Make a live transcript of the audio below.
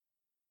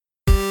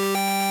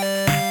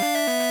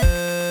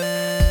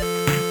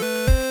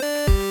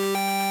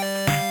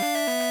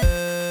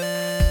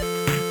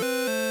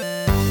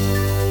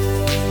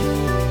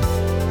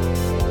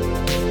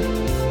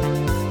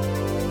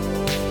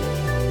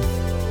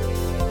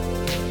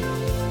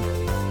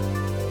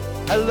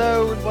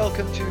Hello and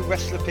welcome to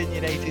Wrestle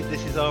Opinionated.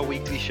 This is our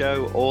weekly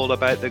show all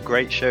about the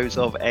great shows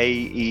of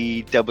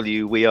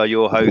AEW. We are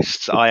your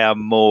hosts. I am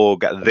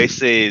Morg.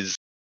 This is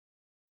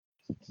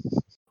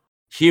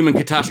Human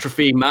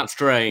Catastrophe, Matt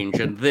Strange,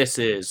 and this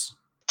is...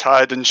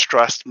 Tired and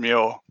stressed,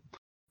 Muir.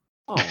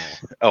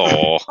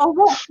 Oh,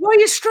 what? Why are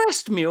you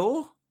stressed,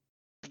 Muir?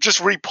 Just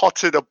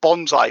repotted a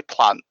bonsai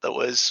plant that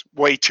was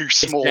way too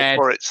small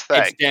for its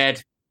thing. It's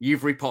dead.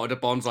 You've repotted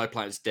a bonsai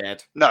plant. It's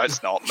dead. No,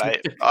 it's not,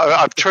 mate.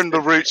 I've trimmed the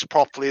roots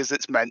properly as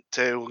it's meant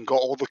to and got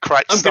all the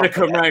correct stuff. I'm going to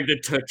come round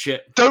and touch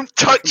it. Don't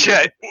touch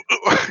it!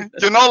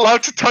 You're not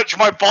allowed to touch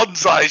my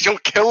bonsais. You'll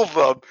kill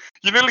them.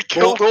 You nearly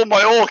killed all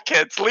my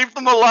orchids. Leave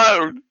them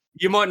alone.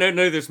 You might not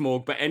know this,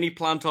 Morg, but any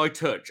plant I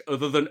touch,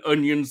 other than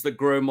onions that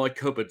grow in my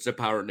cupboards,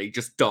 apparently,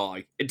 just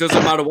die. It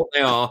doesn't matter what they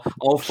are.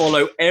 I'll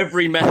follow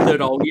every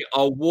method.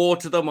 I'll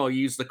water them. I'll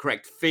use the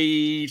correct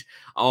feed.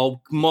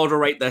 I'll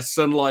moderate their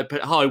sunlight.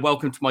 Hi,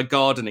 welcome to my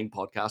gardening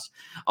podcast.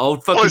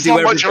 It's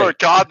not much of a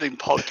gardening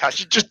podcast.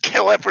 You just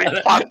kill every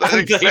plant that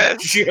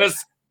exists. They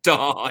just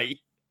die.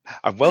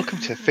 and welcome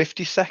to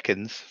 50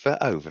 seconds for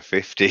over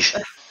 50.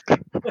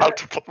 How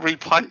to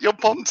replant your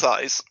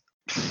bonsais.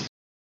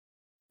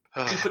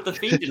 You put the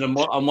feed in and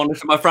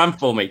monitor my friend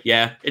for me.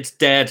 Yeah, it's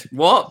dead.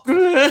 What?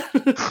 I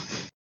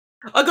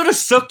got a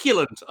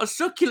succulent.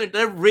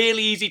 They're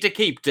really easy to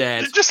keep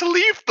dead. You just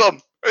leave them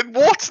and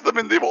water them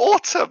in the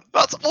autumn.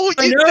 That's all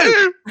you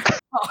do.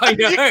 I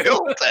know. You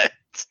killed it.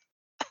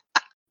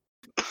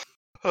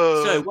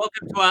 So,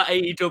 welcome to our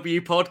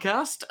AEW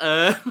podcast.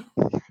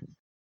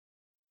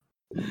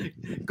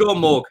 Go on,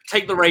 Morg.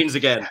 Take the reins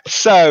again.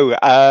 So,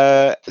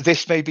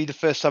 this may be the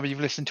first time you've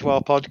listened to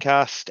our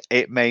podcast.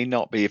 It may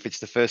not be. If it's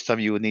the first time,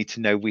 you will need to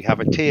know we have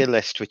a tier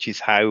list, which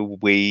is how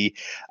we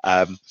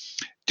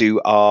give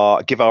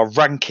our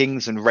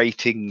rankings and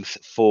ratings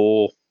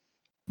for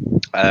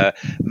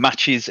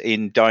matches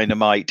in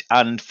Dynamite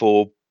and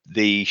for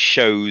the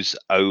shows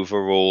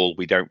overall.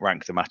 We don't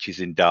rank the matches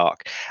in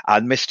Dark.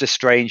 And Mr.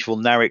 Strange will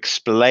now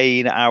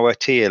explain our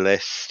tier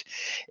list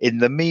in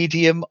the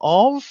medium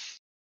of...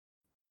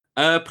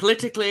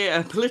 political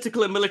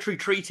and military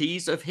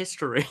treaties of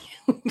history.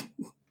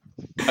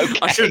 Okay.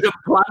 I should have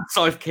plants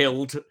I've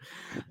killed.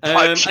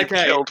 Plants you've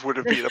killed would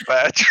have been a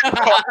bad job.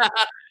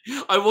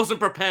 I wasn't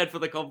prepared for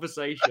the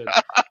conversation.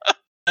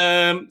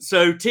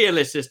 So tier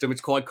list system,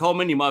 it's quite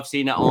common. You might have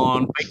seen it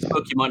on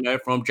Facebook. You might know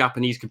it from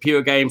Japanese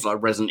computer games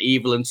like Resident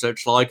Evil and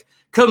such like.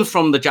 Comes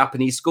from the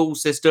Japanese school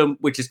system,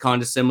 which is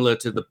kind of similar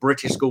to the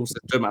British school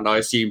system, and I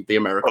assume the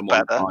American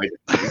one. But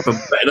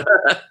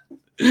better.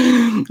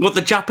 Well,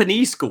 the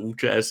Japanese school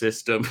chair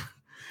system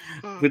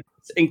with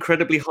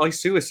incredibly high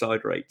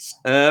suicide rates.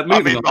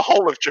 The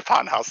whole of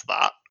Japan has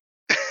that.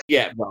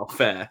 Yeah, well,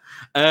 fair.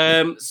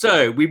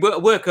 So we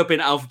work up in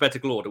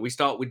alphabetical order. We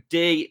start with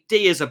D.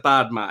 D is a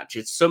bad match.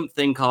 It's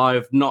something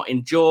I've not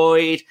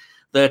enjoyed.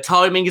 The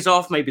timing is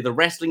off. Maybe the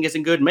wrestling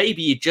isn't good.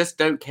 Maybe you just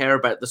don't care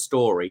about the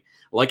story.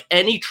 Like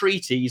any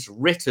treaties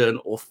written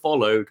or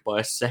followed by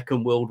a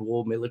Second World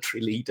War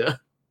military leader.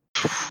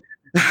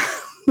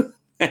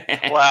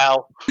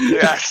 Wow.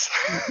 Yes.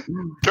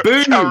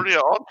 Boom. Carry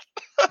on.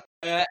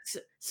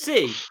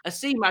 C. A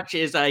C match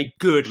is a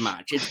good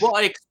match. It's what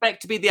I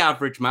expect to be the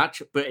average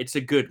match, but it's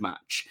a good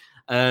match.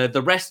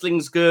 The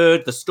wrestling's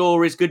good. The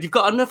story's good. You've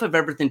got enough of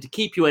everything to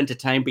keep you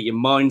entertained, but your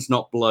mind's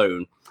not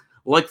blown.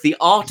 Like The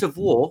Art of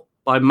War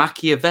by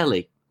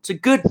Machiavelli. It's a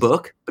good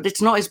book, but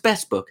it's not his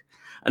best book.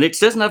 And it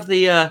doesn't have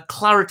the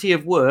clarity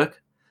of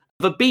work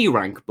of a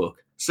B-rank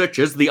book, such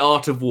as The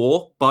Art of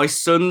War by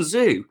Sun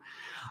Tzu.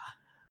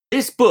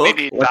 This book... You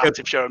need that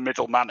if you're a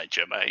middle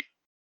manager, mate.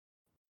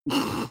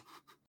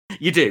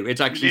 You do.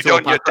 It's actually... You do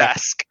on your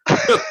desk.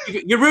 Look,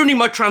 you're ruining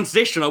my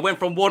transition. I went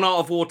from one Art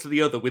of War to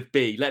the other with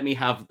B. Let me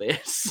have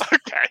this.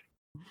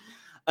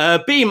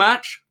 Okay. B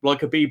match,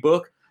 like a B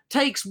book,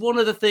 takes one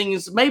of the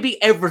things... Maybe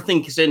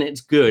everything is in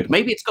it's good.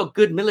 Maybe it's got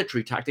good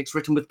military tactics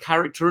written with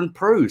character and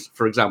prose,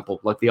 for example,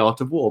 like The Art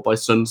of War by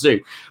Sun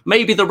Tzu.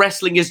 Maybe the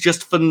wrestling is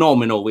just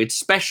phenomenal. It's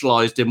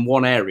specialized in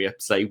one area,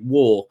 say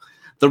war.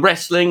 The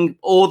wrestling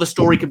or the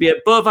story could be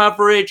above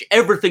average.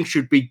 Everything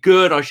should be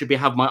good. I should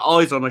have my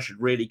eyes on. I should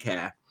really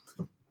care.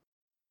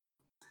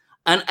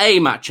 An A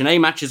match. An A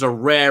match is a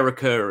rare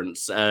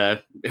occurrence.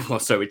 Well,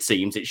 so it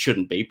seems. It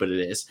shouldn't be, but it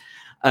is.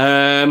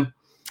 An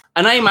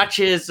A match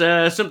is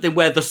something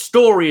where the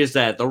story is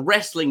there. The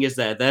wrestling is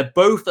there. They're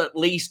both at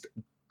least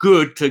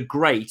good to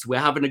great. We're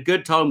having a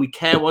good time. We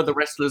care why the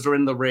wrestlers are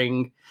in the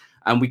ring.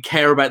 And we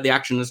care about the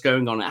action that's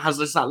going on. It has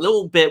just that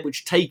little bit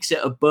which takes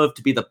it above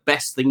to be the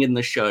best thing in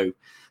the show.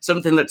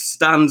 Something that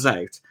stands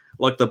out.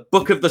 Like the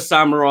Book of the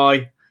Samurai,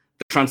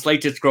 the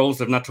translated scrolls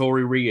of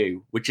Natori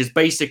Ryu, which is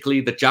basically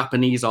the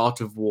Japanese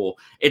art of war.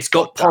 It's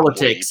got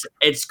politics.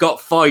 It's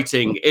got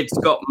fighting. It's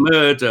got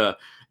murder.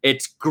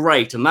 It's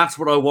great. And that's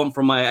what I want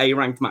from my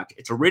A-ranked match.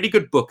 It's a really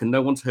good book and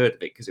no one's heard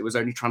of it because it was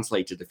only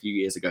translated a few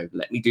years ago.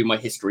 Let me do my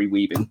history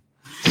weaving.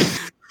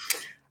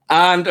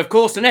 And, of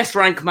course, an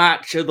S-rank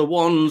match are the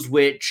ones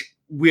which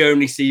we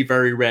only see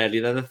very rarely.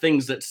 They're the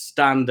things that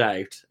stand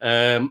out.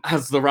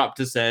 As the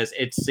Raptor says,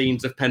 it's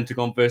scenes of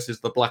Pentagon versus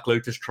the Black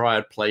Lotus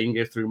Triad playing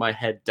it through my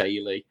head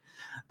daily.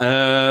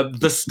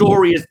 The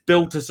story has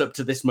built us up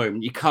to this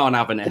moment. You can't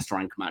have an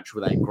S-rank match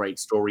without a great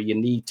story. You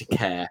need to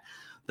care.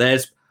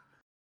 There's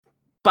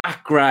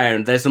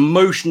background, there's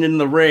emotion in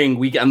the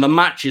ring, and the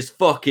match is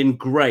fucking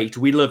great.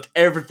 We loved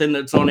everything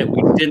that's on it.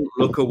 We didn't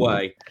look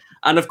away.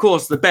 And of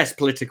course, the best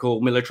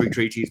political military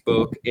treaties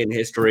book in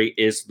history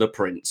is The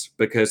Prince,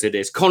 because it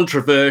is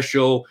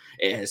controversial,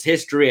 it has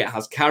history, it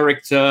has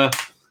character.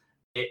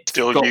 It's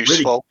still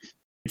useful.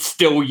 It's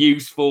still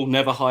useful.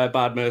 Never hire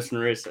bad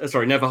mercenaries.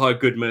 Never hire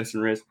good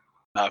mercenaries.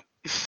 No.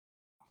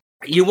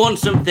 You want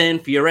something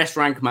for your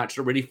S-rank match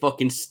that really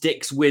fucking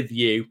sticks with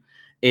you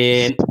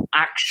in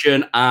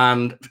action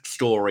and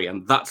story,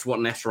 and that's what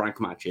an S-rank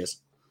match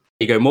is.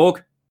 Here you go,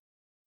 Morg.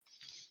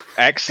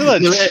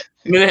 Excellent.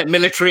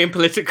 Military and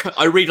political.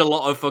 I read a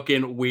lot of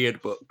fucking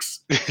weird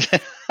books.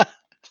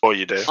 Oh,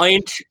 you do. I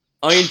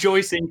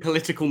enjoy seeing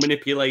political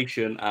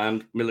manipulation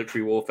and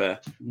military warfare,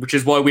 which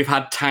is why we've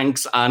had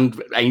tanks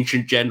and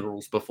ancient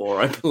generals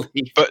before, I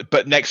believe.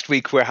 But next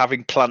week we're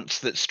having plants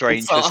that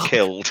Strange has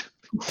killed.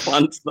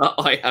 Plants that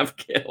I have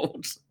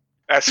killed.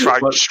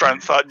 S-rank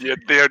strength onion,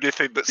 the only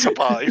thing that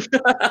survived.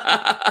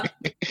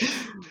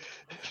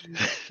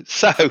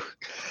 So,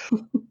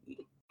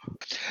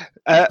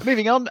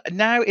 moving on,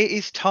 now it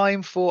is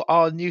time for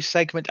our new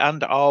segment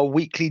and our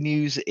weekly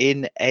news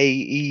in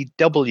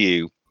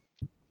AEW.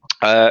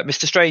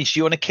 Mr. Strange, do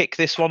you want to kick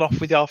this one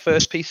off with our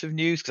first piece of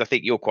news? Because I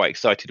think you're quite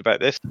excited about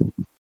this.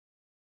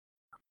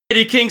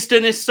 Eddie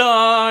Kingston is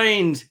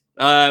signed!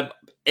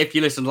 If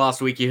you listened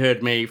last week, you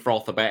heard me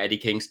froth about Eddie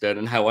Kingston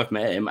and how I've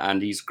met him,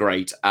 and he's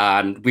great.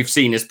 And we've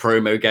seen his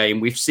promo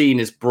game. We've seen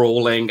his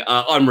brawling.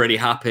 I'm really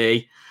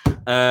happy.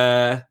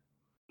 Get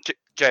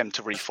him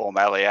to reform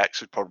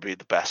LAX would probably be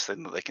the best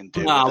thing that they can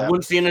do.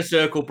 Once the Inner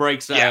Circle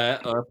breaks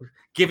up,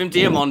 give him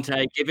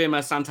Diamante, give him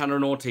a Santana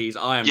and Ortiz.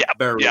 I am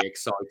very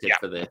excited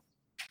for this.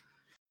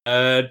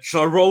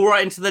 Shall I roll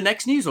right into the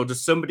next news, or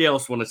does somebody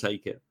else want to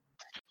take it?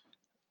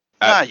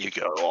 You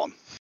go on.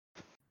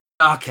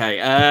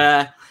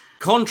 Okay.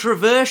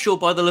 Controversial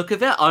by the look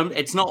of it.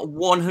 It's not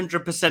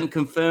 100%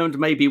 confirmed.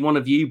 Maybe one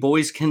of you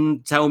boys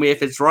can tell me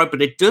if it's right,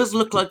 but it does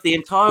look like the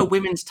entire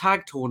women's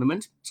tag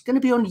tournament is going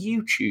to be on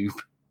YouTube.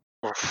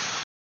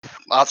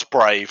 That's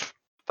brave.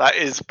 That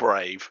is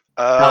brave.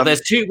 Now,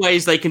 there's two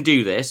ways they can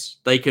do this.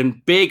 They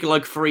can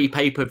free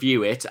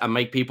pay-per-view it and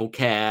make people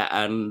care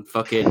and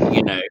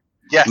fucking,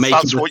 yes, make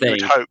that's it a what thing.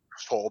 you'd hope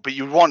for, but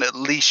you'd want at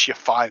least your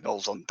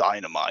finals on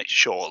Dynamite,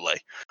 surely,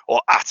 or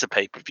at a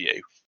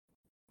pay-per-view.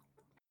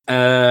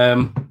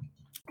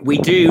 We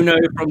do know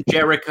from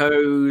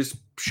Jericho's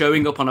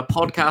showing up on a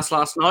podcast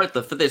last night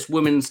that for this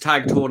women's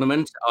tag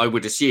tournament, I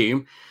would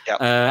assume,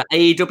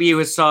 AEW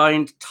has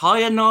signed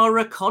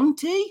Tayanara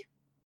Conti.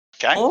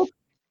 Okay. Oh.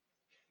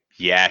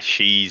 Yeah,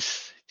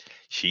 she's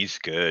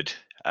good.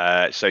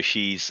 So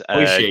she's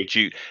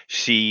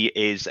she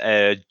is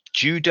a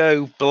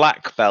judo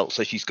black belt,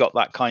 so she's got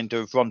that kind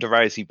of Ronda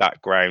Rousey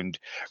background.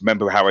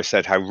 Remember how I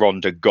said how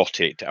Ronda got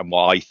it, and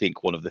why I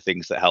think one of the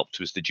things that helped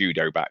was the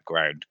judo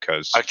background,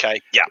 because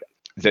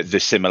the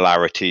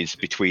similarities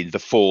between the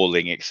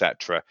falling,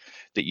 etc.,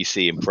 that you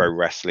see in pro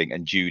wrestling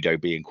and judo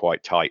being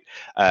quite tight.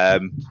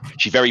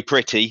 She's very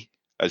pretty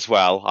as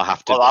well. I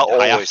have to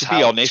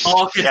be honest.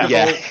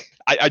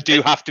 I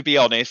do have to be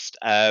honest.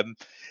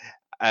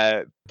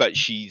 But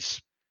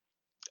she's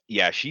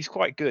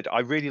quite good. I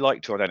really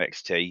liked her on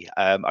NXT.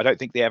 I don't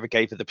think they ever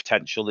gave her the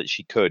potential that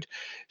she could.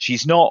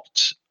 She's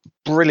not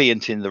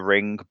brilliant in the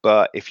ring,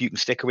 but if you can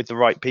stick her with the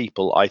right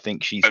people, I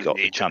think she's got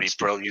the chance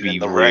to be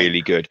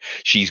really good.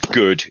 She's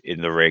good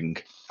in the ring,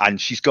 and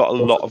she's got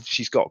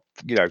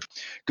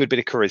good bit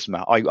of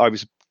charisma. I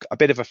was a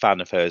bit of a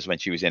fan of hers when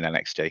she was in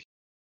NXT.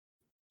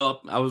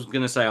 I was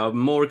going to say I'm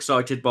more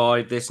excited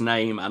by this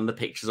name and the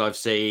pictures I've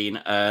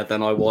seen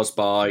than I was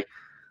by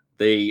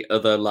the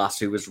other lass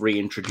who was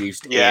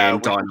reintroduced in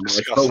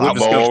Dynamite.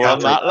 More on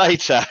that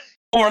later.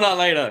 More on that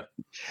later.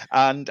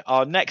 And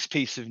our next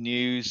piece of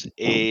news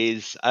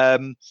is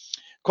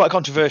quite a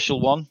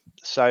controversial one.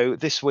 So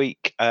this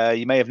week,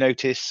 you may have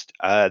noticed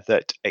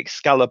that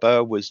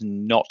Excalibur was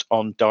not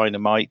on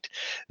Dynamite.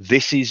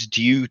 This is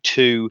due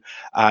to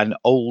an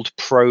old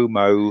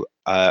promo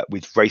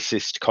with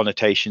racist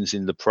connotations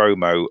in the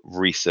promo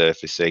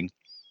resurfacing.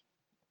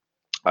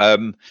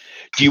 Do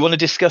you want to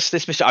discuss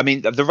this, Mr.? I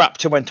mean, the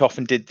Raptor went off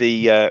and did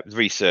the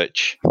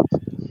research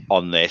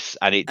on this,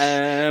 and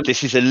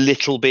this is a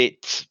little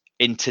bit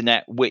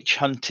internet witch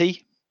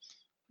hunty.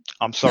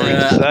 I'm sorry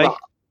to say.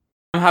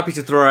 I'm happy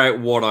to throw out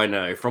what I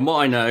know. From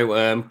what I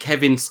know,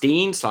 Kevin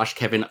Steen /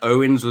 Kevin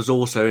Owens was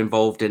also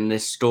involved in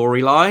this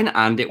storyline,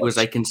 and it was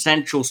a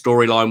consensual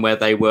storyline where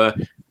they were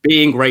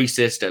being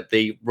racist at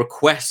the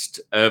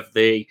request of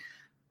the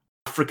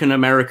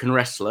African-American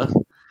wrestler.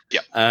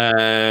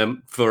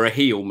 for a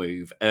heel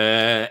move.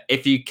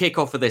 If you kick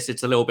off of this,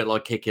 it's a little bit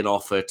like kicking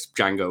off at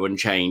Django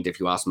Unchained, if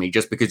you ask me.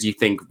 Just because you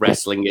think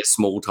wrestling is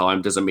small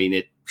time doesn't mean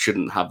it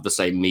shouldn't have the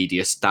same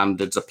media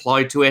standards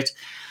applied to it.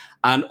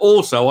 And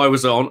also, I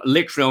was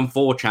literally on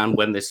 4chan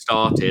when this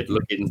started,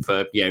 looking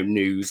for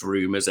news,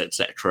 rumors,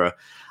 etc.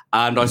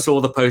 And I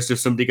saw the post of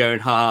somebody going,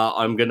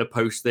 I'm going to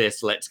post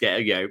this. Let's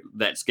get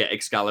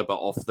Excalibur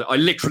off. I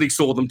literally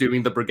saw them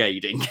doing the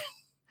brigading.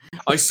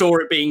 I saw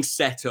it being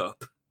set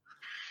up.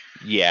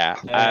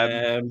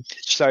 Yeah.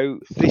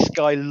 So this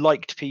guy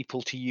liked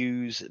people to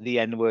use the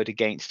N-word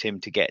against him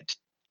to get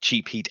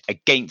cheap heat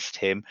against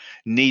him.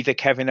 Neither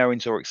Kevin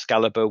Owens or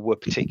Excalibur were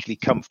particularly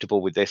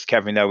comfortable with this.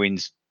 Kevin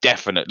Owens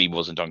definitely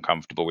wasn't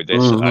uncomfortable with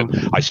this.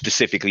 I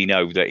specifically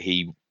know that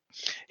he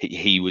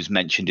was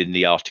mentioned in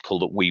the article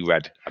that we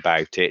read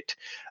about it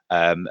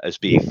as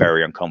being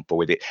very uncomfortable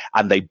with it.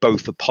 And they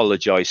both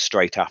apologized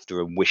straight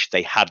after and wished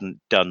they hadn't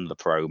done the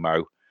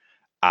promo.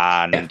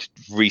 And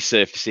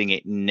resurfacing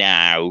it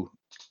now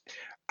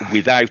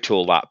without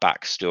all that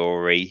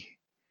backstory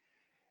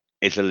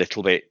is a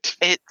little bit...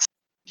 It's,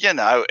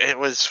 it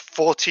was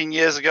 14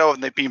 years ago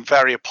and they've been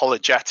very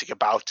apologetic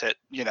about it,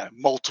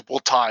 multiple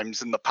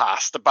times in the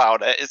past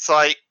about it. It's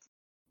like...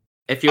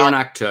 If you're an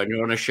actor and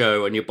you're on a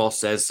show and your boss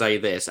says, say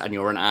this, and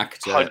you're an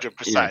actor...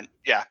 100%,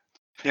 yeah.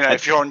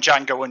 If you're on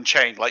Django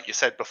Unchained, like you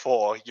said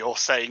before, you're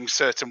saying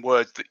certain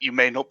words that you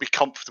may not be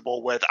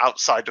comfortable with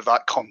outside of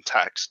that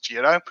context,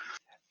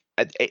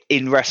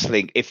 In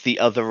wrestling, if the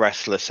other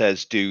wrestler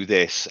says do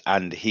this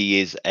and he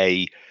is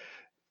a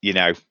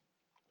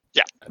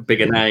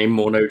bigger name,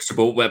 more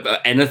noticeable,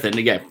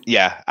 anything,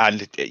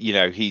 and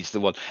he's the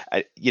one,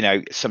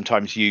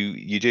 sometimes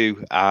you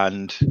do,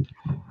 and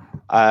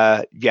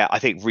I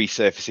think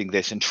resurfacing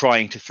this and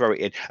trying to throw it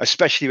in,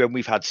 especially when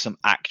we've had some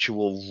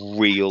actual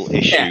real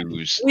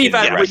issues we've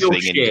had wrestling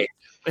real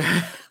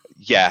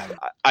shit.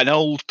 An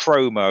old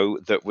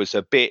promo that was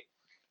a bit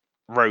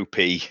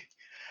ropey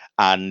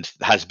and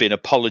has been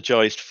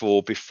apologized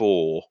for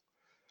before.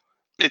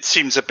 It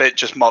seems a bit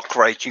just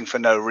muckraking for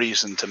no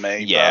reason to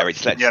me. Yeah,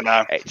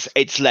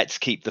 it's let's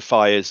keep the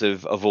fires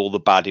of all the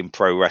bad in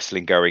pro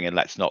wrestling going and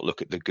let's not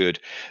look at the good.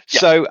 Yeah.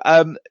 So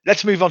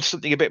let's move on to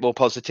something a bit more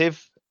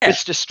positive. Yeah.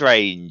 Mr.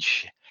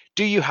 Strange,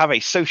 do you have a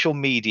social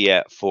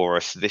media for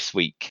us this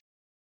week?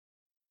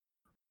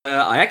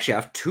 I actually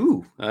have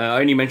two. I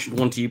only mentioned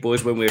one to you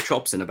boys when we were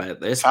chopsing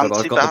about this, Fancy but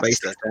I've got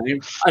bastard. The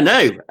basics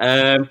down.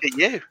 I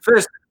know.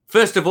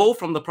 First of all,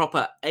 from the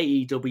proper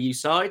AEW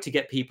side, to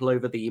get people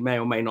over that you may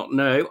or may not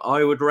know,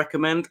 I would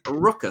recommend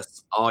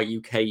Ruckus,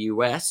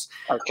 Rukus,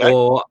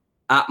 or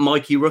at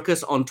Mikey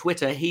Ruckus on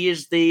Twitter. He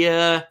is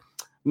the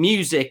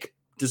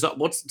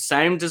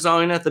sound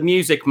designer, the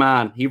music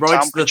man. He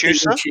writes sound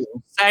producer?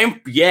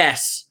 Sound,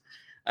 yes.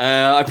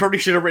 I probably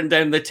should have written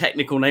down the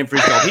technical name for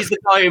his job. He's the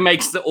guy who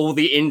makes all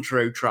the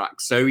intro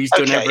tracks. So he's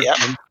done everything.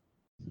 Yeah.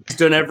 He's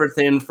done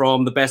everything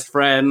from The Best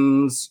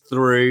Friends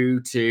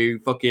through to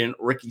fucking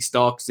Ricky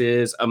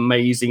Starks'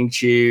 amazing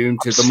tune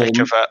to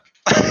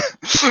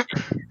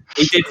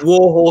He did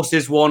War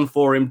Horses one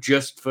for him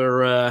just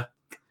for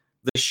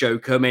the show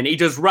coming. He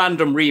does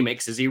random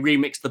remixes. He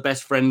remixed the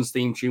Best Friends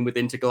theme tune with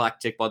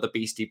Intergalactic by the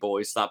Beastie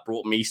Boys. That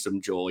brought me some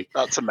joy.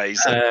 That's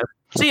amazing.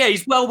 So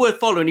he's well worth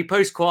following. He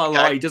posts quite a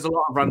lot. He does a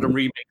lot of random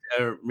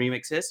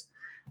remixes.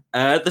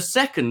 The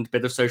second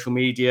bit of social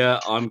media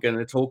I'm going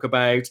to talk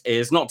about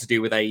is not to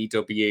do with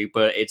AEW,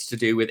 but it's to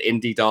do with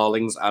indie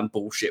darlings and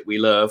bullshit we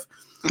love.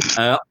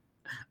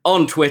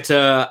 On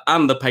Twitter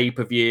and the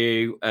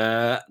pay-per-view,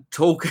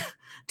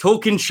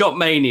 Talking Shop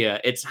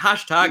Mania. It's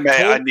hashtag.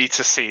 Mate, I need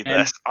to see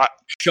this.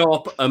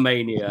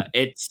 Shop-a-mania.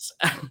 It's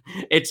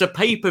a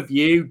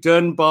pay-per-view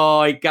done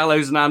by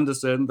Gallows and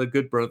Anderson, the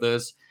Good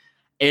Brothers,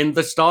 in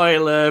the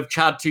style of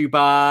Chad Too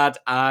Bad,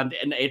 and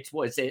it's,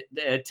 what is it,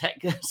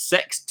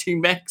 Sex 2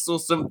 Mex or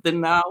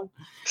something now?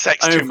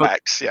 Sex 2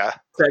 Mex, yeah.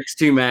 Sex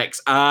 2 Mex.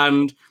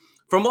 And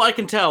from what I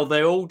can tell,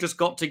 they all just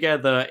got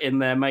together in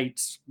their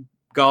mate's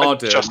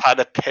garden. And just had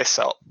a piss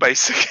up,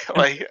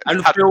 basically.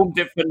 and filmed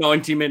it for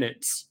 90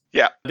 minutes.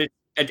 Yeah.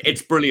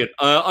 It's brilliant.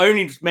 I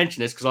only just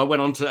mention this because I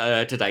went on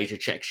to today to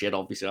check shit,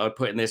 obviously. I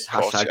put in this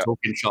hashtag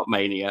Talking Shop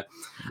Mania.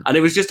 And it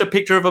was just a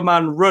picture of a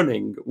man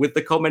running with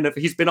the comment of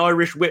he's been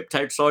Irish whipped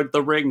outside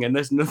the ring and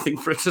there's nothing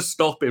for it to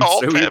stop him.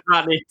 So he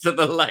ran into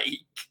the lake.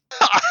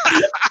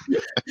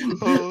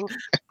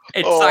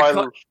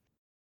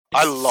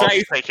 I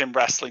love taking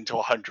wrestling to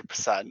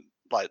 100%.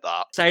 Like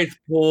that.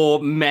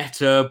 Southpaw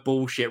meta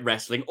bullshit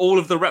wrestling. All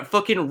of the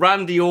fucking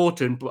Randy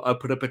Orton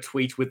put up a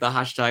tweet with the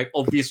hashtag,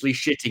 obviously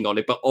shitting on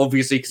it, but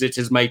obviously because it's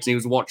his mate and he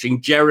was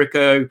watching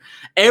Jericho.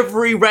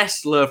 Every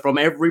wrestler from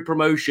every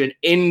promotion,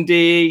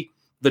 indie,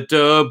 the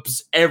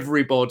dubs,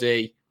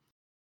 everybody.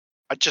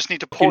 I just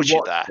need to pause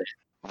you there.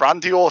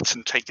 Randy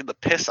Orton taking the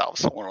piss out of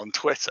someone on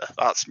Twitter.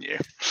 That's new.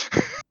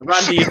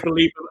 Randy is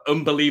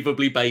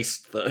unbelievably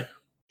based, though.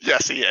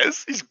 Yes, he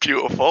is. He's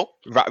beautiful.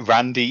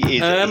 Randy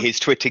is his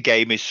Twitter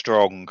game is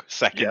strong.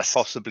 Second,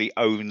 possibly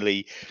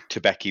only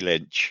to Becky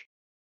Lynch.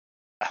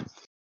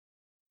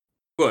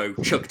 Whoa,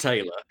 Chuck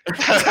Taylor.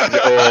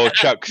 Or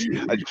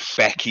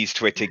Becky's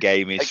Twitter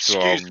game is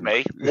strong. Excuse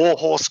me,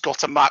 Warhorse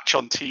got a match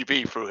on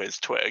TV through his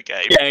Twitter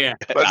game. Yeah.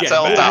 Let's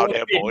settle down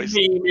here, boys.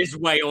 He meme his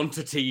way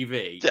onto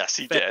TV. Yes,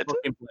 he Fair did.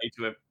 fucking play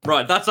to him.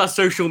 Right, that's our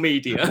social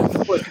media.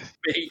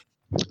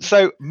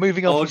 So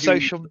moving on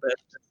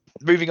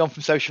Arguing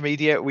from social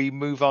media, we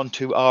move on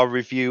to our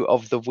review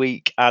of the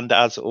week, and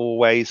as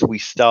always, we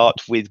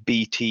start with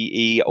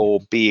BTE,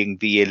 or Being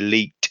the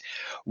Elite.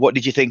 What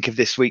did you think of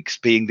this week's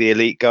Being the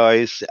Elite,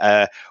 guys?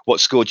 What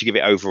score did you give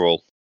it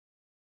overall?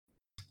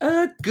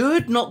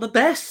 Good, not the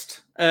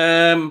best.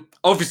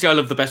 Obviously, I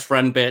love the best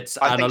friend bits.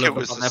 I and think I it love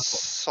was a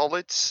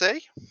solid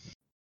C.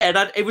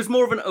 Yeah, it was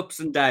more of an ups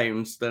and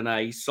downs than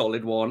a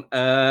solid one.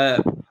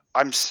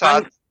 I'm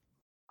sad.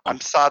 I'm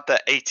sad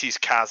that 80s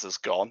Kaz has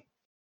gone.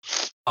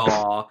 He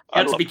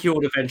had to be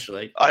cured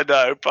eventually. I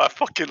know, but I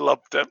fucking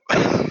loved him.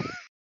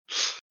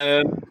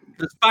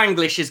 The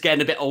Spanglish is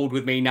getting a bit old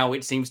with me now.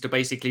 It seems to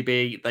basically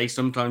be they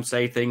sometimes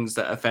say things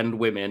that offend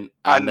women,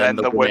 and then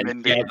the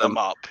women beat them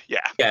up.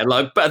 Yeah,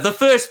 but the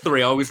first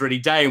three I was really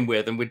down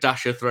with, and with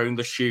Dasher throwing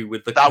the shoe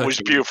with the that was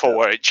beautiful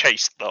where it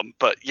chased them.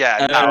 But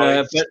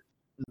yeah, but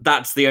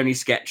that's the only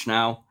sketch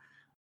now.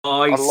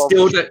 I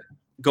still don't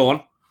go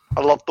on. I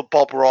love the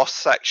Bob Ross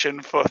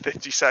section for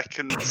 50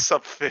 seconds,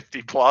 sub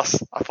 50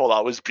 plus. I thought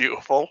that was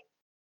beautiful.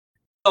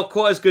 Not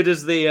quite as good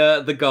as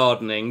the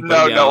gardening.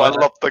 No, I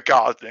love the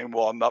gardening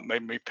one. That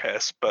made me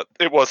piss, but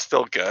it was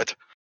still good.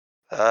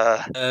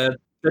 The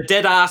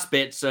dead ass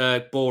bits are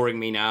boring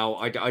me now.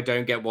 I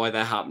don't get why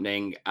they're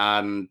happening,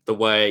 and the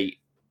way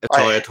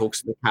Atoya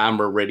talks to the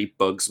camera really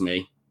bugs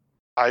me.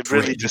 I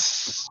really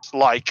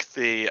dislike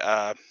the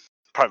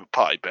private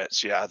party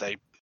bits. Yeah, they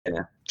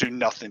do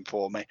nothing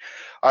for me.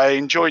 I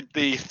enjoyed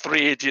the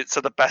Three Idiots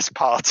are the best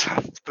part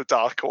of the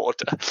Dark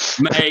Order.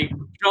 Mate,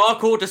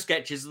 Dark Order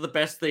sketches are the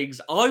best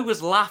things. I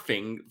was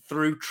laughing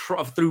through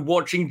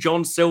watching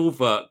John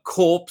Silver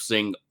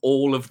corpsing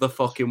all of the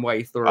fucking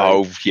way through.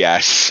 Oh,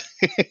 yes.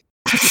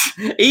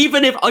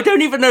 Even if I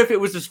don't even know if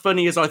it was as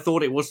funny as I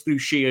thought it was through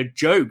sheer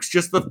jokes,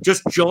 just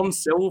John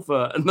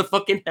Silver and the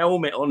fucking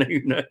helmet on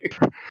Uno.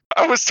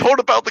 I was told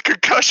about the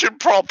concussion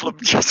problem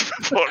just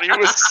before he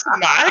was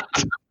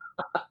smacked.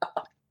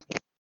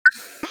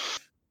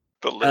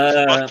 The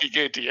little fucking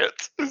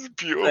idiot is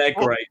beautiful. They're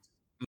great.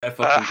 They're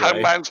fucking great.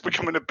 Hangman's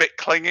becoming a bit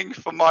clinging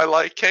for my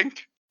liking.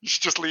 You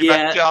should just leave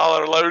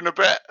Angela alone a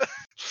bit.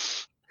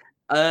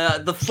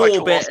 The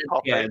four bit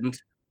at the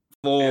end.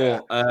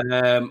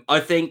 I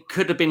think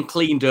could have been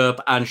cleaned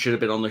up and should have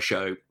been on the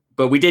show.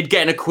 But we did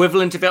get an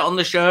equivalent of it on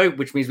the show,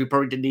 which means we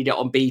probably didn't need it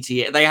on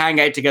BT. They hang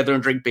out together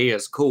and drink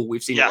beers. Cool.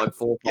 We've seen it like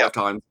 4 or 5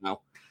 times now.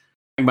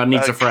 Hangman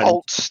needs a friend.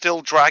 Colt's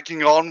still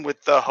dragging on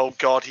with the whole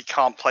God, he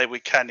can't play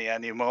with Kenny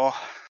anymore.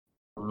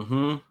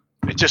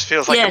 Mm-hmm. It just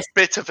feels like a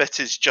bit of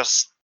it is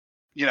just,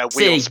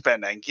 wheel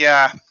spinning.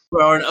 Yeah.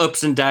 We're on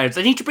ups and downs.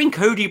 They need to bring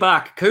Cody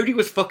back. Cody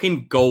was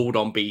fucking gold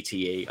on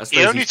BTE.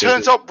 He only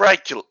turns up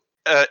regularly,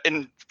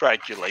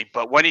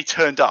 but when he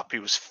turned up, he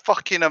was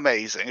fucking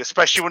amazing.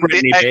 Especially when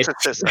the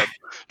exorcism.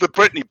 The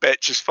Britney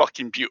bitch is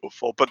fucking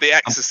beautiful, but the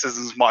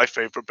exorcism is my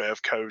favourite bit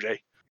of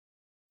Cody.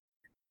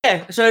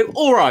 Yeah, so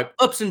all right,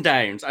 ups and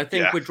downs. I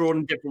think we're drawn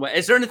in different ways.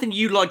 Is there anything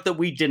you like that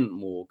we didn't,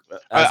 Morg?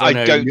 I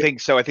don't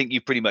think so. I think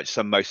you pretty much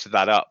summed most of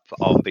that up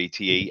on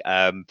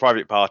BTE.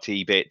 Private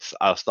party bits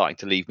are starting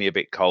to leave me a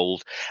bit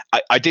cold.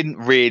 I didn't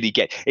really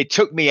get. It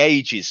took me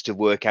ages to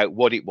work out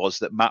what it was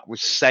that Matt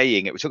was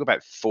saying. It took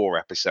about 4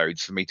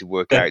 episodes for me to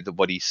work out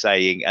what he's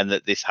saying and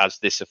that this has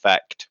this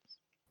effect.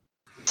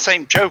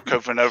 Same joke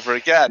over and over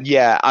again.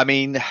 Yeah, I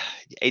mean,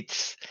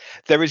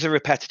 there is a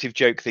repetitive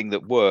joke thing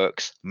that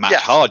works. Matt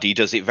Hardy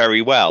does it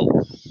very well.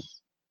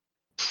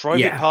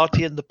 Private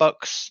Party and the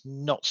Bucks,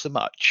 not so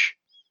much.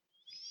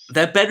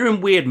 They're better in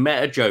weird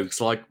meta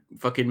jokes, like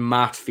fucking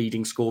Matt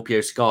feeding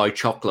Scorpio Sky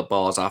chocolate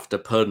bars after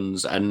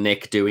puns and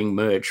Nick doing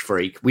Merge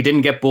Freak. We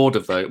didn't get bored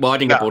of those. Well, I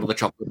didn't get bored of the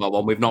chocolate bar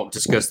one. We've not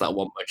discussed that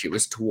one much. It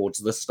was towards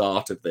the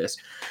start of this.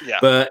 Yeah.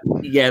 But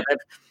yeah,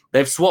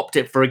 they've swapped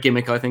it for a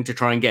gimmick, I think, to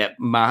try and get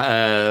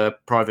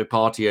Private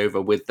Party over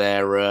with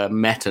their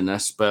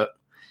meta-ness, but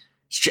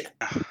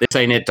this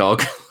ain't it,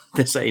 dog.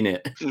 This ain't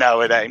it.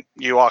 No, it ain't.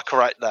 You are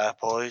correct there,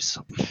 boys.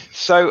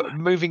 So,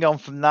 moving on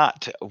from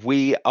that,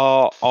 we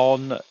are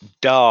on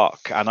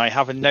Dark, and I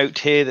have a note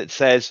here that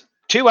says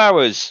 2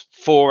 hours,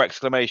 4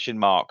 exclamation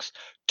marks.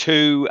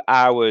 2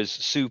 hours,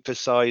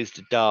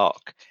 supersized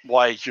Dark.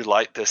 Why you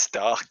like this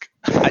Dark?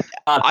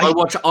 I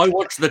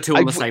watched the two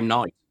on the same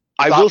night.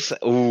 I will say,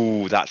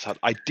 that's hard.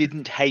 I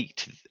didn't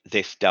hate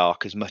this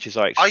Dark as much as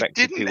I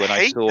expected to when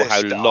I saw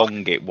how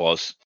long it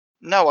was.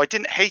 No, I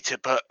didn't hate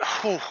it, but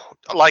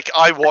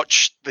I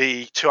watched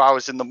the 2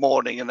 hours in the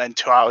morning and then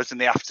 2 hours in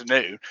the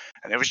afternoon,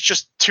 and it was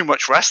just too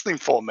much wrestling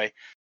for me.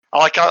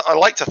 I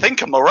like to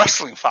think I'm a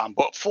wrestling fan,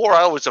 but 4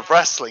 hours of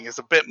wrestling is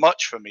a bit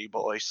much for me,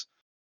 boys.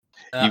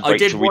 You I wait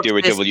did till we watch do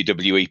a this-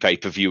 WWE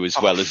pay-per-view as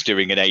well as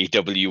doing an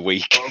AEW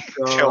week. Oh,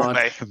 Kill God.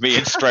 me. Me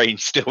and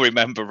Strange still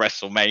remember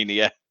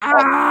WrestleMania.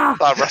 Ah!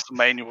 That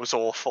WrestleMania was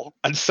awful.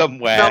 And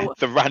somewhere, So-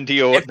 the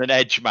Randy Orton and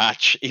Edge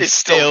match is It's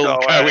still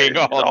going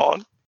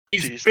on.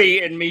 He's Jeez.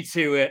 beating me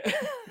to it.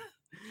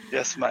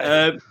 Yes,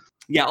 mate.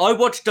 Yeah, I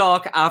watched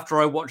Dark after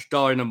I watched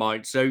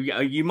Dynamite, so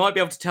you might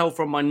be able to tell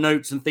from my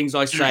notes and things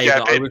I You say get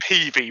that a I bit was,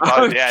 peevy I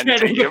by was the end.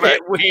 getting didn't a you,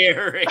 bit mate?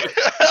 weary.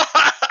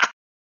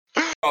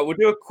 Right, we'll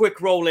do a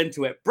quick roll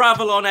into it.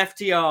 Bravalon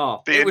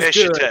FTR. The It was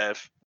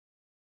initiative.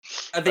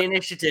 good. The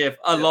initiative.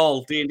 A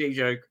lol. D&D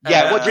joke.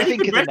 Yeah, what do you really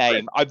think of good the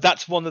wrestling. name?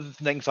 That's one of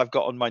the things I've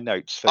got on my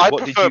notes. For I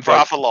what did prefer you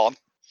vote? Bravalon.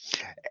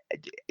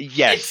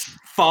 Yes. It's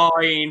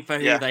fine for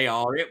who Yeah. they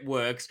are. It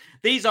works.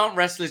 These aren't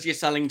wrestlers you're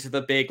selling to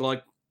the big,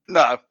 like,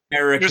 No,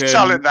 American... you're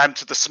selling them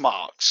to the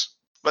smarks.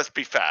 Let's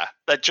be fair.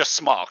 They're just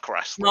smart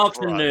wrestlers. Marks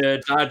and right?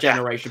 nerds, our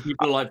generation.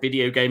 People who like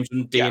video games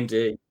and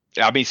D&D.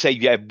 I mean,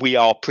 we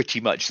are pretty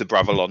much the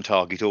Bravalon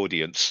target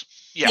audience.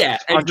 Yeah,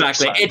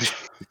 exactly. 100%.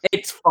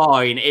 It's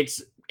fine.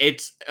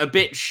 It's a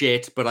bit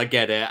shit, but I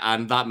get it,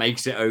 and that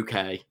makes it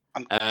okay.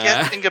 I'm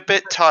getting a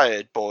bit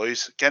tired,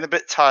 boys. Getting a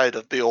bit tired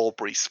of the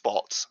Aubrey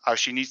spots. How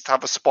she needs to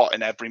have a spot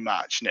in every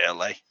match,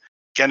 nearly.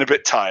 Getting a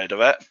bit tired of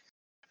it.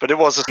 But it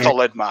was a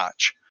solid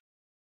match.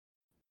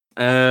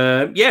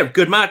 Yeah,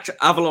 good match.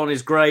 Avalon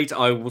is great.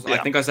 I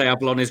Yeah. think I say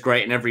Avalon is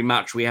great in every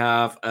match we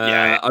have.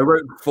 Yeah. I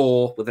wrote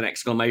 4 with an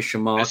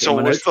exclamation mark. It's in my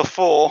always notes. the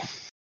 4.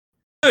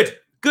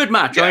 Good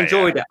match. Yeah, I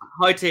enjoyed it.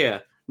 High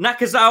tier.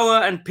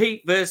 Nakazawa and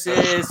Pete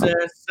versus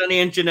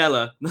Sonny and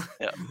Janela.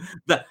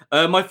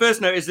 My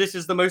first note is this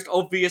is the most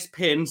obvious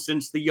pin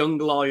since the Young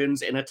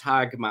Lions in a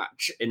tag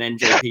match in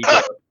NJPW.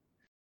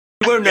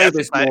 You won't know Yes,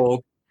 this mate. more.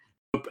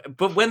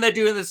 But when they're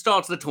doing the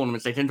starts of the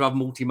tournaments, they tend to have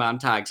multi-man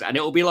tags, and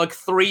it'll be like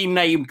 3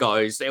 named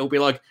guys. It'll be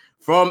like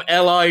from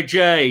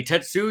LIJ,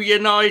 Tetsuya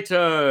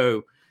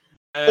Naito,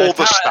 All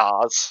the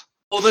stars.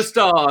 all the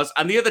stars,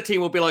 and the other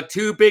team will be like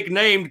 2 big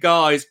named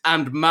guys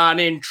and man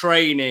in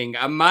training.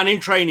 And man in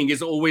training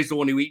is always the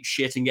one who eats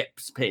shit and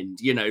gets pinned.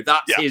 You know,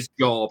 that's his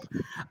job.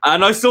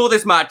 And I saw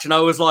this match and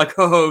I was like,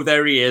 oh,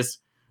 there he is.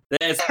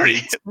 There's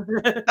Pete.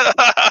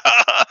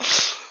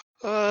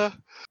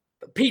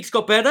 Pete's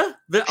got better.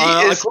 He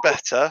is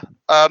better.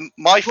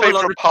 My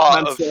favourite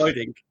part of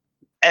sliding.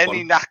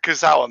 any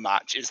Nakazawa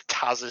match is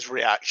Taz's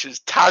reactions.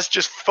 Taz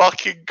just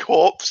fucking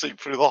corpsing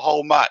through the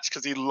whole match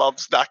because he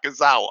loves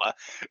Nakazawa.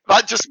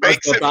 That just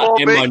makes it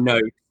for in me. my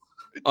note.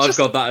 I've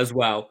got that as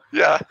well.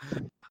 Yeah.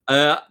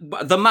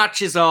 The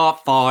matches are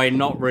fine,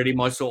 not really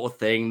my sort of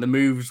thing. The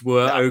moves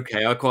were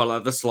okay. I quite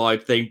like the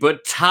slide thing,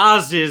 but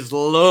Taz's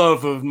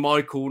love of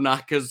Michael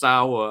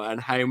Nakazawa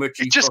and how much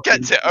He just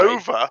gets it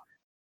over.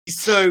 He's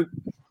so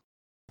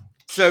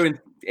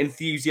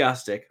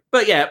enthusiastic.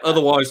 But yeah,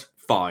 otherwise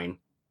fine.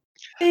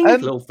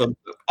 Little thumb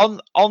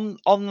up.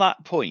 On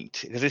that point,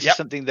 because this is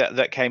something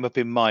that came up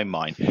in my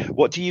mind.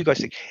 What do you guys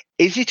think?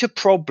 Is it a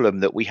problem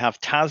that we have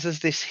Taz as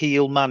this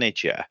heel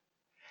manager,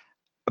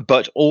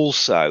 but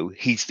also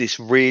he's this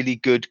really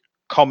good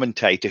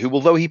commentator who,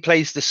 although he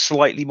plays the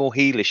slightly more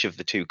heelish of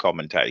the 2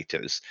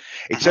 commentators,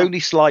 it's only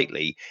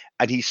slightly,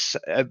 and he's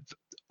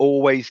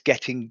always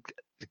getting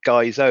the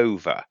guys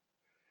over?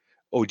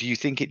 Or do you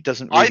think it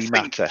doesn't really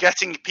matter?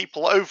 Getting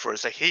people over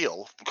as a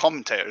heel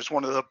commentator is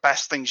one of the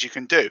best things you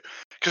can do.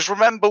 Because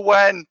remember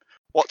when,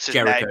 what's his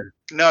Jericho. name?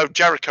 No,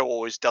 Jericho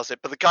always does it.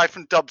 But the guy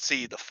from Dub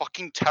Z, the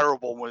fucking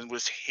terrible one,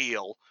 was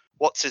heel.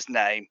 What's his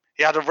name?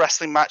 He had a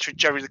wrestling match with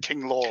Jerry the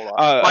King Lawler.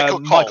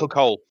 Michael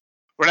Cole.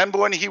 Remember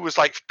when he was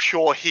like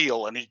pure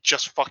heel and he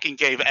just fucking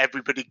gave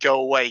everybody go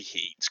away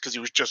heat because he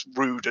was just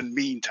rude and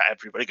mean to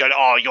everybody, going,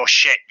 oh, you're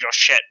shit,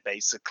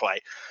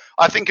 basically.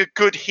 I think a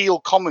good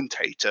heel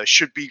commentator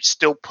should be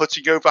still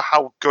putting over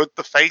how good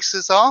the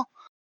faces are,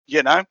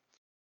 you know?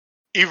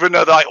 Even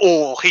though they're like,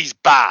 oh, he's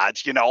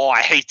bad, you know, oh,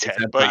 I hate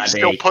him, but he's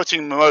still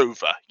putting them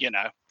over, you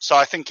know? So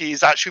I think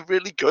he's actually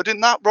really good in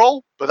that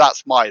role, but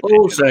that's my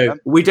opinion. Also,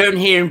 we don't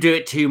hear him do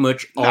it too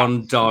much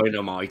on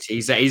Dynamite.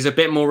 He's a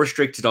bit more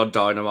restricted on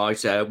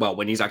Dynamite, well,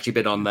 when he's actually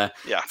been on there.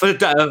 Yeah. For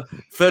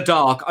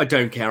Dark, I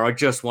don't care. I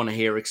just want to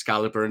hear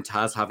Excalibur and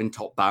Taz having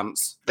top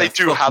bants. They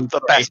They're do have the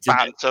fucking best great,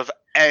 bants of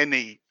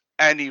any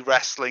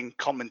wrestling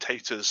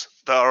commentators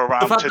that are The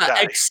around fact today.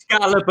 that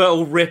Excalibur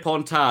will rip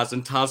on Taz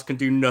and Taz can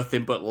do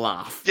nothing but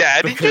laugh. Yeah,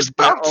 and he just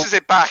bounces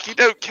it back. He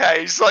don't care.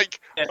 He's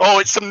like, oh,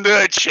 it's some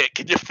nerd shit.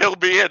 Can you fill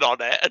me in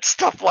on it? And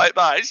stuff like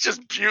that. It's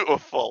just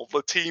beautiful.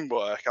 The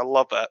teamwork. I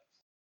love it.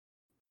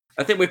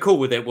 I think we're cool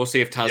with it. We'll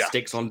see if Taz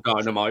sticks on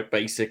Dynamite,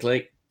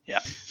 basically. Yeah.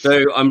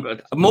 So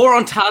I'm more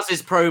on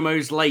Taz's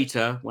promos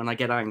later when I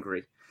get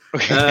angry.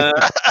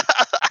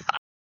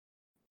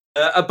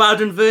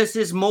 Abaddon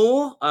versus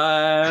Moore.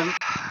 I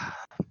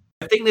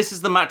think this is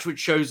the match which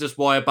shows us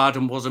why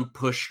Abaddon wasn't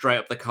pushed straight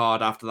up the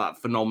card after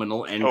that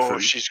phenomenal entrance. Oh,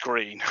 she's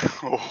green.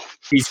 Oh.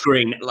 She's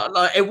green.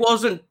 Like, it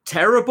wasn't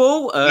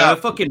terrible. No.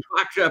 Fucking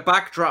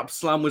backdrop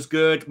slam was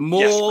good.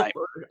 Moore,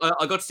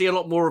 I got to see a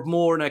lot more of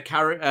Moore and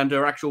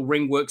her actual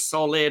ring work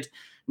solid.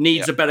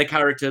 Needs a better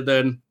character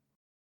than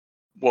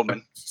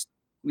woman.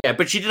 Yeah,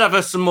 but she did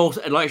have some more.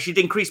 Like she'd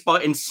increased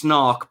in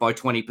snark by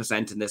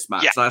 20% in this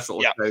match. So that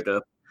sort of showed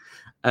up.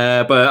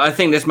 But I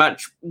think this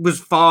match was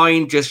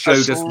fine. Just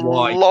showed us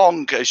why. As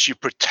long as you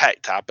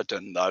protect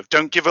Abaddon, though,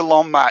 don't give her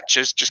long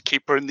matches. Just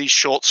keep her in these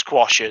short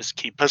squashes.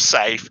 Keep her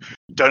safe.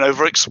 Don't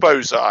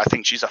overexpose her. I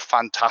think she's a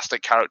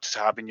fantastic character to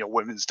have in your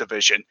women's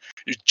division.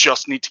 You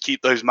just need to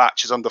keep those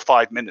matches under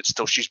 5 minutes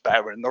till she's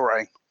better in the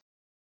ring.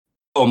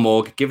 Or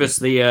Morg, give us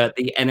the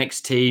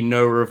NXT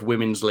Noah of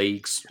women's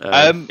leagues.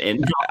 I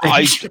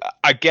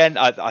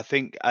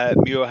think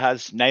Muir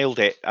has nailed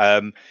it.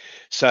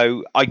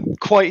 So I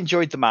quite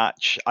enjoyed the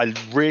match. I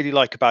really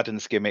like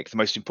Abaddon's gimmick. The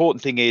most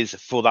important thing is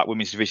for that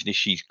women's division is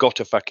she's got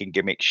a fucking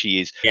gimmick.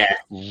 She is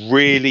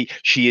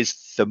she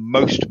is the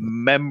most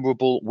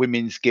memorable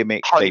women's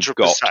gimmick 100%. They've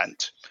got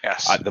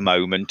at the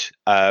moment.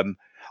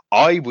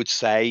 I would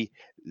say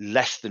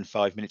less than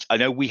 5 minutes. I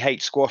know we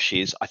hate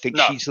squashes. I think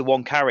she's the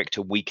one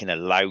character we can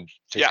allow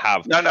to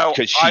have.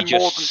 Because she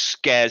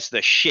scares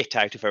the shit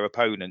out of her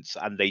opponents,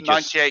 and they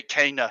just 98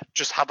 Kana.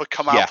 Just have her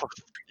come out for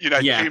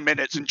 2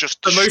 minutes and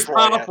just the most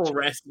powerful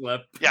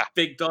wrestler. Yeah,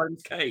 Big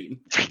Dimes Kane.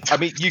 I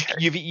mean,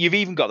 you've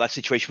even got that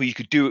situation where you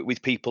could do it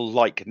with people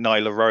like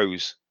Nyla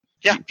Rose.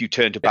 Yeah, if you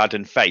turn to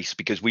Abaddon face,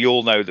 because we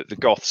all know that the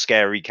goth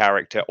scary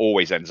character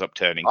always ends up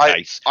turning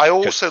face. I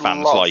also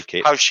love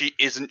how she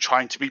isn't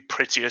trying to be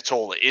pretty at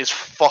all. It is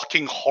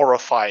fucking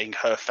horrifying,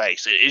 her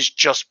face. It is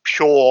just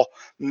pure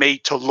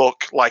made to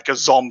look like a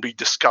zombie,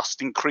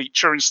 disgusting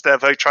creature instead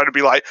of her trying to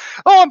be like,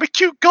 oh, I'm a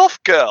cute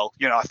goth girl.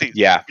 I think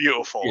it's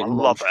beautiful. I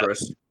love it.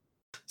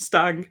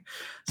 Stang.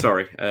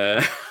 Sorry.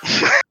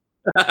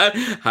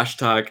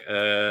 Hashtag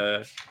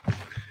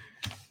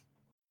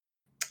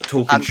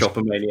Talking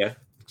Shopomania.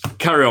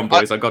 Carry on,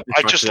 boys. I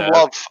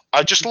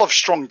just love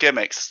strong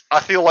gimmicks. I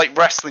feel like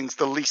wrestling's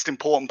the least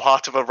important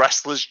part of a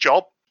wrestler's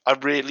job. I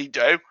really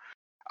do.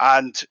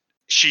 And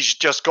she's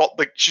got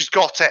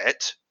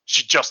it.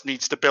 She just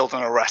needs to build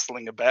on her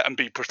wrestling a bit and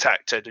be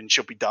protected, and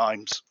she'll be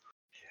dimes.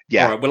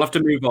 Yeah. All right, we'll have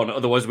to move on.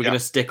 Otherwise, we're going to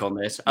stick on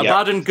this.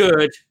 Abaddon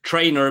good.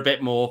 Train her a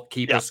bit more.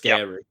 Keep her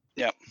scary.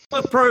 Yeah.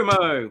 But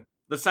promo.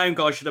 The sound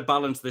guy should have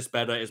balanced this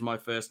better, is my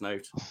first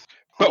note.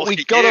 But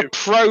we got a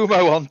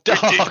promo on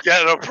Dark. We did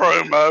get a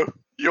promo.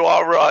 You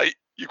are right.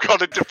 You've got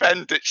to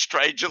defend it,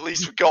 Strange. At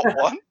least we got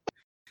one.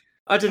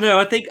 I don't know.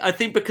 I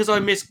think because I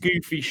miss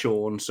Goofy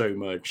Sean so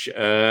much.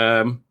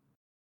 In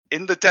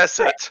the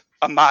desert,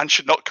 a man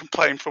should not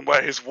complain from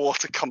where his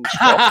water comes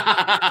from.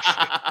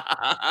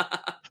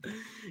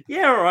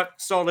 Yeah, all right.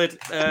 Solid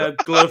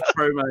glove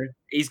promo.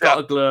 He's got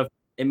a glove.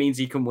 It means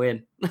he can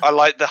win. I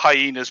like the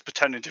hyenas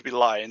pretending to be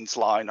lions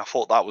line. I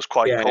thought that was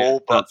quite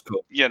cool. But,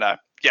 cool.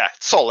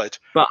 Solid.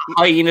 But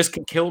hyenas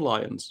can kill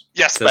lions.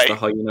 Yes, says the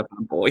hyena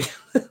fanboy.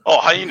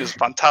 Hyena's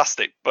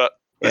fantastic, but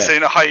this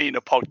ain't a hyena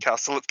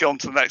podcast, so let's go on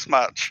to the next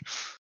match.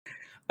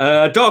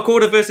 Dark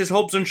Order versus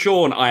Hobbs and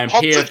Shaw. I am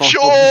here for Hobbs and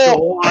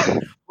Shaw.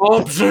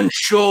 Hobbs and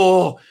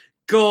Shaw.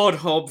 God,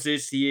 Hobbs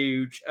is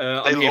huge.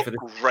 They look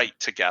great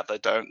together,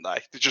 don't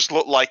they? They just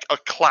look like a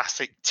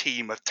classic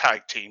team of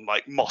tag team,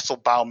 like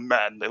muscle-bound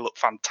men. They look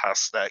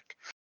fantastic.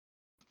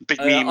 Big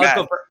mean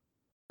men.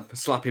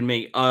 Slapping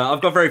me.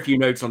 I've got very few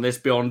notes on this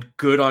beyond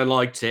good. I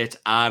liked it,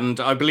 and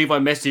I believe I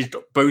messaged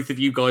both of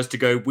you guys to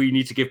go, we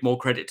need to give more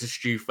credit to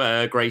Stu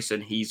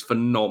Grayson. He's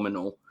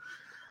phenomenal.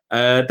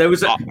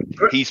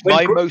 He's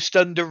my most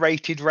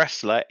underrated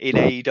wrestler in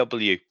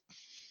AEW.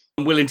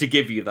 I'm willing to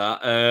give you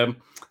that.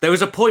 There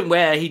was a point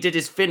where he did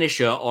his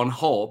finisher on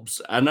Hobbs,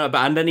 and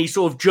then he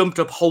sort of jumped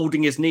up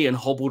holding his knee and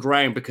hobbled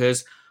around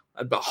because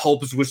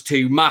Hobbs was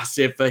too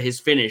massive for his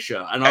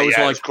finisher. And I was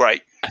like,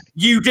 great.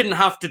 You didn't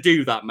have to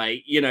do that,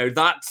 mate.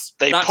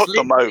 They put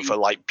them over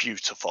like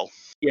beautiful.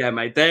 Yeah,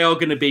 mate. They are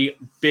going to be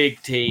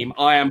big team.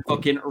 I am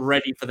fucking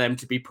ready for them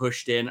to be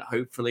pushed in.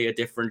 Hopefully a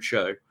different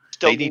show.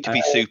 They need to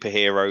be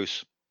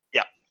superheroes.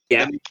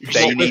 Yeah,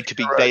 they need to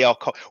be. They are.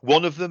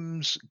 One of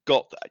them's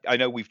got. I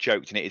know we've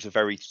joked, and it is a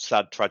very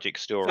sad, tragic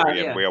story,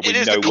 and we are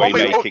in no way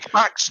making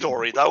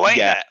backstory, though, ain't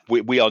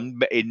it? We are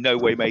in no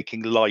way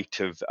making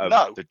light of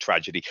the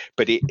tragedy,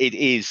 but it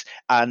is.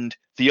 And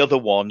the other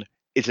one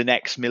is an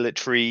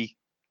ex-military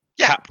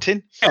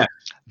captain. Yeah,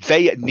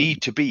 they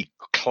need to be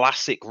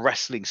classic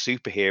wrestling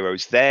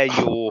superheroes. They're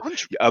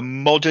a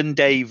modern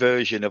day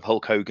version of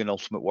Hulk Hogan,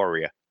 Ultimate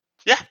Warrior.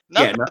 Yeah,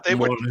 they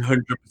would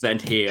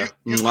 100% here.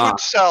 You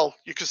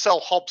could sell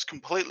Hobbs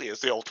completely as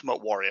the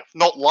Ultimate Warrior.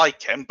 Not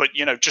like him, but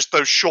just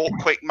those short,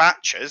 quick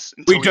matches.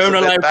 We don't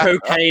allow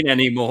cocaine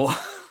anymore.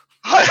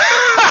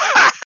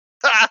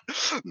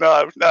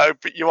 No,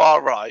 but you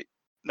are right.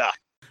 No,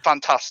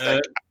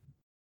 fantastic.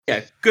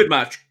 Good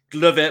match.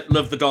 Love it.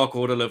 Love the Dark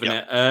Order. Loving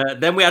it.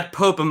 Then we had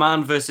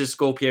Purple versus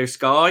Scorpio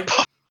Sky.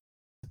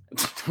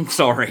 I'm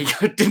sorry,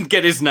 I didn't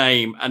get his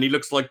name, and he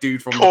looks like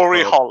dude from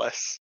Corey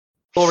Hollis.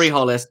 Corey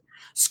Hollis.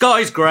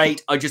 Sky's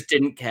great. I just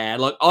didn't care.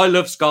 Like, I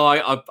love Sky.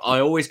 I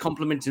always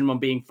complimented him on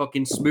being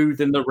fucking smooth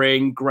in the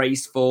ring,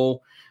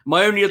 graceful.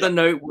 My only other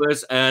note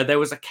was there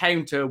was a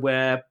counter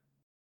where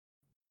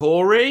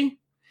Corey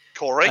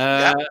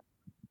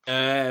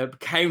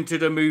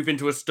Countered a move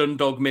into a stun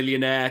dog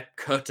millionaire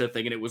cutter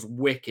thing, and it was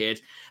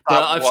wicked.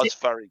 That was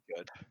very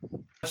good.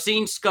 I've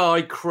seen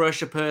Sky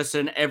crush a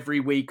person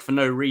every week for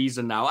no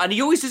reason now, and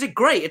he always does it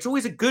great. It's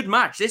always a good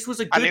match. This was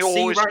a good. And he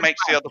always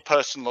makes the other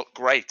person look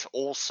great,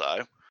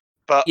 also.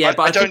 But yeah,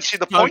 I don't see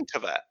the point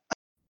of it.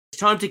 It's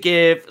time to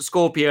give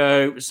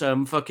Scorpio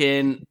some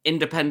fucking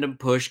independent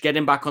push, get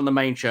him back on the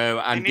main show,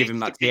 and give him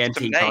that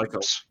TNT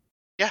title.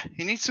 Yeah,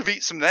 he needs to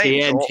beat some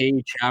names.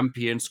 TNT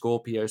champion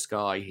Scorpio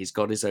Sky. He's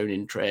got his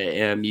own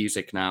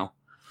music now.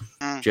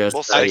 Just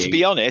to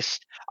be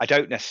honest, I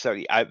don't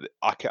necessarily.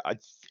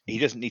 He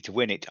doesn't need to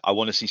win it. I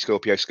want to see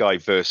Scorpio Sky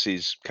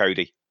versus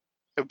Cody.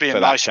 It would be for a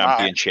nice that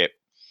championship.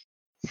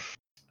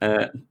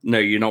 No,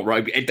 you're not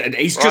right.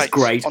 He's just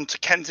great. On to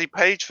Kenzie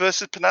Page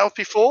versus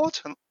Penelope Ford.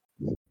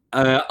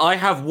 I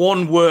have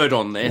one word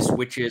on this,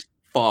 which is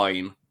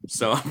fine.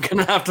 So I'm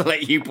gonna have to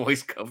let you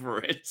boys cover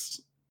it.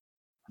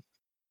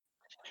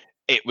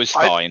 It was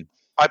fine.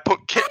 I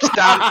put Kip's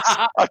dance.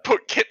 I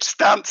put Kip's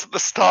dance at the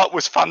start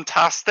was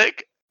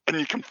fantastic, and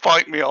you can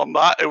fight me on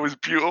that. It was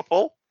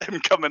beautiful. Him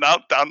coming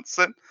out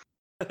dancing.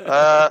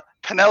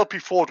 Penelope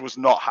Ford was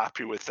not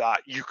happy with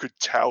that. You could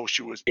tell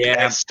she was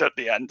pissed at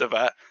the end of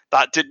it.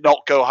 That did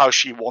not go how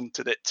she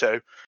wanted it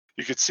to.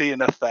 You could see in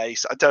her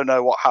face. I don't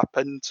know what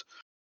happened.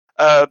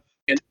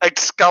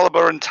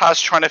 Excalibur and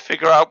Taz trying to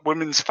figure out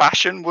women's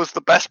fashion was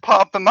the best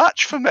part of the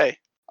match for me,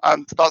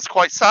 and that's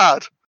quite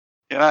sad.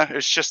 You know,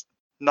 it's just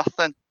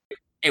nothing.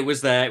 It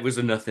was there. It was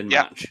a nothing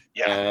match.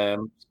 Yeah.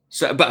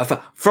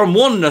 But from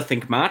one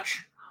nothing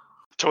match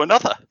to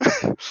another,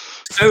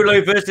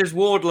 Solo versus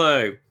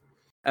Wardlow.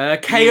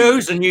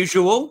 KO's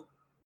unusual.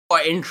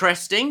 Quite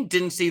interesting.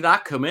 Didn't see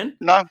that coming.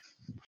 No.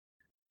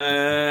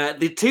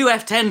 The two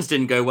F10s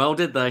didn't go well,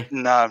 did they?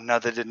 No,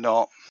 they did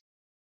not.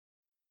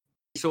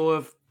 Sort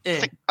of.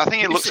 I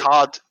think it looks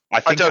hard. I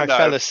think I know.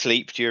 fell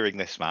asleep during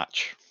this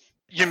match.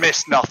 You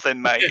missed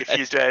nothing, mate, if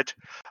you did.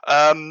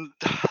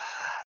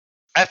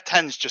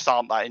 F10s just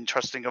aren't that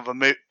interesting of a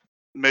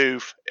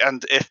move,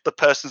 and if the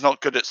person's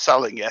not good at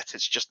selling it,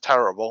 it's just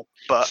terrible.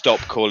 But stop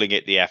calling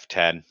it the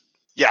F10.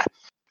 Yeah,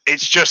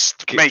 it's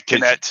just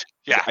making it.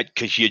 Yeah,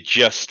 because you're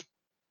just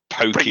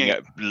poking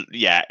at.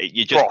 Yeah,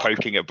 you're just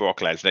poking at Brock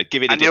Lesnar.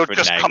 Give it a different name. And he'll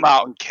just come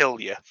out and kill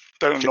you.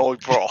 Don't annoy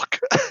Brock.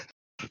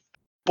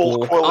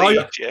 Bulk will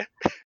eat you.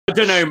 I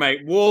don't know,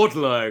 mate.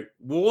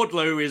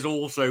 Wardlow is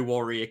also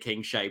Warrior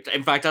King shaped.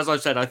 In fact, as I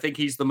said, I think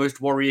he's the most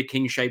Warrior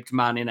King shaped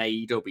man in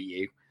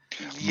AEW.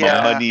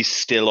 Yeah. My money's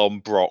still on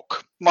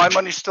Brock. My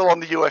money's still on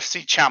the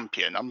UFC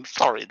champion. I'm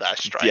sorry there,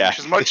 Strange. Yeah.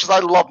 As much as I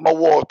love my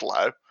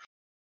Wardlow.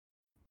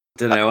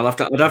 Don't know.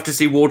 I'd have to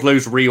see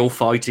Wardlow's real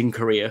fighting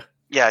career.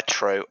 Yeah,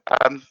 true.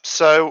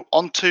 So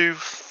on to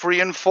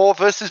 3 and 4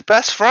 versus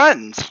Best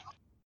Friends.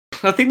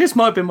 I think this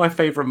might have been my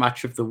favourite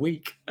match of the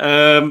week.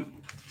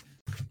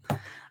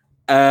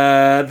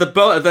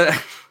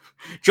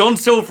 John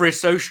Silver is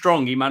so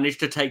strong he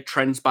managed to take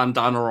Trent's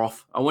bandana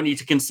off. I want you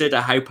to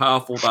consider how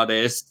powerful that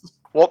is.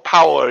 What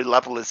power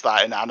level is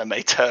that in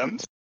anime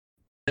terms?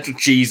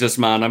 Jesus,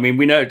 man. I mean,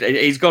 we know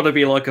he's got to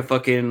be like a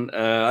fucking...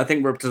 I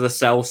think we're up to the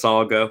Cell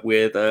Saga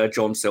with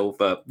John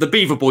Silver. The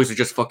Beaver Boys are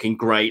just fucking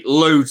great.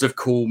 Loads of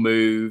cool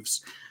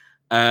moves.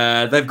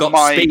 They've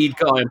got Speed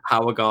Guy and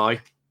Power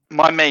Guy.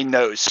 My main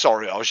note is,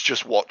 sorry, I was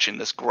just watching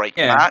this great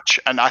match,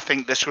 and I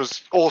think this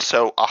was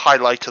also a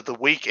highlight of the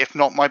week, if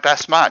not my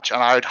best match.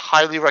 And I would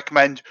highly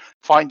recommend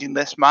finding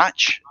this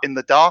match in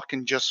the dark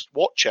and just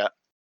watch it.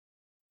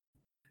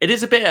 It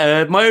is a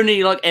bit my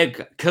only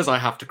because I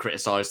have to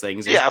criticize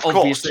things. Yeah, of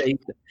obviously,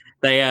 course.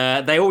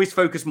 They always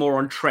focus more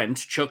on Trent.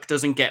 Chuck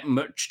doesn't get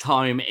much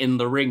time in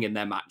the ring in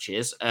their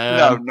matches.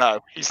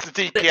 No, he's the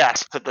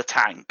DPS for the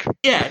tank.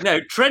 Yeah, no,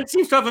 Trent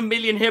seems to have 1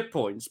 million hit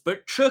points,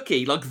 but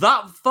Chucky,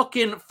 that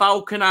fucking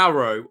Falcon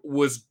Arrow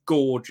was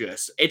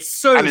gorgeous. It's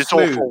so and his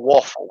smooth. Awful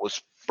Waffle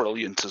was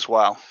brilliant as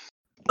well.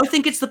 I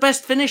think it's the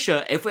best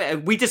finisher. If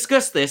we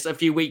discussed this a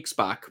few weeks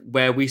back,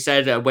 where we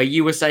said where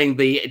you were saying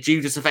the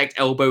Judas Effect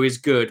elbow is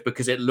good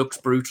because it looks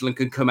brutal and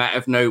can come out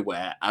of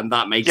nowhere, and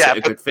that makes it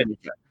a good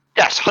finisher.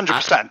 Yes,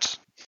 100%.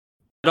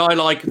 But I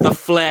like the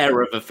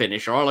flair of a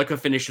finisher. I like a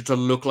finisher to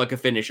look like a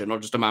finisher,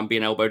 not just a man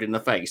being elbowed in the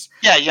face.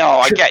 Yeah,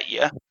 I get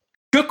you.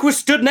 Chuck was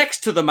stood next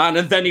to the man,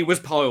 and then he was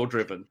pile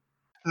driven.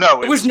 No,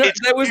 there was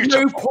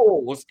no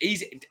pause.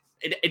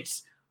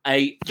 It's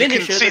a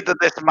finisher. You can see that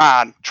this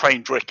man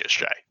trained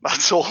Ricochet.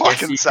 That's all I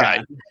can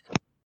say.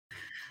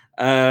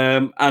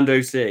 And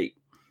OC.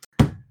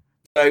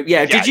 So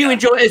did you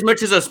enjoy it as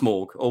much as us,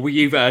 Morg, or were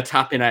you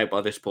tapping out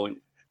by this point?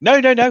 No.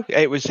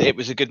 It was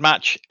a good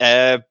match.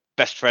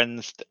 Best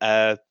Friends.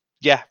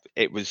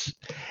 It was.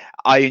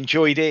 I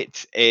enjoyed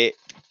it. It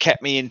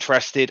kept me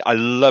interested. I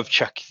love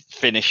Chuck's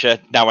finisher.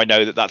 Now I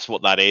know that that's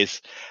what that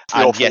is.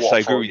 And yes, I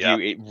agree with you.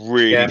 It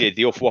really did.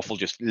 The Awful Waffle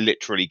just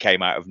literally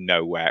came out of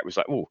nowhere. It was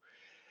like, oh,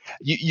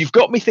 you've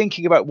got me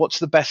thinking about what's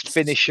the best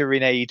finisher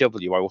in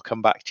AEW. I will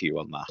come back to you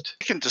on that.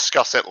 We can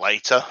discuss it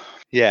later.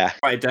 Yeah.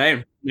 Write it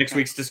down. Next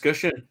week's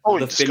discussion. Oh,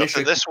 we discuss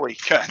it this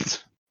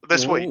weekend.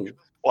 This week.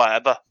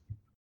 Whatever.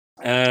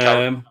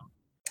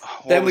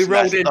 Then we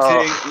rolled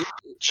into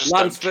just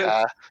Lance don't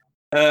care.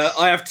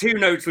 I have two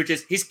notes, which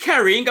is he's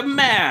carrying a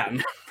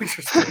man, which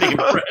was pretty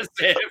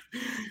impressive.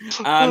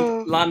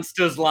 And Lance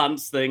does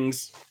Lance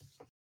things.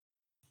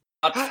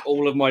 That's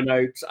all of my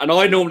notes. And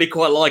I normally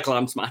quite like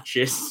Lance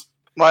matches.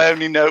 My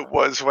only note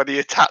was when he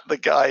attacked the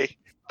guy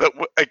that,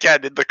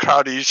 again, in the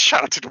crowd, he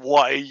shouted,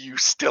 "Why are you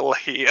still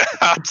here?"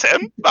 at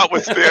him. That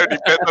was the only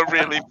bit that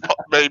really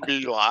made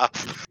me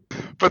laugh.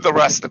 But the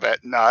rest of it,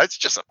 no, it's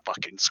just a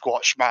fucking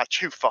squash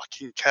match. Who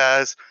fucking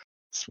cares?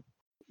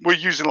 We're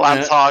using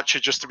Lance Archer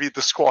just to be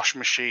the squash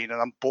machine,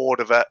 and I'm bored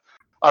of it.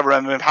 I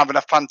remember him having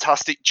a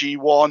fantastic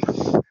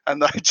G1,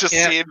 and I just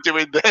see him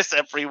doing this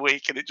every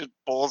week, and it just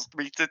bores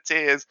me to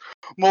tears.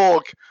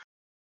 Morg,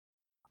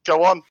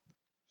 go on.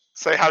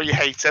 Say how you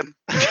hate him.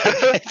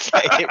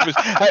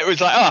 it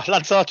was like,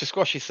 Lance Archer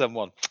squashes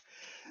someone.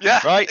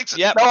 Yeah. Right?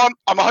 Yeah. No,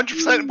 I'm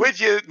 100%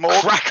 with you,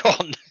 Morg. Crack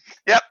on.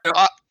 Yep.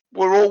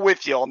 We're all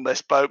with you on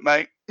this boat,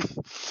 mate.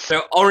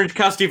 So Orange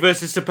Cassidy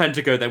versus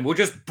Serpentico, then. We'll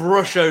just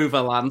brush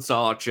over Lance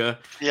Archer.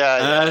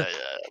 Yeah.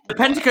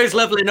 Serpentico's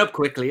leveling up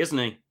quickly, isn't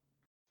he?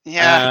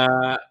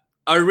 Yeah.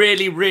 I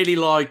really, really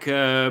like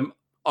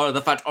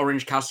the fact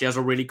Orange Cassidy has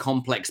a really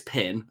complex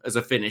pin as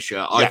a finisher.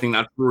 Yeah. I think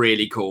that's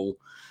really cool.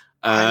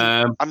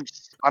 I'm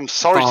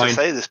sorry to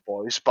say this,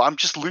 boys, but I'm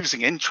just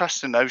losing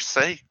interest in OC.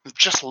 I'm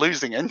just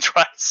losing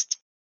interest.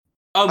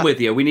 I'm with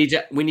you. We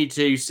need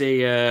to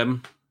see.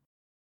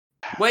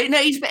 Wait, no,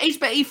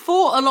 he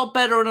fought a lot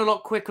better and a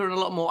lot quicker and a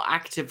lot more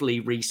actively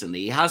recently.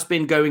 He has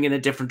been going in a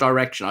different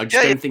direction. I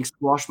just don't think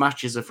squash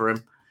matches are for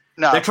him.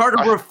 No, they're trying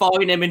to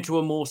refine him into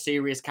a more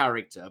serious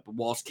character, but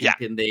whilst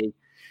keeping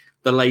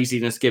the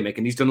laziness gimmick.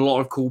 And he's done a lot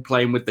of cool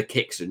playing with the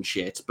kicks and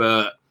shit.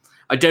 But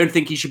I don't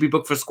think he should be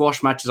booked for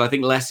squash matches. I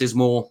think less is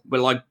more.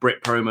 We're like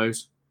Brit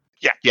promos.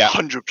 Yeah,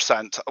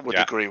 100%. I would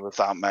agree with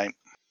that, mate.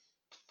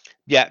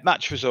 Yeah,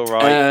 match was all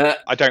right.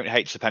 I don't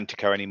hate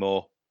Serpentico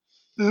anymore.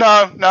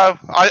 No.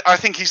 I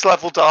think he's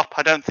leveled up.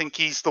 I don't think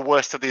he's the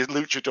worst of the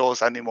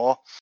luchadors anymore.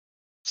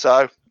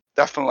 So,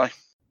 definitely.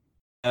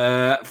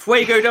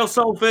 Fuego del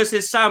Sol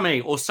versus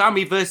Sammy, or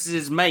Sammy versus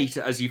his mate,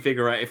 as you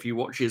figure out if you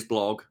watch his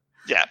blog.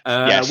 Yeah.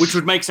 Yes. Which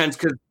would make sense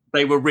because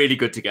they were really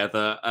good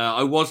together.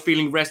 I was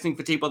feeling wrestling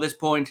fatigue by this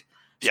point.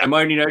 So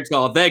my only notes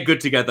are they're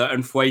good together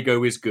and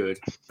Fuego is good.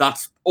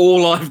 That's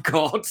all I've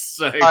got.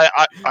 So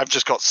I've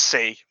just got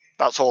C.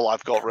 That's all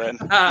I've got written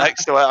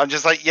next to it. I'm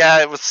just like,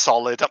 it was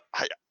solid.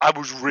 I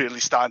was really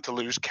starting to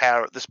lose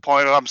care at this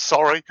point, and I'm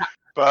sorry.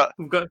 But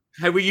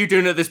how were you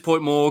doing at this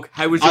point, Morg?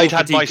 How was your I'd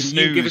had my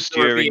snooze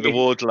during the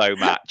Wardlow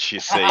match, you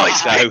see.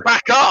 So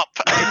back up.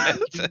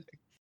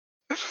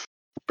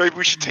 Maybe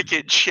we should take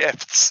it in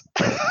shifts.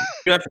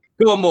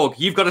 Go on, Morg.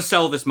 You've got to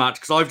sell this match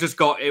because I've just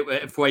got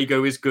it.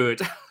 Fuego is good.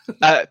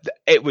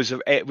 It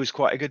was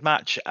quite a good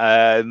match.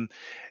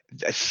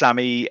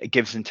 Sammy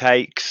gives and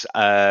takes.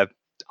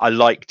 I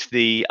liked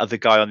the other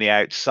guy on the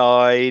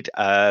outside.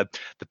 The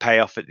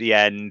payoff at the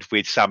end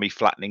with Sammy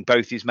flattening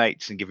both his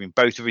mates and giving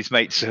both of his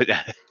mates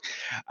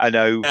an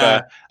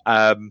over.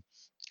 I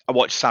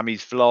watched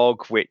Sammy's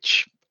vlog,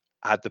 which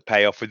had the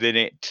payoff within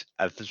it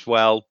as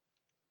well.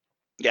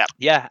 Yeah.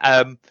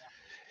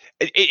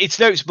 It's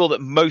noticeable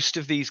that most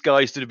of these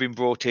guys that have been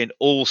brought in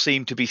all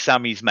seem to be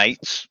Sammy's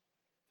mates.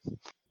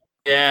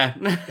 Yeah,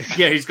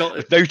 he's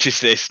got. Notice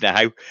this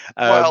now.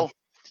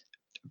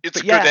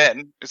 It's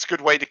a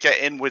good way to get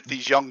in with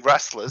these young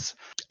wrestlers.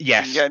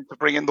 Yes, to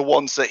bring in the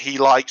ones that he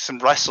likes and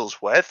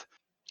wrestles with.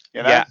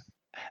 You know? Yeah,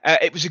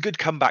 it was a good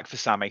comeback for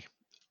Sammy.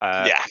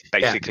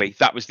 Basically,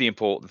 that was the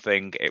important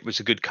thing. It was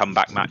a good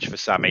comeback match for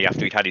Sammy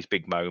after he'd had his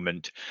big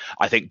moment.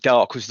 I think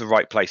Dark was the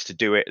right place to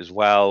do it as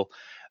well,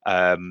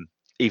 even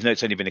though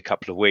it's only been a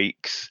couple of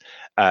weeks.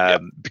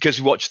 Because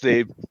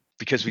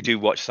we do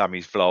watch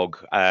Sammy's vlog,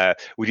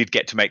 we did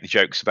get to make the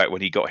jokes about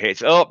when he got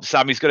hit. Oh,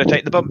 Sammy's going to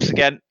take the bumps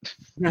again.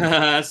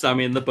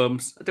 Sammy and the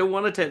bumps. I don't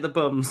want to take the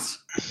bumps.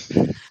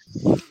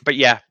 But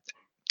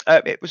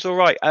it was all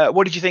right.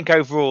 What did you think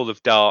overall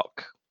of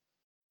Dark?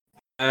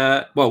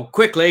 Well,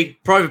 quickly,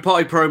 Private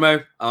Party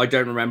promo, I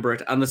don't remember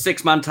it. And the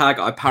 6-man tag,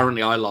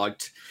 apparently I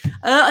liked.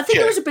 I think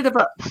there was a bit of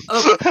a...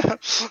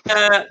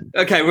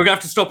 okay, we're going to have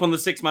to stop on the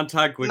 6-man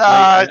tag quickly.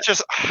 I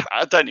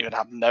don't even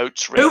have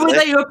notes, really. Who were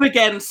they up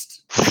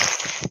against?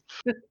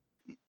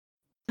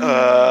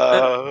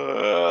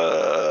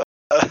 I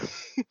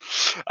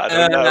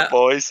don't know,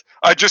 boys.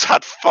 I just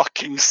had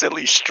fucking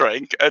silly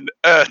string and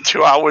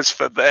 2 hours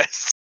for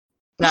this.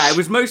 No, it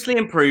was mostly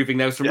improving.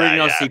 There was some really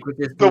nice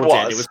sequences towards the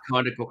end. It was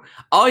kind of cool.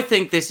 I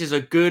think this is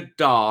a good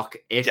Dark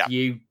if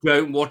you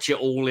don't watch it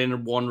all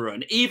in one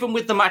run. Even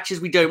with the matches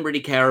we don't really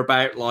care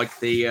about, like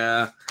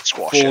the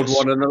Ford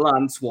one and the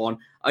Lance one.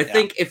 I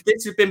think if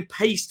this had been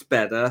paced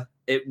better,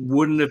 it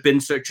wouldn't have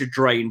been such a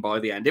drain by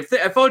the end. If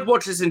I'd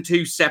watched this in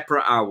 2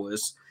 separate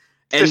hours,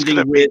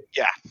 ending with...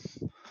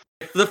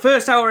 If the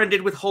first hour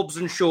ended with Hobbs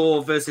and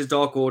Shaw versus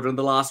Dark Order and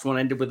the last one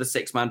ended with a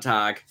 6-man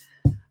tag...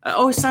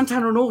 it's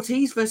Santana and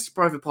Ortiz versus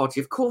Private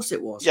Party. Of course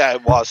it was. Yeah,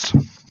 it was.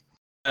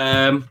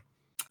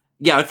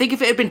 yeah, I think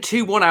if it had been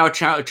 2 1-hour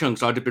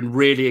chunks, I'd have been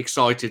really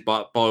excited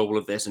by all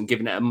of this and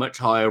given it a much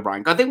higher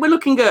rank. I think we're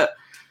looking at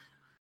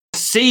a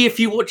C if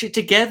you watch it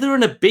together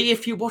and a B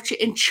if you watch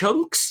it in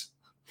chunks.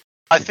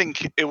 I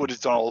think it would have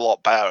done a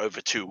lot better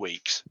over 2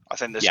 weeks. I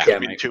think this could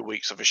have been 2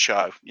 weeks of a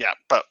show. Yeah,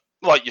 but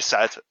like you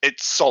said,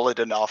 it's solid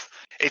enough.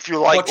 If you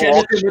like watch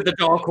anything with the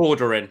Dark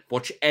Order in,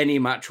 watch any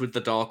match with the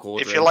Dark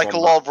Order. If you like a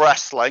lot of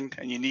wrestling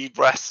and you need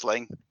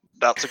wrestling,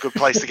 that's a good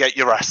place to get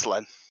your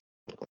wrestling.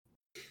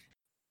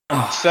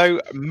 So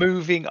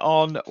moving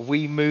on,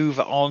 we move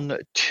on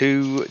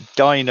to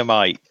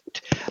Dynamite.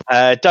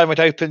 Dynamite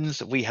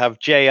opens. We have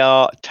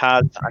JR,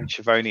 Taz, and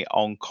Schiavone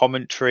on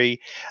commentary,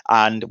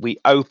 and we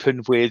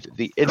open with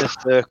the Inner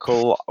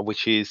Circle,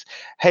 which is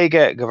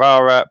Hager,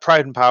 Guevara,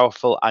 Proud and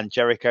Powerful, and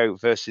Jericho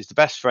versus the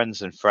Best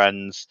Friends and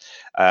Friends,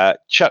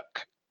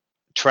 Chuck,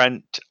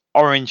 Trent,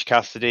 Orange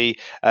Cassidy,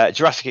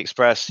 Jurassic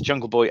Express,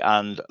 Jungle Boy,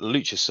 and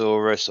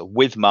Luchasaurus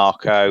with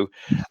Marco.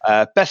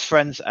 Best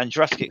Friends and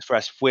Jurassic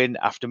Express win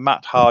after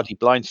Matt Hardy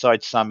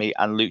blindsides Sammy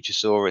and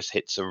Luchasaurus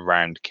hits a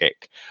round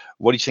kick.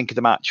 What do you think of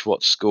the match?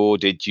 What score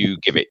did you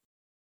give it?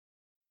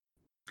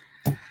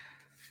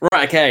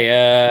 Right,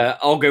 okay.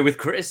 I'll go with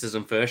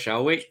criticism first,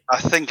 shall we? I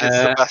think it's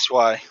the best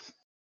way.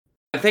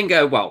 I think,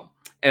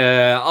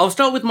 I'll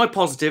start with my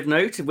positive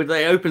note. It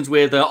opens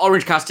with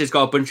Orange Cassidy's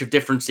got a bunch of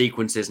different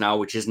sequences now,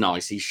 which is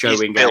nice. He's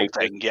showing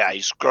building,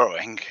 he's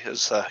growing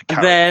as a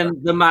character.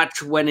 Then the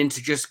match went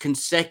into just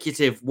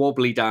consecutive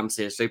wobbly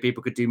dances, so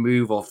people could do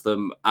move off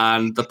them,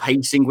 and the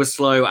pacing was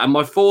slow. And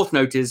my fourth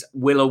note is,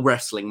 will a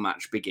wrestling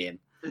match begin?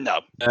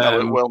 No,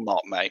 it will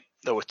not, mate.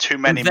 There were too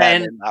many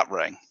men in that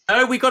ring.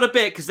 No, we got a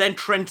bit, because then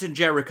Trent and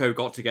Jericho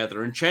got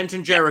together, and Trent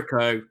and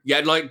Jericho,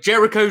 like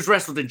Jericho's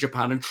wrestled in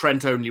Japan, and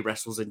Trent only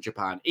wrestles in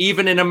Japan.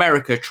 Even in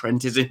America,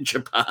 Trent is in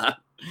Japan.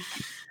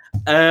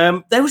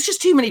 There was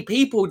just too many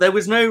people. There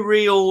was no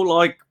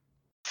real,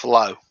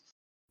 flow.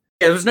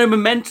 There was no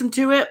momentum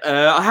to it.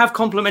 I have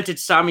complimented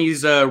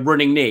Sammy's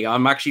running knee. I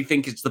actually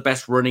think it's the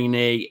best running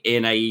knee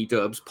in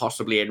AEW,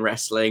 possibly in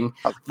wrestling.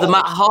 The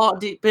Matt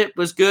Hardy bit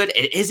was good.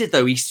 Is it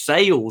though? He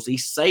sails. He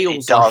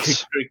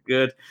does.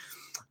 Good.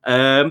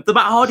 The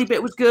Matt Hardy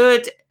bit was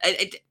good.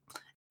 It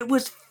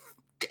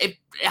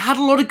had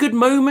a lot of good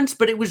moments,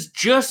 but it was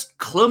just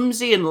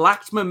clumsy and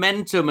lacked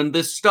momentum. And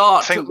the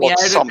start. I think what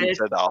sums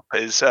it up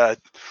is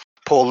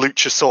poor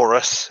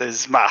Luchasaurus,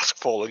 his mask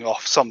falling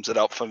off, sums it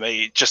up for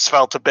me. It just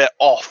felt a bit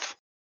off.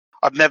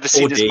 I've never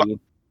seen his,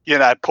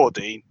 poor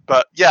Dean.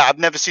 But yeah, I've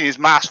never seen his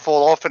mask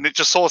fall off, and it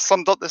just sort of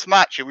summed up this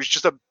match. It was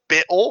just a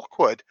bit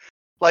awkward.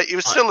 It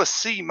was still a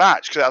C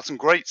match because it had some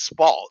great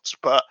spots,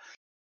 but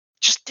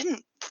just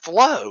didn't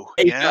flow.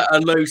 A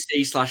low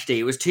C/D.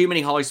 It was too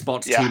many high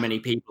spots, too many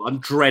people. I'm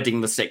dreading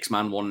the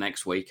 6-man one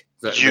next week.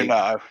 Go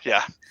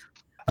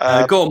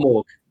on,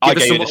 Morg. I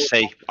gave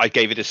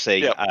it a C.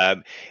 Yeah.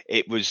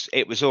 It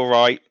was all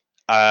right.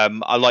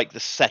 I like the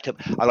setup.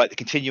 I like the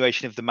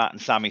continuation of the Matt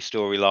and Sammy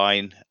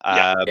storyline.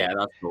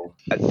 That's cool.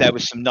 There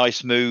was some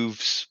nice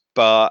moves,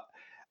 but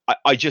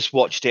I just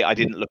watched it. I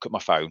didn't look at my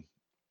phone.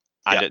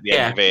 And at the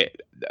end of it,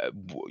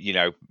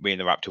 me and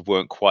the Raptor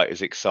weren't quite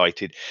as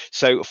excited.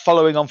 So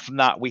following on from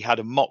that, we had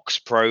a Mox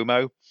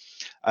promo,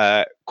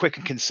 quick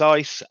and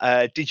concise.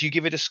 Did you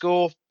give it a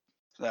score?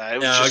 No,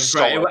 it was just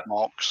solid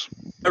Mox.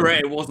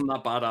 It wasn't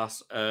that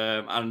badass.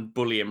 And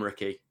bully him,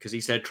 Ricky, because he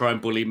said try and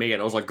bully me,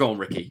 and I was like, go on,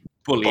 Ricky,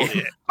 bully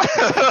him.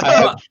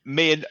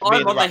 Me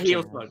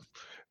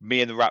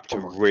and the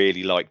Raptor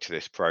really liked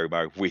this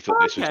promo. We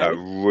thought this was a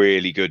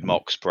really good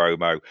Mox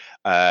promo.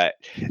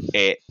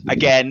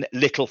 Again,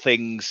 little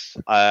things.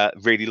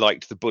 Really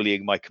liked the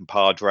bullying my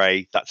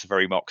compadre. That's a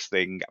very Mox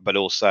thing, but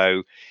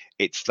also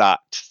it's that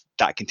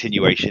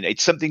continuation.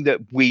 It's something that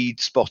we'd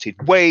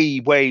spotted way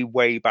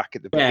back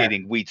at the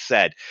beginning. We'd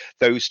said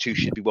those two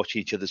should be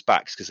watching each other's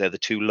backs because they're the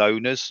two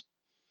loners.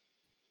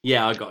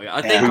 Yeah, I got it.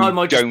 I think I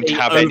might just be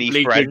have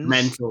any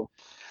friends. Judgmental.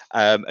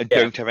 And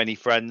don't have any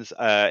friends.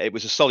 It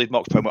was a solid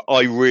Mox promo.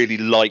 I really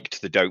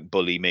liked the "Don't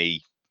bully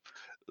me"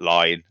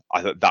 line.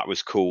 I thought that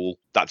was cool.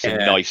 That's a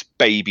nice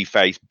baby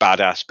face,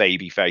 badass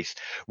baby face,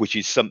 which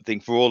is something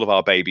for all of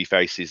our baby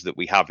faces that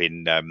we have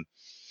in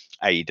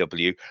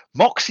AEW.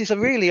 Mox is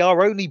really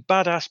our only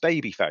badass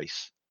baby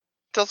face.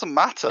 Doesn't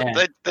matter.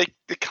 Yeah.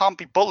 They can't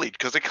be bullied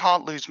because they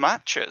can't lose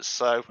matches.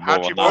 So how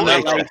do you bully?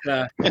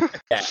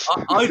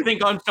 I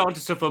think I'm starting to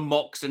suffer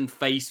Mox and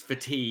face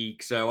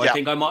fatigue. So I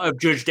think I might have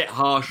judged it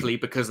harshly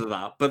because of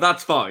that. But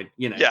that's fine.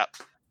 Yeah.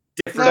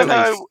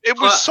 No, it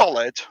was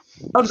solid.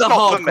 I'm the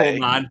hardcore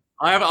man.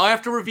 I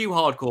have to review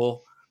hardcore.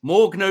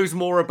 Morg knows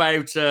more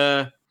about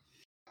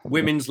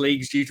women's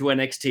leagues due to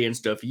NXT and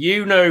stuff.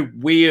 You know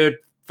weird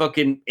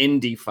fucking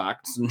indie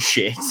facts and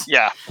shit.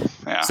 Yeah.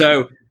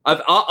 So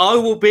I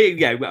will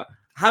be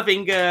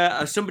having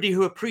somebody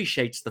who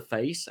appreciates the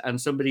face and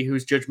somebody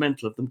who's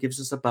judgmental of them gives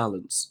us a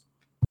balance.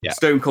 Yeah.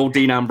 Stone Cold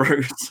Dean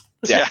Ambrose.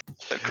 Yeah.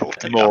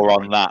 More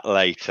on that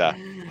later.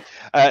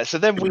 So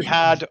then we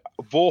had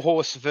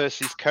Warhorse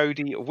versus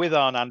Cody with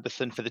Arn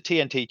Anderson for the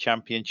TNT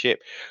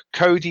Championship.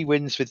 Cody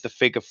wins with the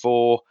figure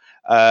 4.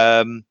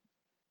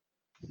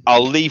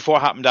 I'll leave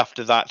what happened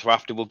after that to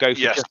after. We'll go for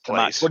Yes, just the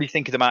match. please. What do you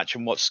think of the match,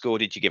 and what score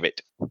did you give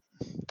it?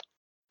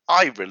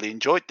 I really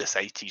enjoyed this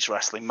 80s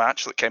wrestling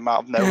match that came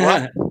out of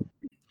nowhere.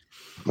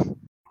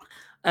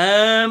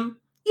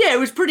 Yeah, it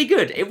was pretty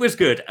good. It was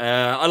good.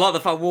 I like the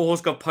fact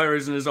Warhorse got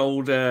pyros in his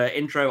old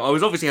intro. I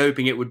was obviously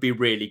hoping it would be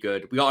really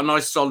good. We got a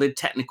nice, solid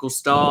technical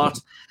start.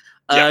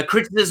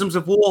 Criticisms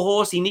of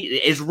Warhorse: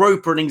 his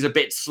rope running's a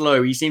bit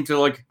slow. He seemed to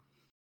like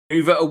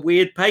move at a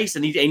weird pace,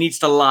 and he needs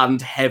to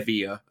land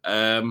heavier.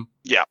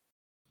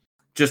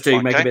 Just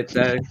to make a bit.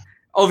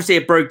 Obviously,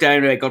 it broke down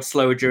and it got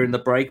slower during the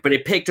break, but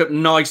it picked up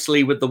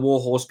nicely with the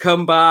Warhorse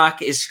comeback.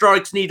 His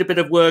strikes need a bit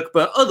of work,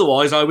 but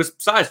otherwise, I was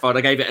satisfied.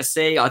 I gave it a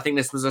C. I think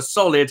this was a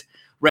solid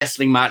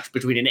wrestling match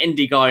between an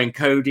indie guy and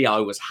Cody. I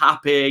was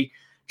happy.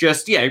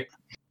 Just,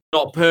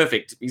 not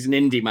perfect. He's an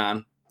indie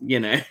man,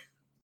 You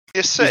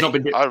see,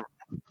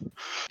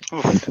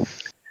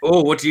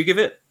 what do you give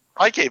it?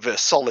 I gave it a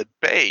solid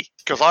B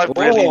because I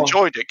really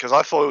enjoyed it because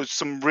I thought it was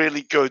some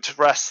really good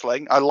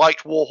wrestling. I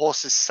liked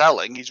Warhorse's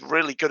selling. He's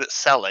really good at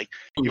selling.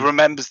 He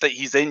remembers that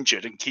he's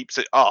injured and keeps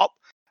it up.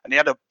 And he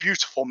had a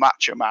beautiful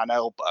Macho Man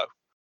elbow.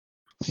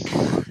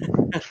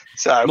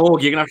 So,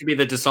 Morg, you're going to have to be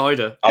the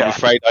decider. I'm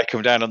afraid I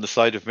come down on the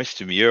side of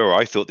Mr. Muir.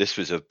 I thought this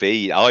was a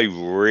B. I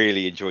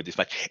really enjoyed this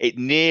match. It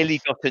nearly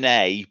got an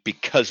A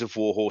because of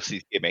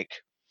Warhorse's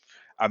gimmick.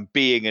 And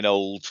being an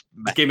old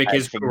gimmick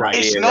is great.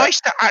 It's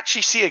nice to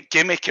actually see a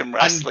gimmick in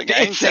wrestling.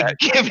 It's a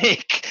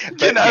gimmick.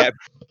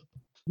 But,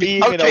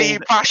 he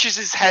bashes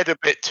his head a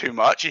bit too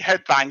much. He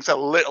headbangs a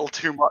little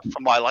too much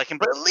for my liking.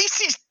 But at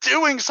least he's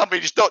doing something.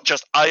 He's not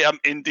just, I am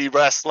indie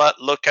wrestler.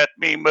 Look at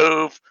me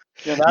move.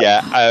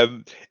 Yeah.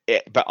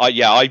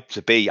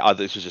 To be,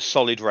 this was a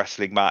solid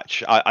wrestling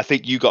match. I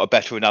think you got a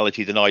better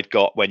analogy than I'd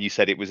got when you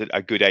said it was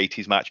a good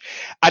 80s match.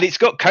 And it's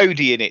got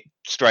Cody in it.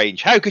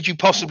 Strange. How could you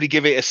possibly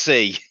give it a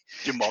C?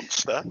 You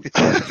monster.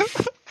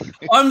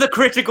 I'm the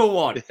critical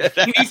one.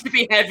 He needs to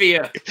be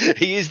heavier.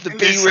 He is the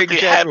B-ring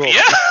general.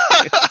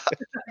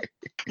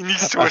 He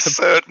needs to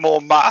assert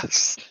more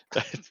mass.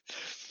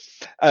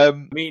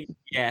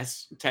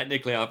 Yes,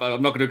 technically, I'm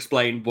not going to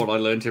explain what I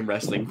learned in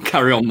wrestling.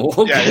 Carry on, more.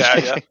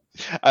 Yeah.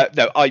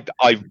 No, I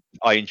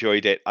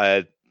enjoyed it.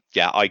 I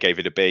gave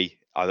it a B.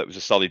 I thought it was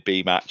a solid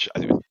B match. I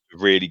think it was a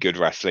really good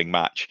wrestling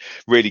match,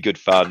 really good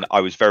fun.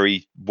 I was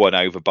very won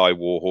over by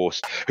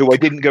Warhorse, who I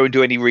didn't go and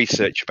do any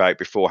research about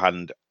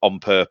beforehand on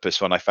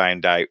purpose when I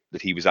found out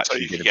that he was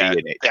actually going to be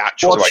in it.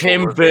 Watch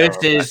him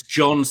versus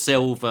John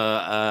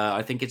Silver.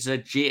 I think it's a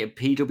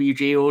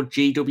PWG or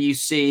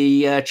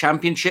GWC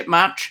championship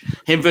match.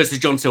 Him versus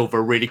John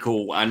Silver, really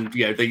cool. And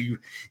you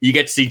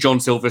get to see John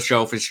Silver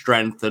show off his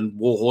strength and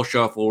Warhorse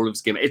show off all of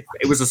his gimmick.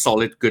 It was a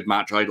solid, good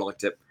match. I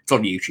liked it. It's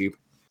on YouTube.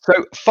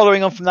 So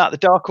following on from that, the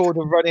Dark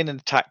Order run in and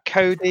attack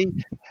Cody.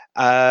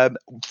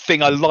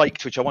 Thing I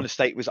liked, which I want to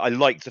state, was I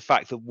liked the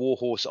fact that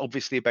Warhorse,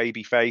 obviously a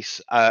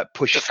babyface,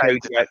 pushed Cody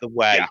out the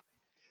way.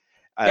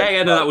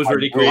 That was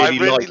really cool. I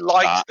really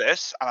liked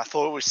this, and I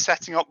thought it was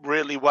setting up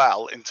really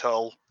well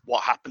until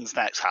what happens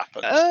next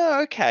happens.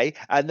 Oh, okay.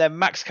 And then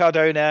Max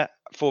Cardona,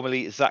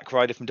 formerly Zack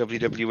Ryder from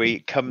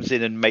WWE, comes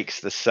in and makes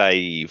the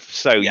save.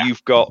 So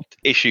you've got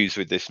issues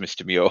with this,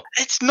 Mr. Muir.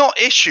 It's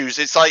not issues.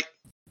 It's like,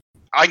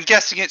 I'm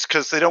guessing it's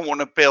because they don't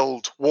want to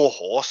build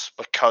Warhorse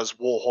because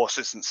Warhorse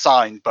isn't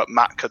signed, but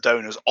Matt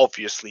Cardona's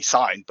obviously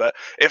signed. But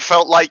it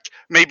felt like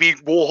maybe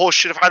Warhorse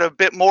should have had a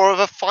bit more of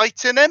a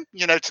fight in him,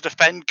 to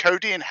defend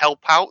Cody and help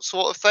out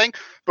sort of thing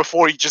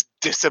before he just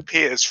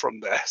disappears from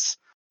this.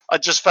 I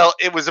just felt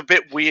it was a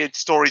bit weird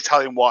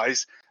storytelling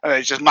wise. And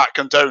it's just Matt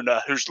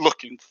Cardona, who's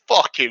looking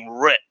fucking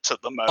ripped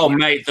at the moment. Oh,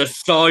 mate, the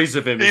size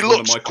of him is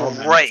looks one of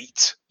my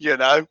great,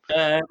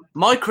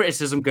 my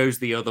criticism goes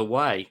the other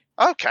way.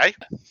 Okay.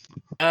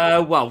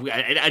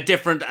 A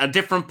different part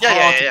of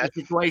the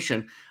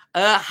situation.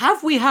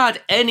 Have we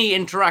had any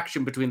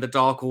interaction between the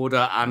Dark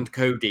Order and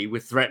Cody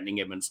with threatening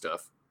him and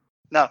stuff?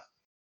 No.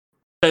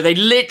 So they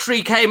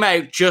literally came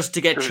out just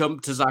to get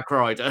chumped to Zack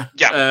Ryder.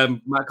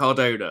 Matt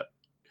Cardona.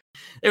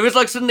 It was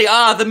like suddenly,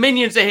 the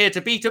minions are here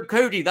to beat up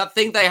Cody. That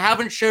thing they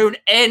haven't shown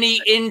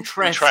any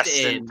interest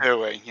in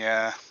doing.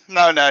 Yeah.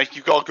 No,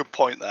 you've got a good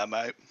point there,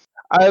 mate.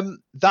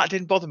 That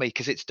didn't bother me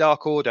because it's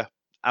Dark Order.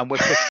 And we're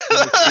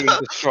pushing them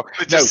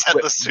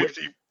as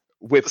being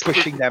we're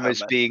pushing them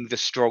as being the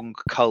strong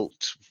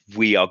cult.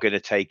 We are going to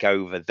take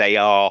over. They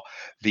are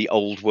the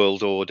old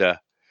world order,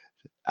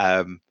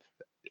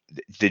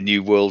 the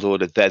new world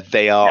order.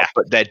 They are,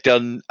 but they're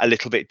done a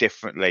little bit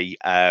differently.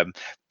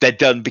 They're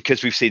done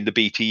because we've seen the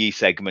BTE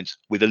segments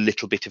with a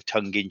little bit of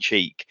tongue in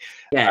cheek.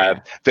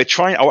 They're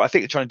trying. I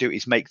think they're trying to do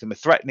is make them a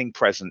threatening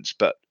presence,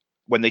 but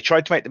when they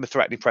tried to make them a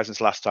threatening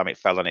presence last time, it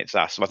fell on its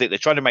ass. So I think they're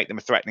trying to make them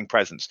a threatening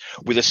presence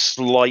with that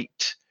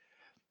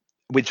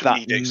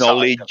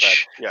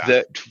knowledge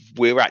that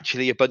we're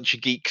actually a bunch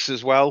of geeks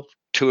as well.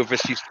 Two of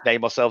us used to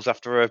name ourselves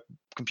after a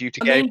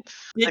computer game.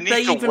 Did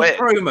they even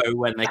promo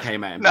when they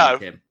came out? No,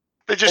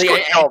 they just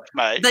got jobs,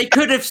 mate. They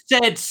could have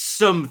said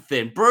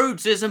something.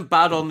 Broads isn't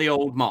bad on the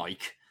old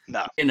mic.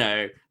 No.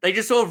 They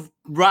just sort of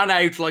ran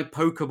out like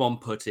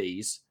Pokemon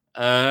putties.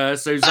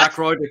 So Zack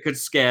Ryder could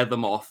scare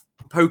them off.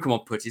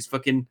 Pokemon putties,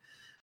 fucking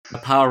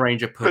Power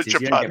Ranger putties.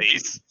 Lucha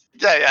putties.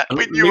 Yeah.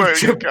 We knew where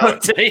you were going.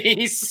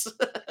 Putties.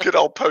 Good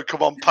old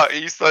Pokemon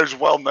putties, those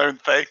well-known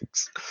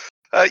things.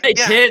 Hey,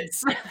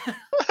 kids.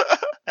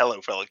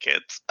 Hello, fellow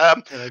kids.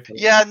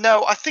 Yeah,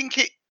 no, I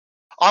think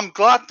I'm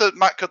glad that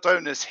Matt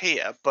Cardona's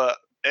here, but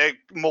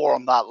more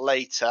on that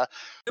later.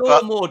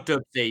 You're more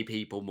Dubs E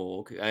people,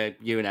 Morg.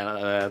 You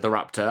and the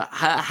Raptor.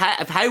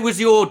 How was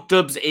your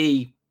Dubs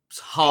E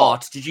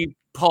heart? Did you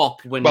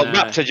pop when? Well,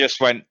 Raptor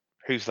just went,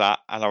 "Who's that?"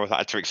 And I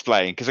had to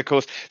explain because, of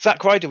course,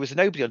 Zack Ryder was a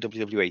nobody on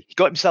WWE. He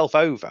got himself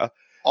over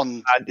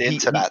on the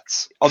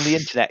internet. On the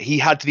internet, he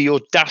had the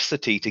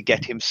audacity to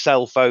get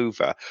himself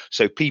over.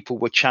 So people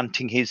were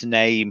chanting his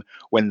name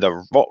when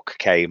The Rock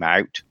came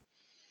out,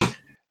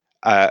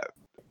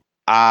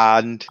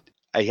 and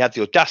he had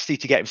the audacity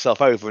to get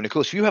himself over. And of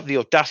course, if you have the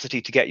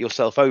audacity to get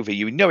yourself over,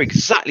 you know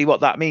exactly what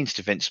that means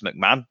to Vince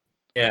McMahon.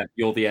 Yeah,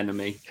 you're the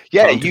enemy.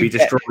 Yeah,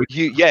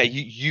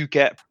 you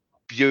get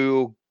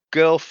your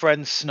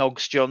girlfriend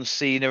snogs John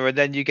Cena, and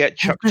then you get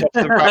chucked off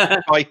the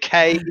ramp by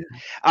Kane,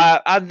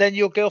 and then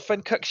your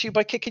girlfriend cucks you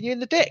by kicking you in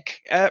the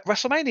dick at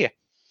WrestleMania.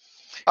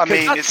 I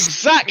mean, that's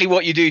exactly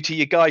what you do to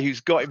your guy who's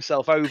got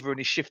himself over and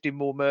is shifting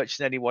more merch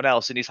than anyone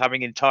else, and is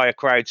having entire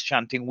crowds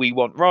chanting "We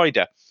want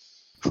Ryder."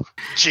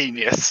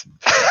 Genius.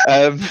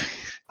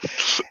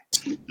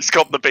 He's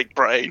got the big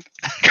brain.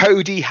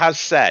 Cody has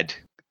said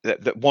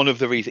that one of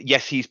the reasons,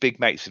 yes, he's big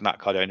mates with Matt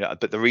Cardona,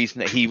 but the reason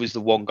that he was the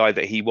one guy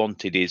that he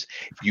wanted is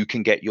if you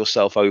can get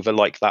yourself over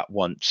like that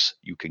once,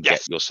 you can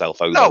get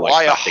yourself over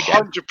like that again.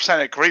 I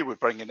 100% agree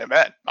with bringing him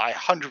in. I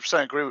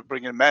 100% agree with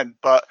bringing him in,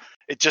 but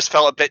it just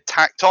felt a bit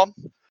tacked on.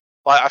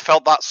 Like I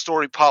felt that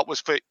story part would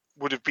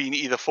have been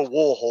either for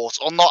Warhorse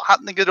or not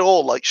happening at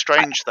all, like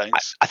Strange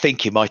Things. I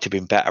think he might have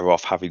been better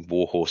off having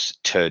Warhorse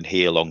turn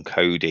heel on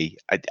Cody.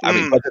 I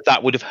mean, whether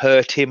that would have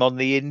hurt him on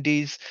the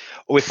indies,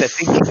 or if they're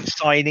thinking of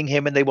signing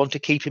him and they want to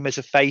keep him as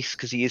a face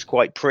because he is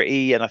quite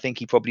pretty, and I think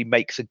he probably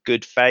makes a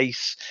good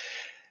face.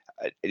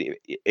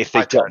 If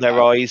they've got their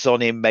eyes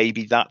on him,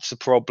 maybe that's a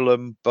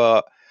problem,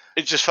 but...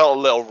 It just felt a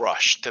little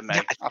rushed to me.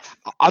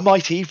 I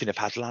might even have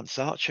had Lance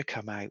Archer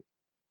come out.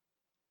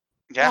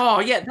 Yeah. Oh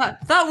yeah,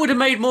 that would have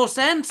made more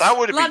sense. That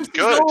would have been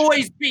good. Is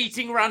always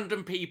beating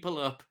random people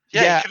up.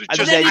 Yeah,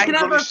 and then you can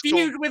have a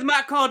feud with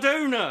Matt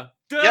Cardona.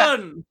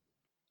 Done.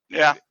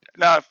 Yeah.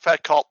 No, fair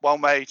cop, well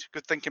made.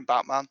 Good thinking,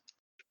 Batman.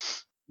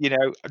 You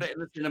know,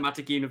 the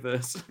cinematic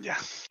universe. Yeah,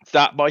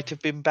 that might have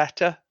been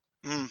better.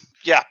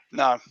 Yeah,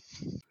 no.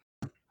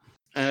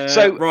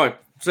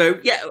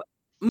 So yeah,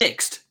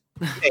 mixed.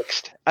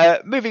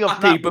 Moving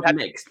on. Happy but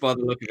mixed by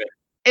the look of it.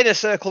 Inner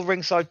Circle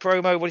ringside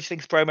promo. What do you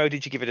think of promo?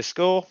 Did you give it a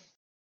score?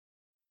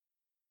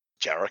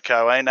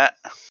 Jericho, ain't it?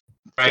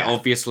 Right,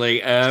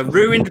 obviously.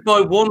 Ruined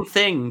by one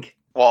thing.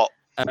 What?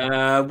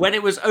 When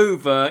it was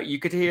over, you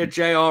could hear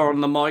JR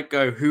on the mic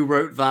go, "Who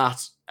wrote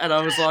that?" And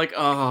I was like,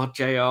 "Oh,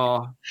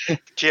 JR."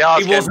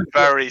 JR's getting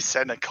very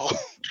cynical.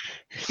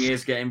 He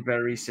is getting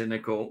very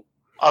cynical.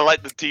 I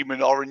like the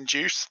demon orange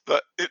juice,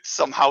 but it's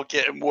somehow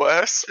getting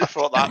worse. I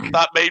thought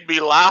that made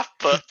me laugh,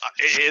 but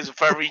it is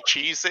very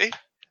cheesy.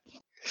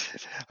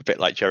 A bit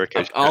like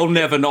Jericho. I'll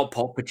never not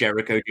pop for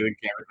Jericho doing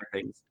Jericho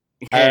things.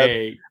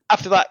 Hey.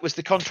 After that was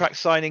the contract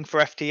signing for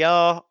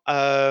FTR.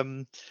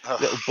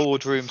 Little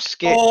boardroom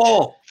skit.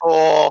 Oh.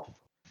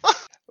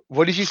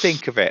 What did you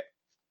think of it?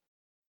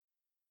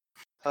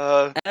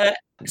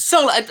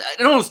 So,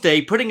 in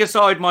honesty, putting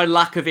aside my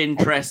lack of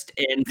interest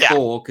in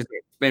 4 because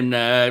it's been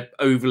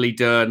overly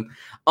done,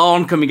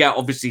 Arn coming out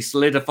obviously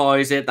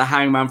solidifies it. The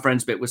Hangman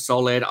Friends bit was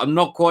solid. I'm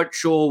not quite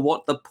sure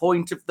what the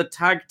point of the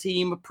tag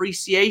team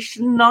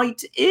appreciation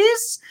night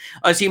is.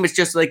 I assume it's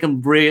just so they can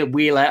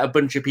wheel out a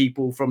bunch of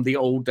people from the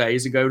old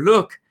days and go,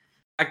 "Look,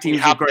 tag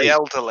teams are great." The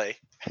elderly.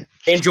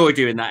 Enjoy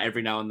doing that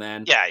every now and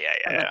then. Yeah.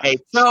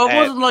 So it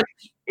wasn't like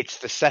it's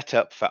the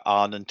setup for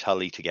Arn and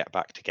Tully to get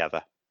back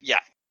together. Yeah.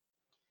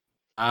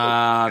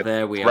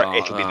 There we are.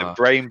 It'll be the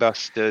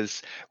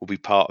Brainbusters. Will be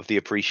part of the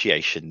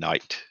appreciation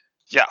night.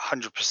 Yeah,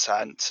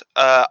 100%.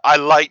 I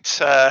liked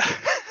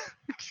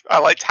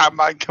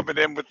Hangman coming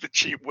in with the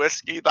cheap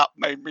whiskey. That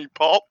made me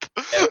pop.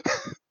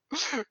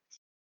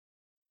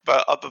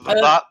 But other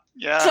than that,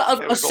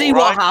 I'll see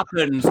what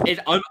happens.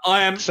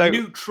 I am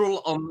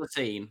neutral on the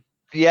scene.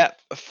 Yeah,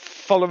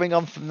 following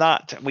on from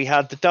that, we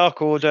had the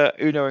Dark Order,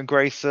 Uno and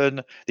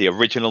Grayson, the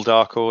original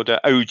Dark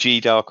Order,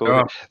 OG Dark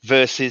Order,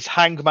 versus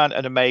Hangman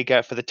and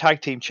Omega for the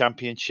Tag Team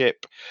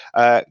Championship.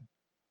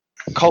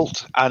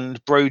 Colt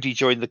and Brody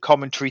joined the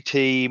commentary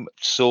team,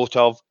 sort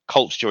of.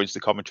 Colt joins the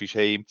commentary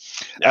team.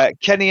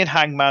 Kenny and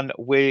Hangman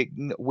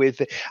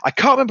with I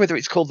can't remember whether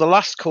it's called The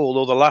Last Call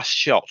or The Last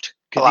Shot.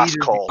 The Last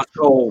Call.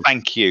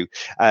 Thank you.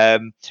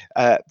 Kenny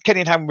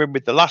and Hangman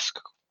with The Last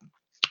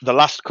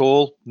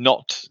Call,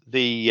 not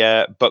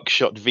the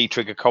Buckshot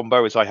V-Trigger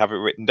combo as I have it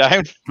written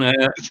down.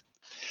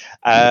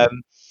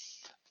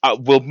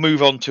 We'll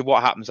move on to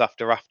what happens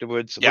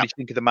afterwards. What do you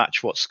think of the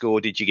match? What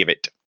score did you give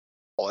it?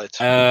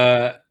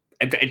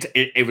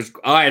 It was.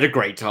 I had a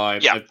great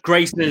time. Yeah.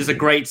 Grayson is a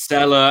great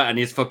seller, and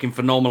he's fucking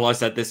phenomenal. I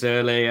said this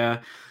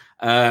earlier.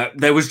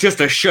 There was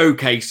just a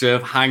showcase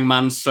of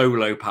Hangman's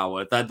solo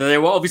power. That they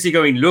were obviously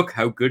going, look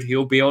how good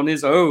he'll be on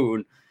his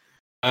own.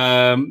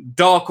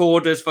 Dark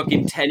Order's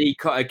fucking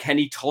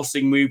Kenny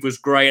tossing move was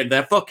great, and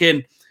their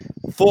fucking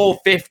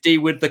 450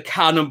 with the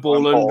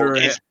cannonball under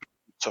it.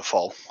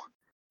 Beautiful.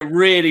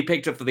 Really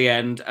picked up for the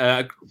end.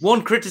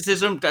 One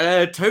criticism,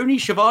 Tony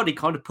Schiavone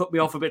kind of put me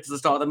off a bit to the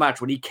start of the match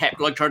when he kept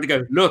like trying to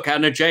go, look,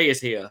 Anna Jay is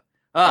here.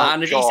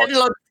 Anna Jay said it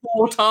like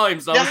 4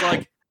 times. I was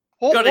like,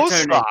 what was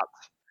Tony. that?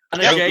 I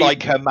don't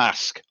like her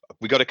mask.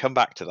 We got to come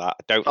back to that.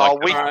 I don't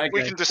like her.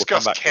 We can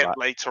discuss Kit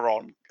later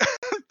on.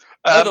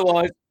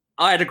 Otherwise,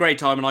 I had a great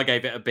time and I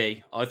gave it a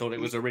B. I thought it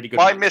was a really good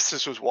My match.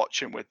 missus was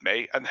watching with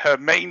me, and her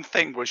main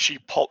thing was she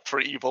popped for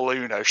Evil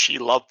Uno. She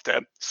loved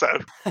him. So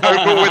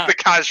over with the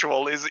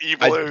casual is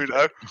Evil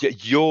Uno.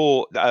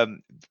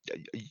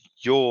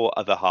 Your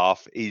other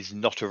half is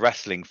not a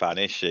wrestling fan,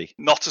 is she?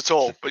 Not at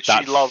all, but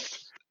she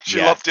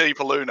loved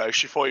Evil Uno.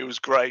 She thought he was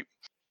great.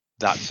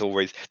 That's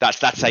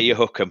how you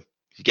hook them.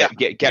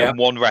 Get them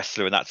one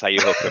wrestler, and that's how you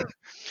hook them.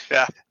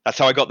 Yeah, that's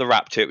how I got the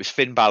rap to it. Was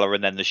Finn Balor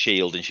and then the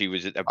Shield, and she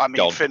was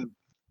gone.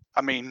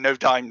 No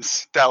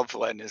Dimes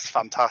Devlin is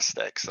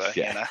fantastic. So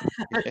Big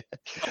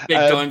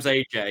Dimes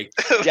AJ.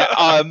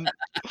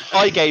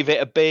 I gave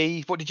it a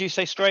B. What did you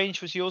say?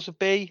 Strange, was yours a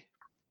B?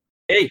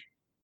 A.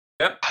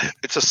 Yep.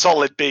 It's a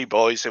solid B,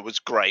 boys. It was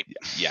great.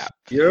 Yeah.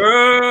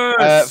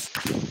 Yes.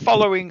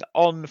 Following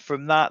on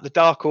from that, the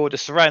Dark Order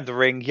surround the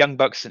ring. Young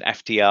Bucks and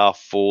FTR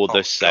for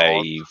the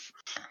save.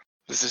 God.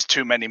 This is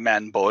too many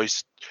men,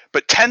 boys.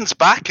 But Ten's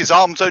back. His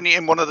arm's only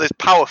in one of those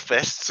power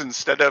fists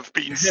instead of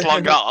being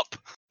slung up.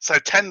 So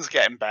Ten's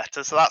getting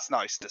better. So that's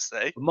nice to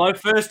see. My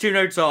first 2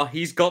 notes are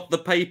he's got the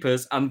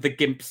papers and the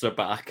Gimps are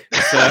back.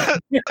 So.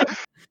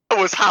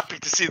 I was happy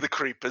to see the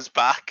Creepers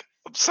back.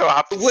 I'm so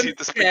happy to see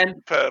the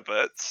Speaking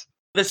Perverts.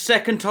 The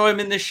second time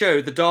in the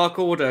show, the Dark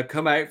Order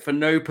come out for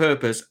no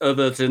purpose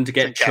other than to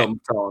get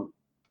chumped on.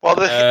 Well,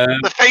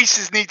 the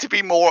faces need to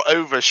be more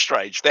over,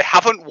 Strange. They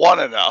haven't won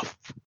enough.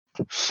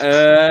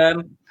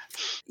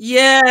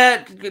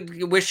 Yeah,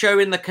 we're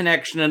showing the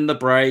connection and the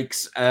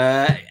breaks.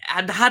 And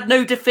had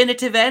no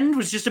definitive end.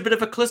 Was just a bit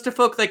of a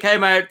clusterfuck. They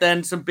came out,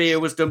 then some beer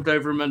was dumped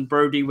over him, and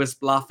Brody was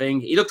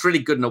laughing. He looks really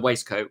good in a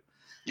waistcoat.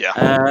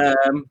 Yeah.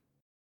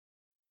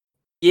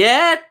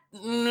 Yeah,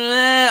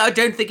 I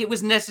don't think it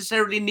was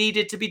necessarily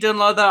needed to be done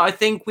like that. I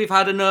think we've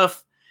had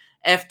enough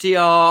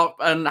FTR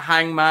and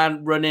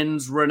Hangman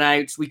run-ins,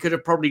 run-outs. We could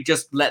have probably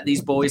just let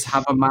these boys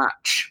have a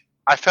match.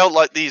 I felt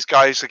like these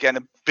guys are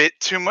getting a bit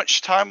too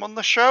much time on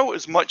the show.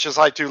 As much as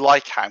I do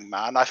like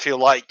Hangman, I feel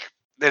like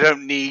they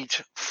don't need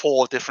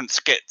 4 different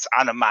skits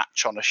and a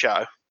match on a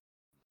show.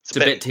 It's a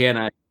bit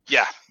TNA.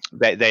 Yeah.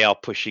 They are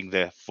pushing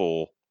the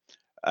 4.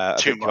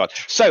 Too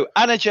much. So,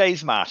 Anna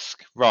Jay's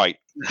mask. Right.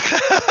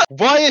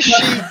 Why has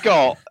she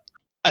got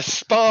a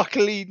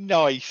sparkly,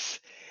 nice,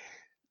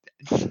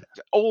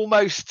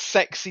 almost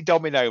sexy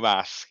domino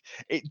mask?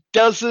 It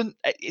doesn't.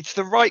 It's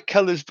the right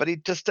colours, but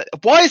it just.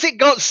 Why has it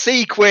got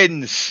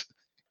sequins?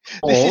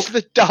 This is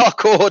the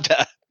Dark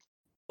Order.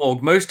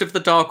 Most of the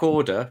Dark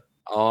Order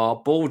are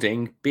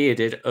balding,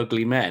 bearded,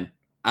 ugly men.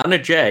 Anna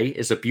Jay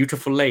is a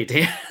beautiful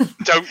lady.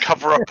 Don't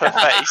cover up her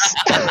face.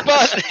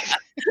 But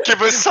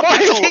give us some. Why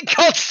has it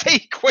got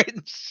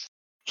sequins?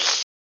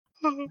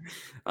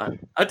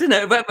 I don't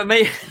know, but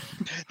me.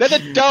 They're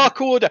the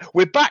Dark Order.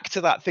 We're back to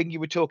that thing you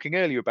were talking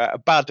earlier about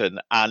Abaddon,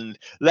 and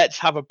let's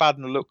have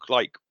Abaddon look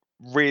like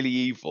really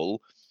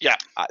evil. Yeah.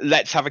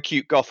 Let's have a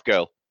cute goth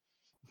girl.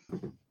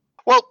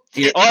 Well,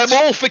 I'm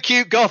all for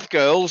cute goth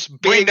girls.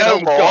 We know,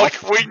 Mark.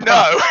 We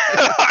know.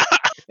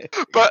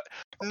 But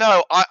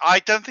no,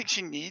 I don't think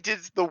she needed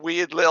the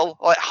weird little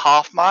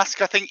half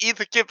mask. I think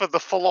either give her the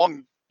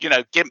full-on,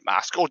 gimp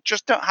mask, or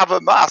just don't have a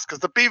mask, because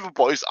the Beaver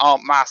Boys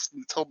aren't masked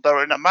until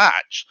they're in a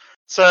match.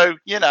 So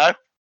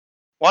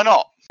why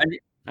not?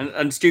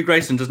 And Stu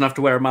Grayson doesn't have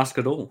to wear a mask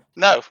at all.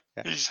 No,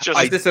 he's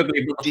just this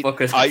ugly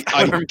motherfucker.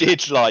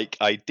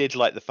 I did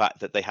like the fact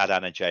that they had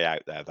Anna Jay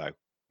out there though.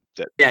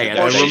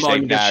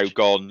 They're now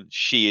gone.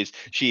 She is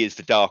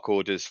the Dark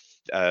Order's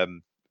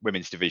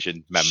women's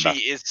division member.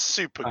 She is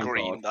super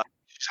green. Though.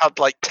 She's had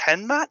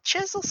 10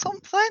 matches or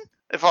something,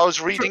 if I was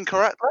reading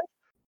correctly.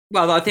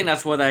 Well, I think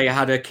that's why they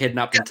had her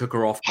kidnapped and took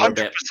her off for 100%. A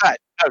bit.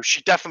 No,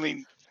 she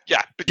definitely.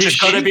 Yeah, but she's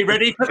got to be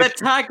ready for the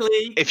tag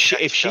league. If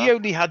she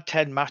only had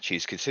 10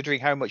 matches, considering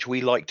how much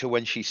we liked her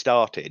when she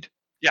started.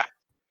 Yeah,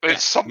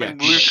 it's something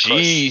ludicrous.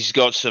 She's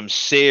got some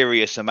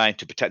serious amount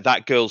to protect.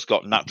 That girl's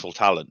got natural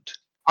talent.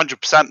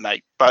 100%,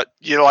 mate. But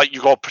you got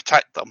to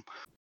protect them.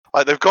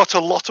 They've got a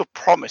lot of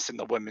promise in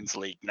the women's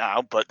league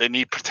now, but they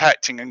need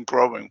protecting and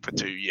growing for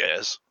 2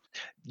 years.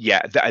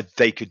 Yeah,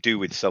 they could do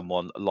with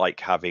someone like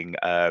having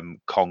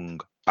Kong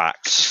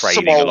back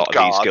training a lot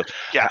of these girls.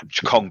 Yeah,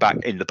 Kong back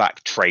in the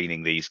back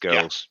training these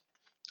girls.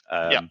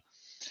 Yeah.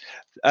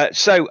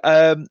 So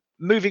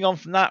moving on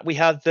from that, we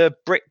had the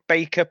Britt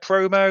Baker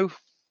promo.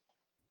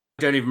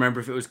 don't even remember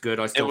if it was good.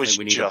 I still think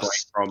we need a break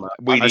from it.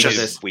 We need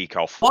this week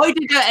off. Why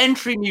did that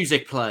entry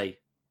music play?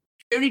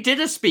 You only did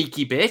a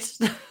speaky bit.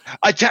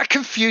 That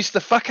confused the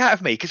fuck out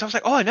of me because I was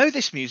like, oh, I know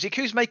this music.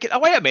 Who's making? Oh,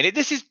 wait a minute.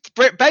 This is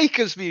Britt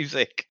Baker's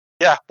music.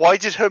 Yeah. Why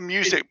did her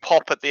music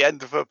pop at the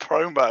end of her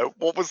promo?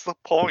 What was the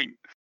point?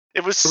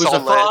 It was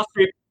solid.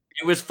 It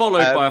was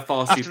followed by a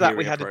far superior After that,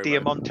 we had promo. a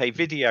Diamante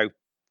video.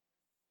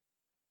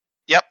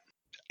 Yep.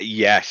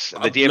 Yes,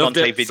 the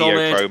Diamante video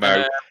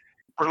promo.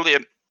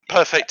 Brilliant.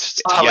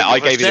 Perfect. Yeah, I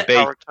gave it a B.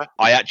 Character.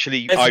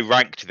 I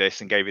ranked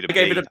this and gave it a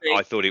B.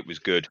 I thought it was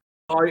good.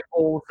 I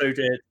also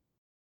did.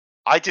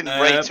 I didn't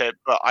rate it,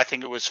 but I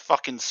think it was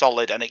fucking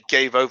solid, and it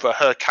gave over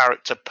her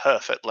character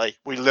perfectly.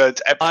 We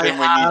learned everything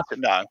we need to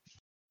know.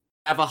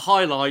 I have a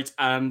highlight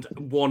and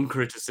one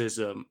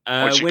criticism.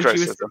 When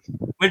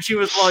she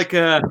was like,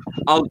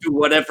 "I'll do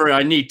whatever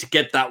I need to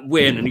get that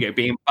win," and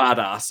being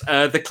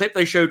badass. The clip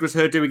they showed was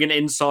her doing an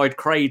inside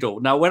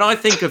cradle. Now, when I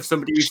think of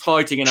somebody who's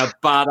fighting in a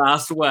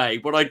badass way,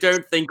 what I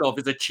don't think of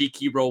is a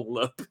cheeky roll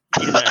up.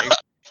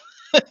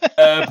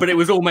 But it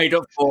was all made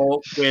up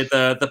for with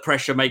the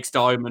pressure makes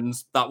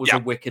diamonds. That was a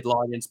wicked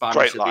line in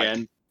Spanish the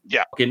end.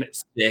 Yeah, fucking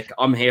stick.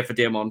 I'm here for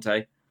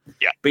Diamante.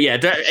 Yeah, but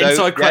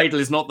inside cradle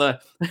is not the.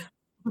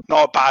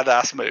 Not a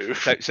badass move.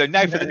 So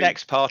now for the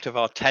next part of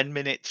our 10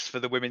 minutes for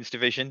the women's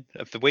division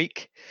of the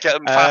week. Get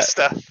them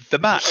faster. The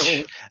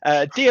match.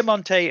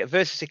 Diamante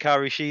versus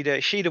Hikaru Shida.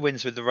 Shida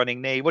wins with the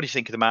running knee. What do you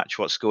think of the match?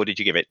 What score did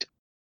you give it?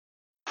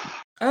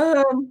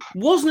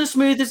 Wasn't as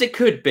smooth as it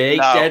could be.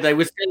 No. Yeah, they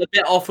were still a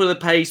bit off with the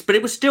pace, but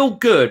it was still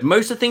good.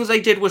 Most of the things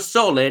they did were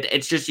solid.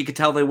 It's just you could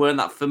tell they weren't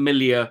that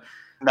familiar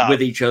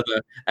with each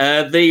other.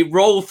 The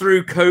roll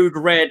through Code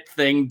Red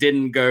thing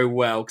didn't go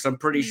well because I'm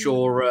pretty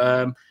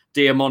sure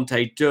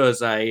Diamante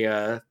does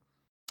a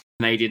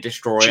Canadian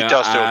Destroyer. She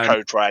does do a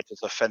Code Red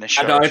as a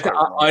finisher. And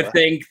I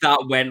think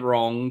that went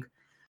wrong.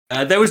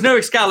 There was no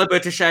Excalibur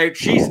to shout,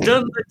 "She's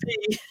done the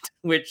deed,"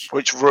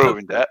 which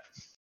ruined it.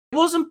 It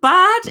wasn't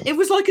bad. It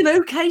was like an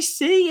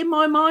OKC in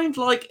my mind.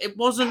 Like it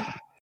wasn't.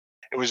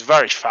 It was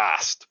very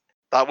fast.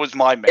 That was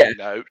my main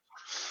note.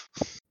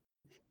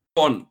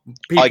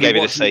 I gave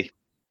it a C.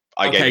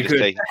 I gave it a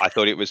C. I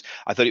thought it was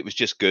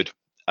just good.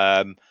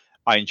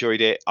 I enjoyed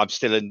it. I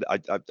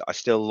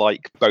still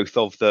like both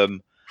of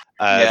them.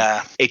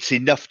 It's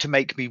enough to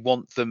make me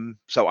want them.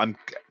 So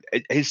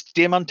has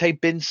Diamante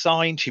been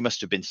signed? She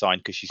must have been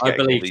signed because she's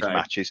getting all these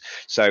matches.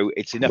 So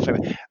it's enough.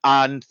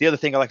 And the other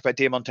thing I like about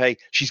Diamante,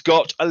 she's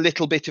got a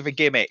little bit of a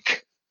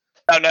gimmick.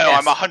 No,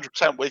 I'm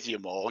 100% with you,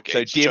 Morg.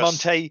 So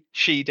Diamante,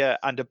 Shida,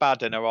 and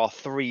Abaddon are our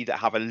three that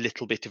have a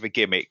little bit of a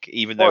gimmick,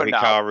 even though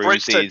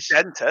Hikaru's is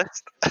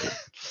dentist.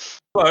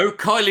 Well,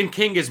 Kylan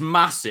King is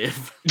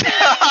massive.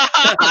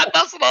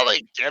 That's not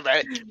a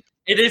gimmick.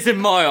 It is in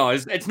my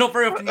eyes. It's not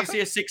very often you see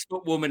a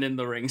 6-foot woman in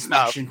the ring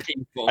smashing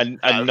people. And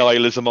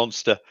Nyla's a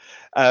monster.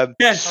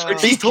 Yes,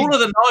 she's taller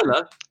than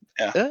Nyla.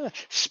 Yeah.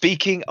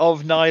 Speaking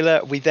of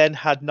Nyla, we then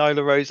had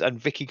Nyla Rose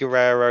and Vicky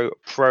Guerrero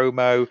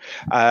promo.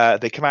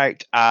 They come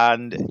out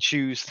and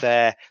choose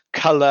their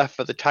color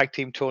for the tag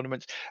team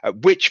tournaments, at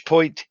which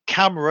point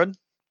Cameron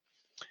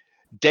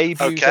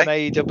debuts on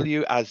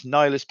AEW as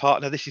Nyla's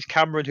partner. This is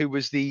Cameron, who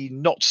was the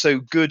not so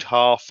good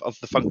half of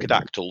the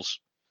Funkadactyls.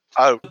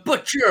 Oh,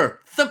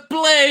 Butcher, the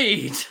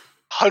Blade.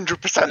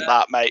 100%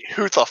 that, mate.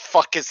 Who the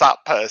fuck is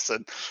that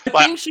person?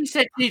 I think she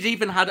said she's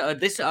even had I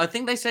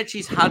think they said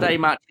she's had a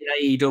match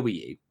in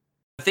AEW.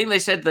 I think they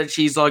said that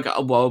she's like,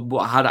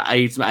 had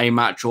a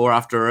match or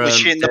after. Was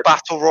she in the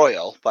Battle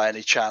Royal by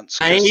any chance?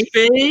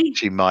 Maybe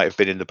she might have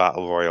been in the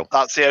Battle Royal.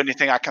 That's the only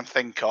thing I can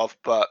think of.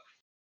 But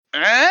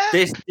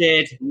this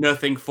did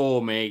nothing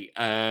for me.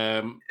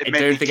 I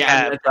don't think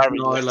it very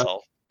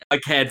little. I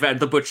cared about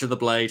the Butcher, the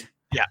Blade.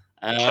 Yeah.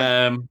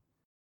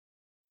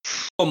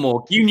 One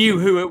more. You knew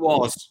who it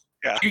was.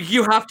 Yeah.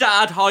 You have to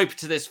add hype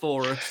to this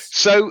for us.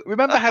 So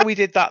remember how we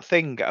did that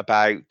thing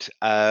about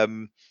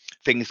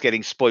things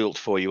getting spoilt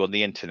for you on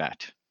the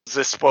internet? Is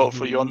this spoiled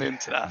for you on the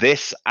internet?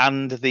 This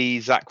and the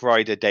Zack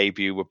Ryder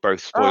debut were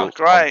both spoiled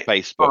on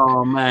Facebook.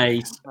 Oh,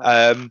 mate.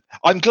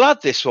 I'm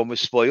glad this one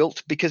was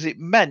spoiled because it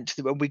meant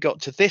that when we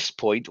got to this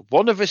point,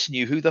 one of us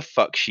knew who the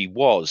fuck she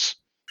was.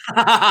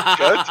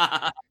 Good.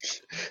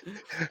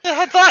 It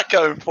had that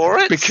going for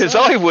it. Because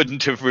I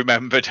wouldn't have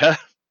remembered her.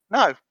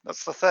 No,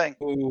 that's the thing.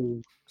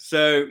 Ooh.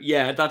 So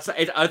yeah, that's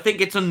it. I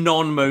think it's a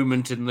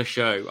non-moment in the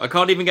show. I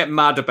can't even get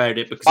mad about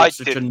it because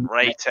it's I didn't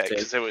rate it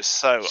because it was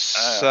so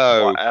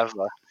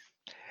whatever.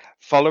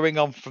 Following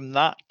on from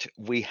that,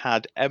 we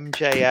had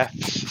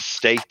MJF's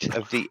State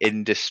of the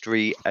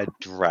Industry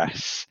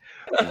address.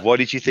 What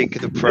did you think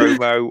of the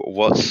promo?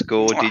 What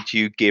score did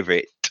you give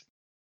it?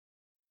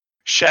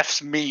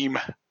 Chef's meme.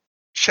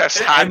 Chef's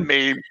hand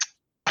meme.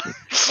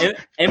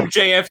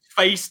 MJF's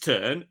face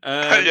turn.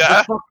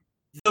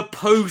 The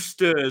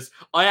posters.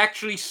 I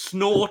actually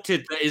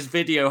snorted that his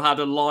video had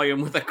a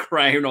lion with a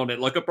crown on it,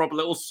 like a proper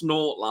little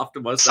snort laugh to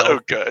myself. So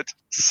good.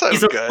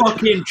 He's a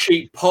fucking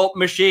cheap pop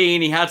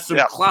machine. He had some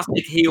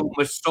classic heel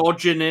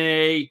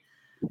misogyny.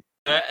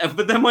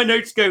 But then my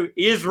notes go,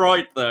 he is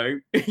right, though.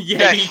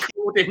 He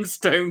in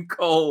Stone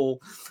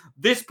Cold.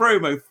 This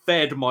promo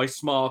fed my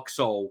smart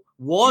soul.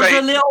 Was Mate.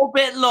 a little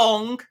bit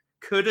long,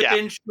 could have Yeah.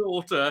 been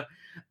shorter,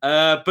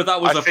 but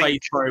that was a face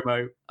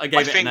promo. I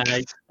gave it an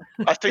A.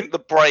 I think the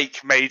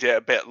break made it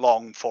a bit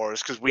long for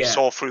us because we Yeah.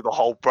 saw through the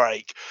whole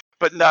break.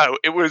 But no,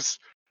 it was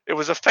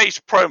a face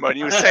promo, and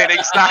he was saying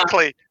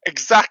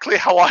exactly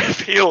how I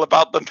feel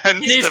about the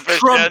men's In his division.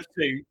 Trump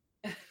suit.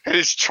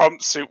 His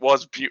Trump suit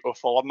was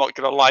beautiful. I'm not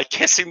gonna lie.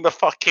 Kissing the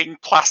fucking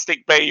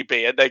plastic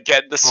baby and then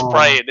getting the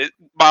spray in it,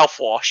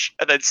 mouthwash,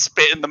 and then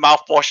spitting the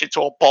mouthwash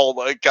into a bowl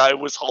that a guy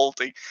was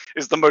holding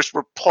is the most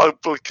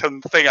Republican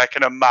thing I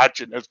can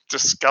imagine. It's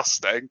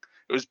disgusting.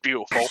 It was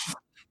beautiful.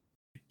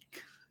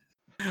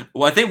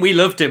 Well, I think we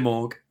loved it,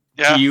 Morg.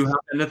 Yeah. Do you have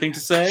anything to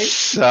say?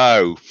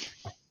 So,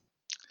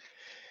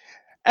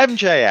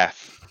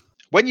 MJF,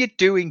 when you're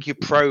doing your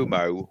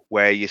promo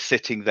where you're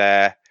sitting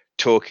there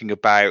talking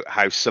about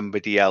how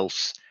somebody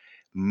else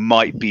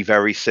might be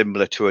very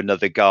similar to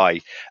another guy,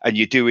 and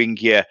you're doing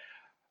your,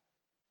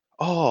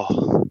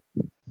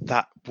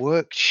 that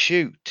worked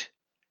shoot.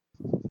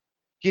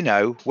 You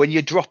know, when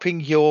you're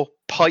dropping your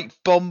pipe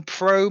bomb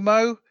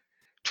promo,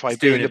 try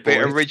being a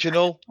bit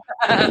original.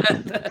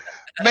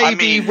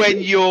 Maybe when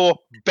you're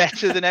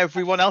better than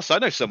everyone else. I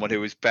know someone who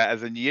was better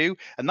than you,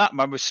 and that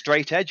man was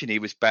straight edge and he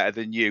was better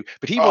than you.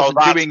 But he wasn't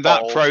doing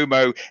that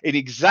promo in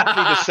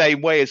exactly the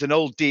same way as an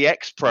old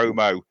DX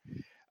promo.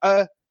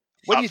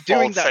 When you're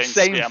doing that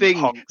same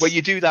thing, where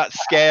you do that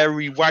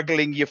scary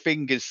waggling your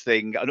fingers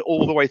thing and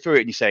all the way through it,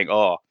 and you're saying,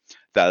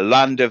 the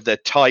land of the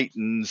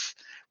Titans.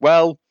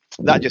 Well,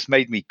 that just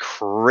made me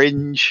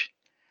cringe.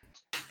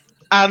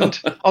 And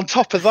on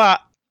top of that,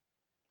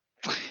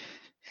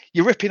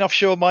 you're ripping off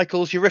Shawn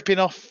Michaels, you're ripping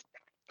off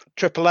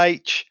Triple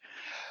H.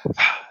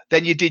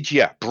 Then you did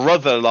your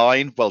brother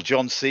line. Well,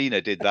 John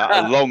Cena did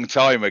that a long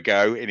time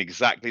ago in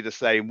exactly the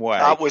same way.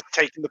 That was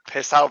taking the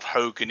piss out of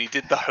Hogan. He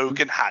did the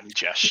Hogan hand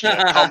gesture.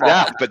 Come on.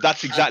 Yeah, but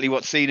that's exactly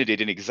what Cena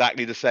did in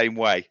exactly the same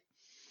way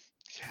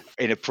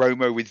in a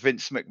promo with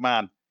Vince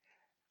McMahon.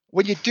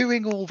 When you're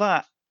doing all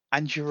that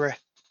and you're a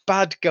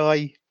bad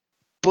guy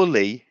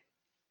bully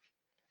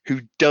who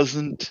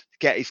doesn't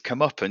get his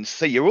comeuppance,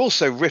 so you're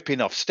also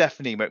ripping off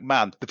Stephanie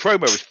McMahon. The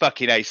promo was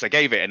fucking ace. I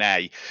gave it an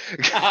A.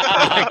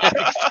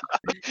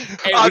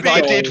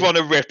 I did want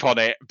to rip on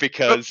it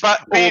because all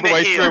the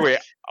way through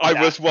it, I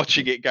was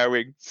watching it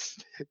going,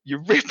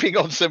 you're ripping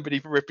on somebody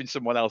for ripping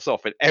someone else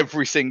off in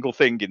every single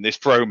thing in this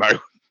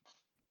promo.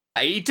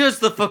 He does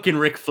the fucking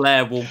Ric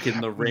Flair walk in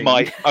the ring.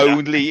 My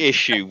only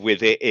issue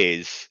with it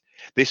is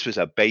this was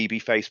a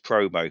babyface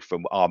promo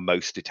from our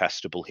most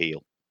detestable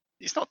heel.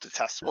 He's not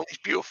detestable. He's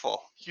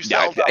beautiful.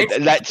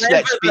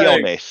 Let's be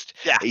honest.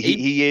 Yeah,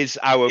 he is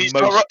our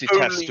most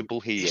detestable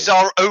heel. He's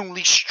our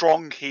only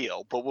strong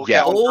heel, but we'll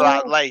get on to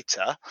that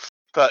later.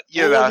 But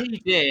all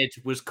he did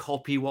was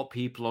copy what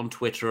people on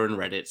Twitter and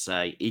Reddit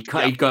say. He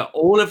got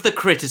all of the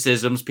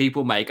criticisms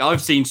people make.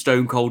 I've seen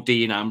Stone Cold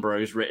Dean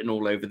Ambrose written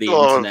all over the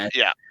internet.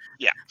 Yeah.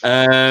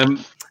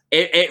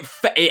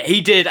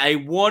 He did a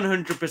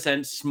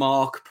 100%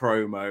 smart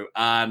promo,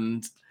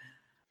 and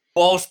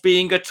whilst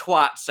being a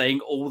twat, saying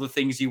all the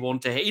things you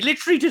want to hear. He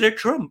literally did a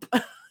Trump.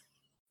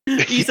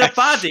 He's a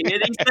baddie,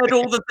 and he said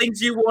all the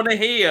things you want to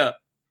hear.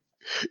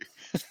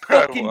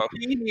 Fucking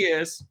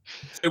genius.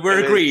 So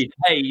we're agreed.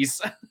 Hayes.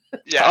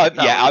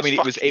 I mean,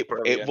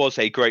 it was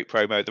a great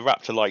promo. The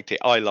Raptor liked it.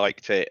 I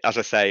liked it. As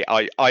I say,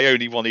 I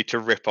only wanted to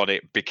rip on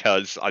it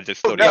because I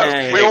just thought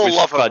we all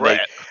love funny,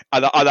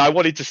 and I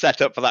wanted to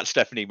set up for that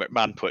Stephanie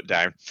McMahon put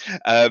down.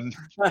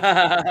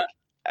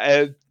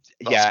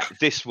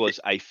 This was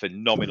a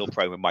phenomenal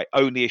promo. My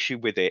only issue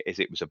with it is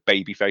it was a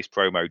babyface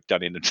promo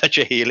done in such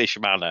a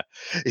heelish manner.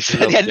 It's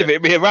at the end of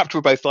it, me and Raptor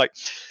were both like,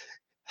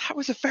 that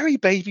was a very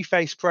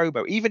babyface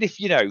promo. Even if,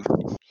 you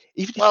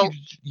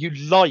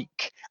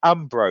like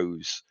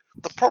Ambrose.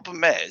 The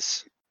problem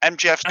is,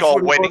 MJF's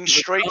got a winning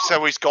streak,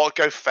 so he's got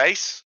to go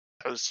face.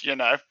 Because,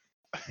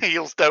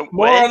 heels don't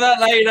win. More on that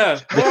later.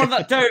 More on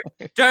that.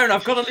 Don't.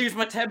 I've got to lose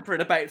my temper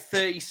in about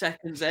 30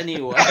 seconds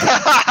anyway.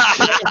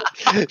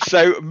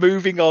 So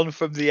moving on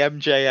from the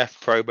MJF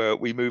promo,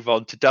 we move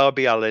on to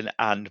Darby Allin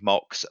and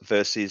Mox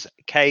versus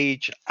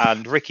Cage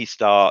and Ricky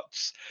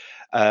Starks.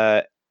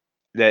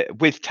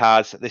 With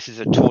Taz, this is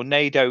a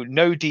tornado,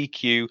 no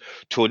DQ,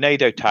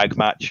 tornado tag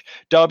match.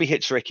 Darby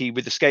hits Ricky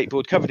with the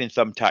skateboard covered in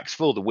thumbtacks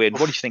for the win.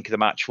 What did you think of the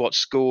match? What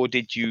score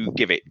did you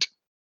give it?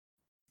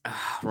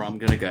 Right, I'm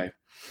going to go.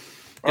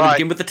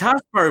 Begin with the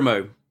Taz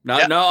promo. No,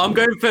 I'm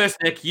going first,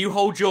 Nick. You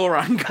hold your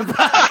anger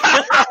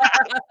back.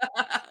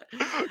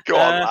 Go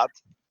on, lad.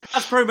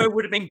 Taz promo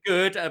would have been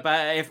good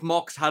about if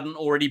Mox hadn't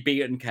already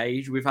beaten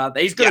Cage.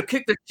 He's going to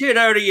kick the shit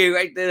out of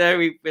you. No,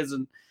 he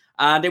isn't.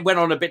 And it went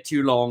on a bit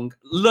too long.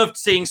 Loved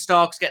seeing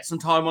Starks get some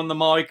time on the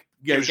mic.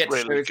 Get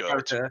really to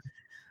good.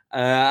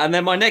 And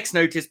then my next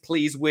note is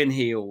please win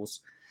heels.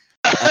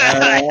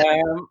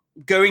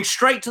 Going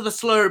straight to the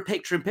slow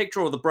picture-in-picture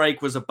or the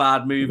break was a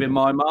bad move in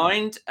my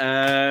mind.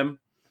 But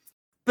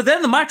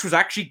then the match was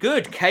actually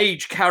good.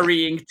 Cage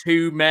carrying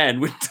two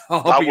men with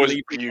Darby. That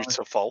was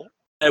beautiful.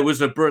 There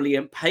was a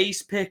brilliant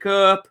pace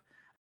pickup.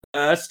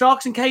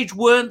 Starks and Cage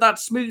weren't that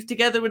smooth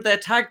together with their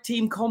tag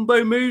team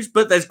combo moves,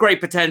 but there's great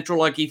potential.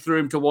 Like he threw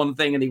him to one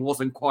thing and he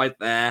wasn't quite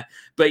there,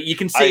 but you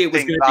can see it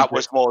was going to be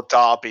was more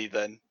Darby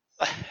than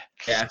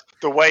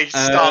the way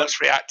Starks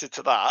reacted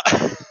to that.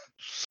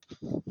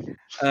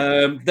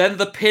 Then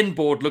the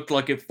pinboard looked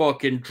like it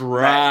fucking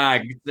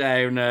dragged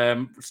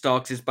down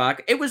Starks'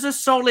 back. It was a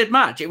solid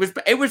match. It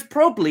was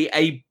probably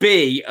a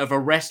B of a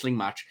wrestling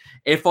match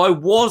if I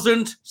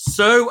wasn't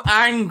so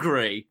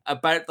angry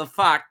about the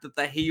fact that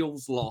the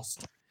heels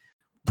lost.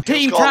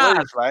 Team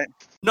Taz, right?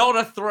 Not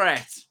a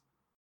threat.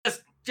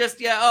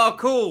 Just oh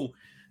cool.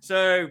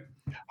 So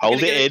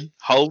hold it in.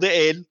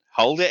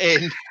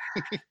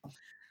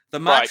 The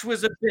match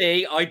was a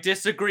B. I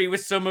disagree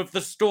with some of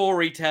the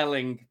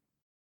storytelling.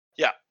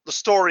 Yeah, the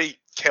story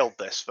killed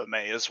this for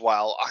me as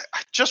well.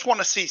 I just want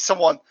to see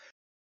someone.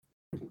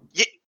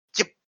 You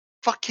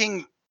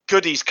fucking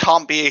goodies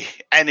can't be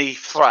any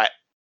threat.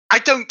 I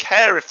don't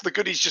care if the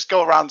goodies just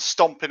go around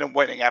stomping and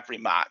winning every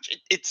match.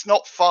 It's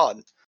not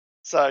fun.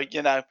 So,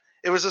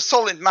 it was a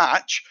solid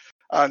match,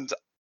 and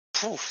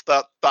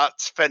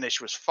that finish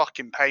was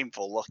fucking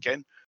painful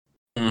looking.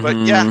 Mm-hmm. But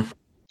yeah.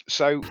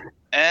 So,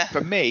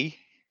 for me,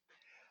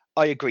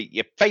 I agree.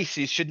 Your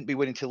faces shouldn't be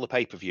winning till the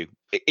pay-per-view.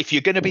 If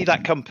you're going to be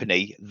that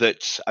company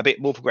that's a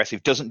bit more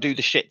progressive, doesn't do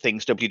the shit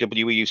things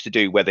WWE used to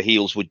do, where the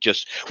heels would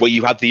where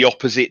you had the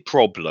opposite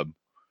problem.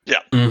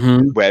 Yeah.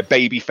 Mm-hmm. Where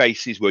baby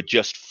faces were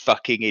just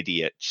fucking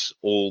idiots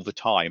all the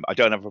time. I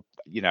don't have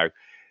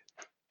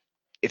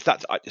if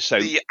that's so.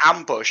 The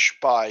ambush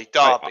by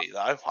Darby, though,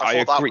 I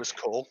thought that was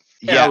cool.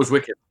 Yeah, that was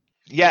wicked.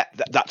 Yeah,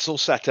 that's all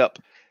set up.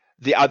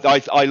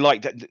 I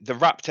liked that the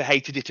Raptor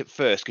hated it at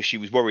first because she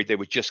was worried they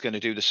were just going to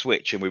do the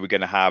switch and we were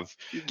going to have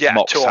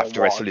Mox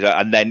after wrestling.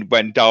 And then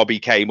when Darby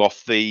came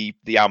off the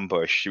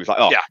ambush, she was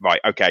like, right,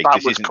 okay,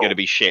 this isn't going to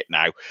be shit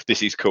now.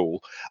 This is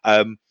cool.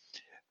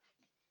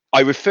 I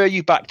refer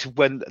you back to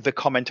the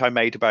comment I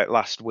made about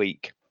last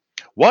week.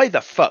 Why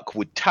the fuck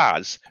would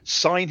Taz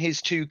sign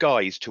his two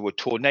guys to a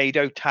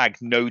tornado tag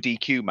no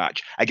DQ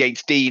match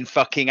against Dean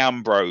fucking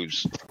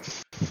Ambrose?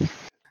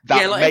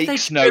 That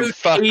makes no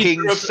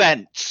fucking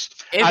sense.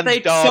 If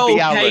they'd sold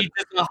Cage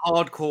as a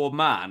hardcore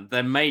man,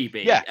 then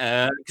maybe.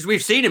 Yeah. Because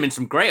we've seen him in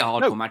some great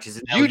hardcore matches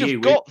in LU. You'd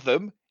have got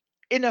them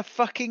in a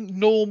fucking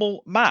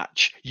normal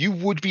match. You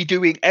would be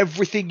doing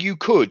everything you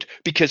could,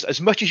 because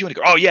as much as you want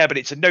to go, oh yeah, but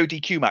it's a no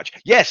DQ match.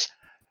 Yes.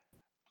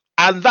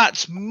 And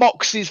that's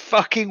Mox's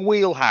fucking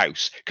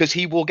wheelhouse, because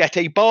he will get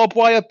a barbed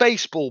wire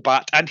baseball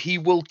bat and he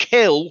will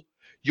kill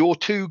your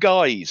two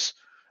guys.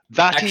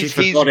 That is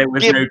his no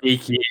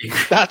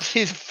DQ. That's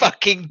his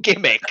fucking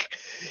gimmick.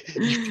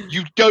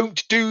 You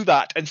don't do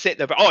that and sit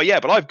there, but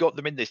I've got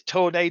them in this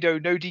tornado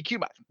no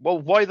DQ match. Well,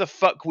 why the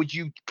fuck would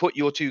you put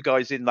your two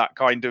guys in that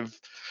kind of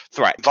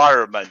threat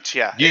environment?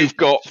 Yeah, you've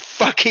got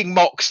fucking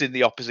Mox in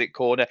the opposite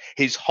corner.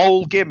 His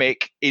whole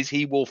gimmick is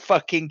he will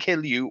fucking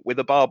kill you with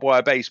a barbed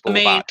wire baseball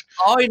bat.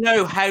 I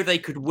know how they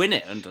could win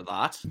it under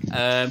that.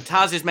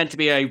 Taz is meant to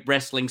be a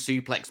wrestling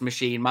suplex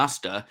machine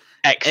master,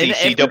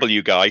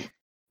 ex-ECW guy.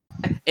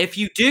 If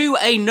you do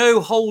a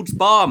no holds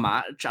bar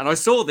match, and I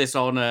saw this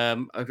on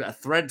a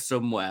thread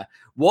somewhere,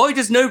 why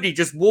does nobody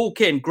just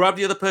walk in, grab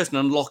the other person,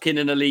 and lock in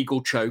an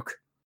illegal choke?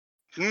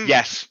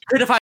 Yes,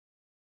 could have had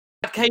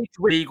Cage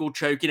with illegal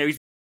choke. He's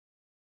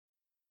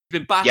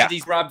been battered. He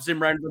grabs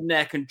him around the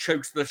neck and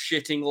chokes the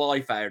shitting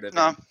life out of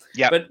him.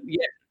 Yeah, but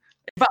yeah,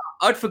 in fact,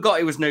 I'd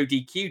forgot it was no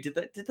DQ.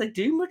 Did they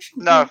do much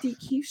no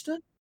DQ stuff?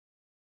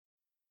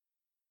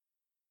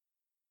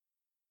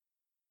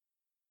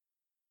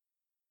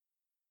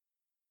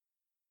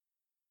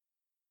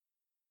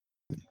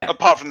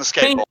 Apart from the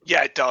skateboard.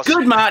 Yeah, it does.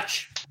 Good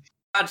match.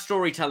 Bad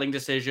storytelling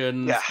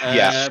decisions.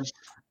 Yeah.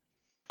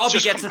 Bobby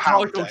gets a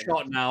title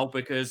shot now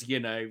because,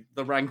 the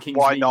rankings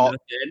Why mean not?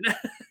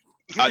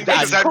 Nothing.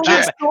 That's a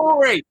cool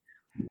story.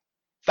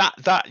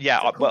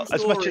 Well,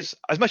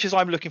 as much as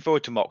I'm looking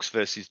forward to Mox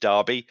versus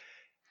Darby,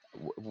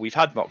 we've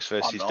had Mox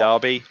versus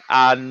Darby,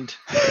 and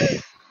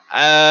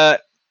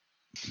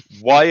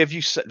why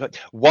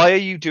are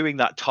you doing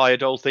that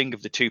tired old thing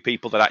of the two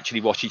people that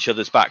actually watch each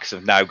other's backs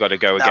have now got to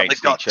go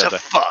against each other? To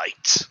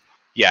fight.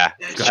 Yeah,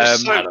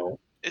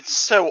 it's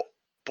so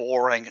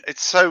boring.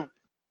 It's so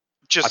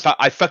just.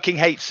 I fucking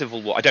hate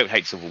Civil War. I don't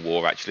hate Civil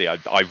War actually.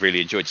 I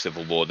really enjoyed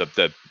Civil War,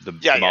 the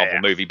Marvel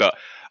movie, but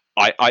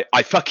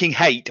I fucking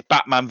hate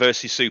Batman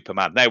versus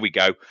Superman. There we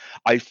go.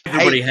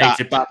 Everybody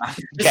hated Batman.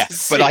 Yeah,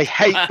 but I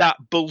hate that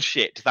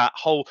bullshit. That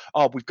whole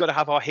we've got to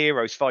have our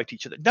heroes fight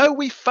each other. No,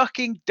 we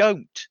fucking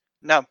don't.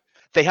 No.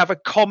 They have a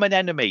common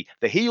enemy.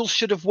 The heels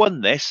should have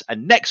won this,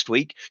 and next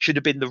week should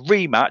have been the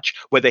rematch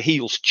where the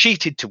heels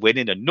cheated to win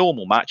in a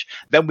normal match.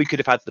 Then we could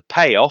have had the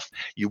payoff.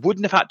 You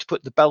wouldn't have had to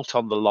put the belt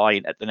on the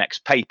line at the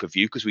next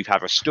pay-per-view because we've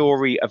had a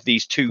story of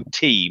these two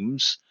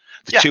teams,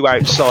 the two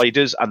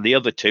outsiders and the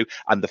other two,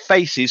 and the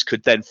faces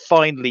could then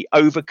finally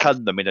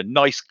overcome them in a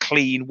nice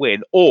clean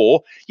win.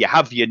 Or you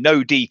have your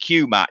no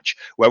DQ match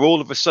where all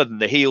of a sudden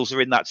the heels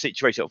are in that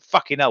situation. Oh,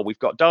 fucking hell, we've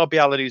got Darby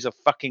Allin, who's a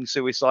fucking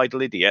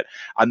suicidal idiot,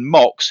 and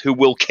Mox, who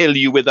will kill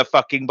you with a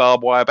fucking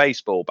barbed wire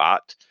baseball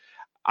bat.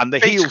 and the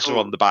heels are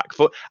on the back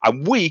foot,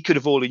 and we could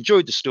have all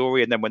enjoyed the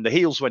story. And then when the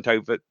heels went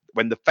over,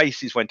 when the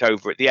faces went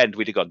over at the end,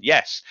 we'd have gone,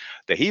 yes,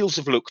 the heels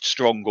have looked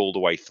strong all the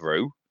way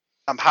through.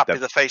 I'm happy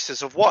the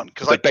faces have won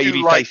because the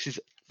baby faces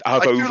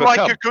have overcome. I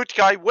do like a good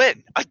guy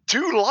win. I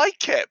do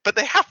like it, but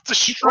they have to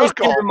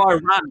struggle. My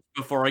rant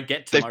before I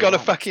get to They've got to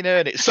fucking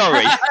earn it.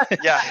 Sorry.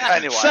 Yeah.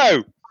 Anyway.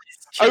 So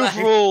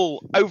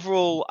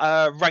overall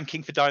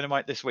ranking for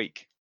Dynamite this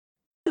week.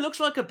 It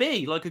looks like a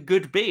B, like a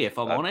good B, if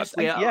I'm honest.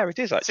 Yeah, it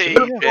is actually.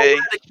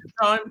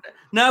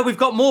 No, we've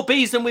got more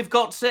Bs than we've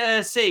got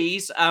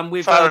Cs, and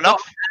we've got an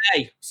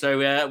A. So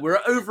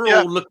we're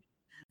overall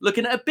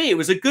looking at a B. It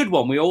was a good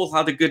one. We all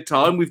had a good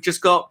time. We've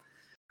just got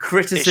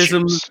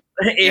criticisms,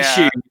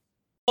 issues,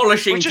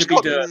 polishing to be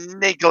done.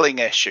 Niggling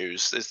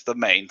issues is the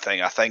main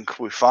thing I think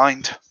we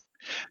find.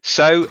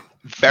 So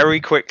very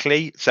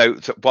quickly, so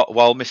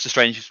while Mr.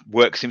 Strange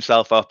works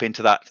himself up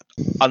into that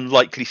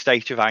unlikely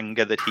state of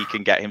anger that he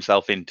can get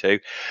himself into,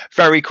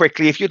 very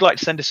quickly, if you'd like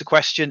to send us a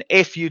question,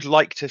 if you'd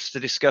like us to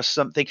discuss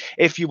something,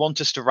 if you want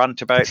us to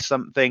rant about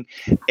something,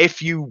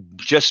 if you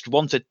just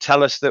want to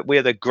tell us that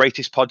we're the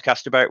greatest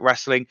podcast about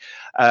wrestling,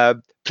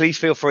 please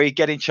feel free,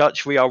 get in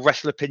touch. We are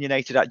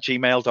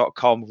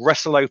wrestleopinionated@gmail.com,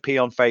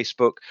 WrestleOP on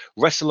Facebook,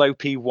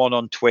 WrestleOP1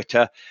 on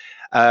Twitter.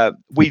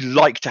 We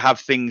like to have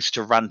things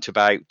to rant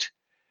about.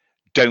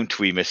 Don't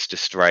we, Mr.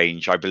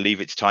 Strange? I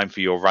believe it's time for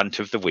your rant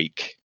of the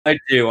week. I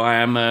do. I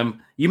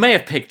am. You may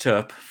have picked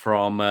up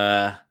from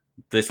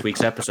this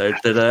week's episode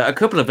that a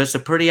couple of us are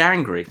pretty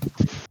angry.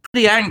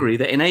 Pretty angry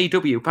that in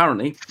AEW,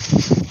 apparently,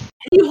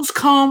 heels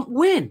can't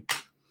win. I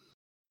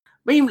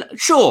mean,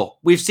 sure,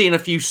 we've seen a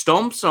few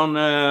stomps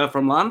on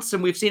from Lance,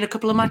 and we've seen a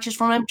couple of matches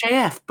from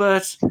MJF,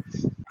 but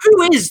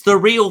who is the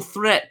real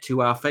threat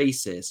to our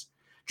faces?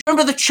 Do you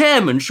remember the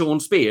chairman, Sean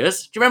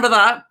Spears? Do you remember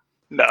that?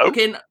 No.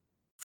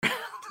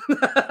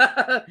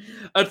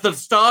 At the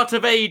start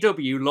of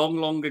AEW,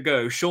 long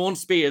ago, Sean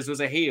Spears was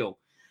a heel,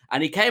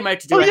 and he came out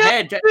to do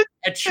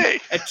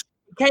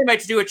came out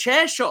to do a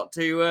chair shot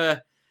to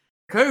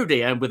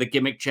Cody, and with a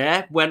gimmick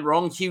chair, went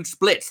wrong, huge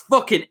splits,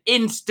 fucking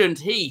instant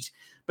heat,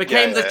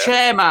 became the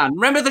chairman.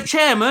 Remember the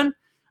chairman?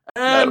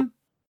 No.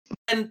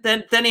 And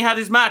then he had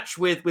his match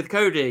with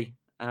Cody,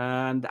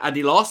 and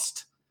he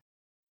lost.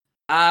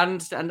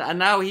 And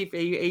now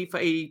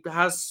he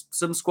has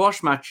some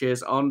squash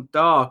matches on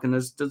Dark and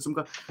has done some.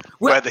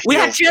 We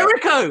had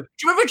Jericho. Do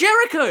you remember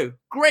Jericho?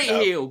 Great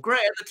heel,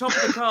 great at the top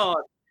of the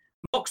card.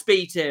 Mox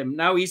beat him.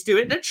 Now he's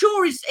doing it. And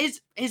sure,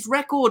 his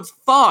record's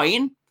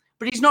fine,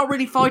 but he's not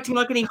really fighting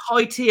like any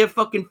high tier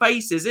fucking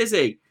faces, is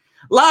he?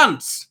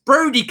 Lance,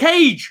 Brody,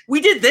 Cage. We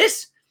did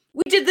this.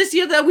 We did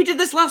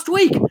this last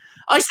week.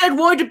 I said,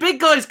 why do big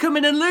guys come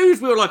in and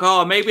lose? We were like,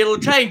 oh, maybe it'll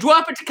change. What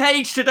happened to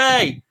Cage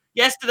today?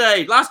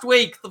 Yesterday, last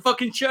week, the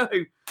fucking show.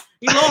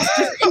 He lost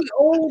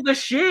all the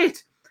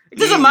shit. It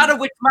doesn't matter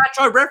which match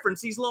I reference,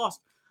 he's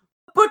lost.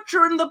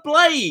 Butcher and the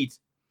Blade.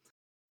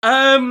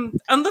 And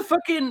the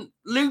fucking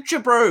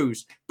Lucha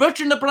Bros.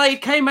 Butcher and the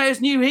Blade came out as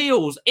new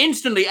heels.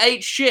 Instantly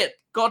ate shit.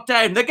 Got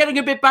down. They're getting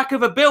a bit back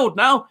of a build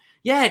now.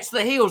 Yeah, it's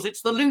the heels.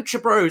 It's the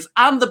Lucha Bros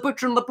and the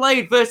Butcher and the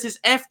Blade versus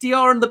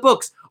FTR and the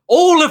Bucks.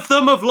 All of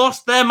them have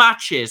lost their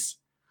matches.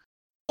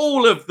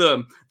 All of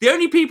them. The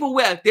only people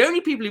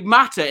who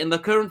matter in the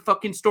current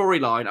fucking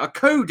storyline are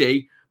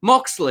Cody,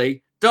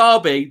 Moxley,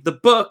 Darby, the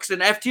Bucks,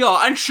 and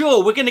FTR. And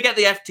sure, we're going to get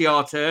the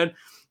FTR turn.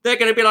 They're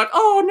going to be like,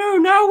 oh no,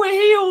 now we're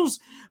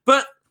heels.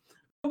 But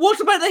what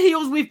about the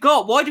heels we've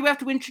got? Why do we have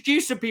to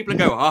introduce some people and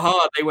go,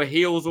 aha, they were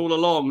heels all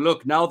along.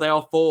 Look, now they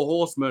are 4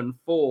 horsemen.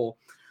 4.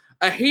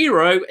 A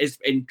hero is,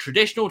 in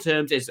traditional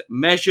terms, is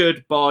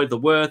measured by the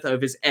worth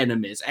of his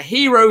enemies. A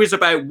hero is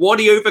about what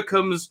he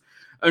overcomes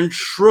and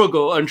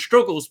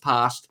struggles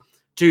past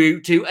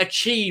to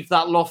achieve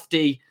that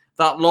lofty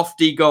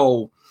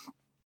goal.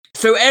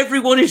 So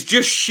everyone is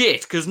just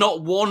shit because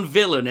not one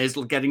villain is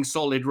getting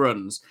solid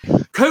runs.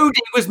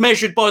 Cody was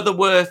measured by the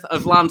worth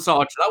of Lance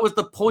Archer. That was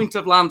the point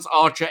of Lance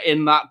Archer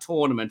in that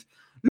tournament.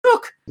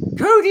 Look,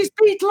 Cody's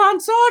beat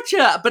Lance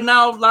Archer, but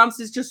now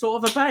Lance is just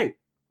sort of about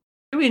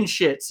doing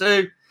shit.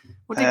 So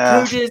what did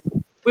Cody?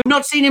 We've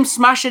not seen him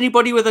smash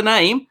anybody with a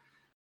name.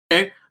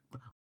 You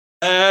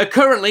know,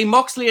 currently,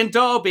 Moxley and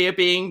Darby are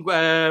being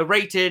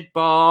rated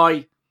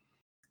by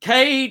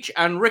Cage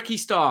and Ricky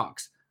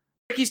Starks.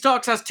 Ricky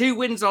Starks has 2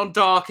 wins on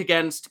Dark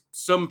against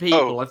some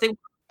people. I think.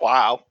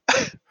 Wow.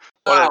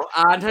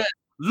 And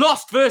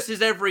lost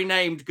versus every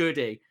named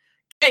goodie.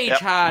 Cage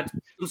had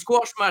some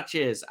squash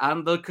matches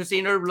and the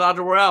Casino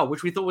Ladder Royale,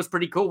 which we thought was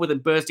pretty cool with him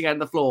bursting out on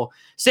the floor.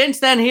 Since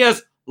then, he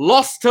has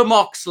lost to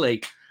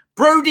Moxley.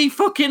 Brody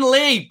fucking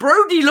Lee.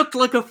 Brody looked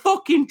like a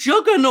fucking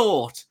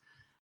juggernaut.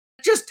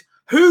 Just...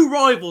 who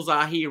rivals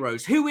our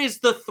heroes? Who is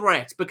the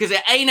threat? Because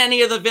it ain't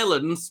any of the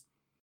villains.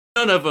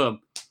 None of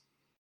them.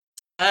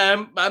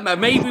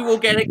 Maybe we'll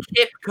get a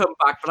Kip come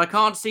back, but I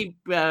can't see,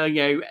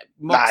 Moxley.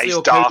 Nah,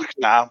 he's dark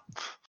now.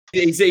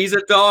 He's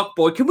a dark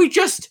boy. Can we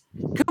just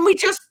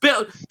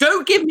build?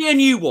 Don't give me a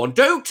new one.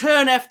 Don't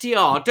turn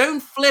FTR.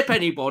 Don't flip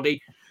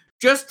anybody.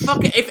 Just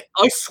fuck it.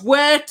 I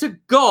swear to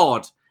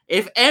God,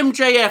 if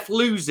MJF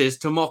loses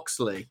to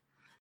Moxley,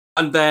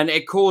 and then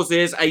it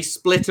causes a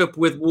split up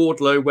with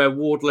Wardlow where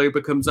Wardlow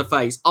becomes a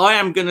face, I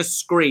am going to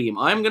scream.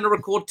 I am going to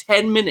record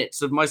 10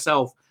 minutes of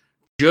myself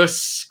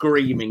just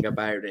screaming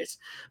about it.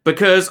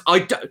 Because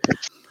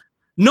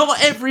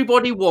not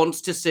everybody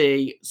wants to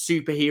see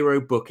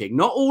superhero booking.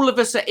 Not all of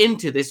us are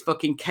into this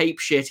fucking cape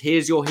shit.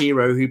 Here's your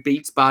hero who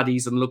beats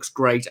baddies and looks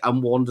great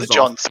and wanders The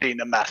John off.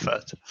 Cena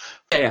method.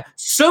 Yeah.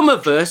 Some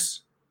of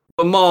us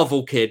are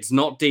Marvel kids,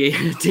 not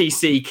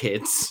DC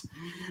kids.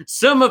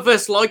 Some of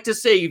us like to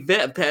see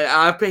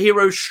our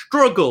heroes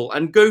struggle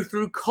and go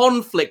through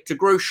conflict to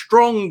grow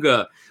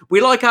stronger.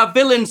 We like our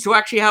villains to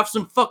actually have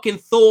some fucking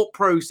thought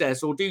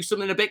process or do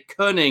something a bit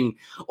cunning.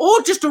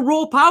 Or just a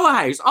raw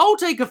powerhouse. I'll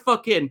take a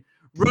fucking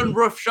run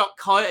roughshod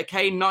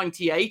Kane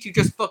 98 who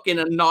just fucking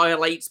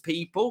annihilates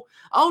people.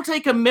 I'll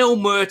take a Mil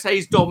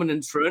Muertes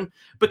dominance run,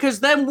 because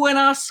then when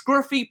our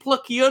scruffy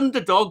plucky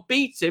underdog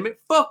beats him,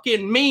 it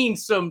fucking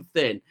means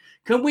something.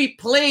 Can we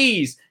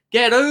please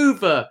get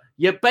over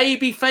your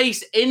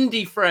babyface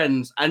indie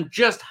friends and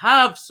just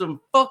have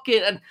some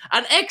fucking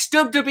and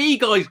ex-WWE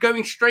guys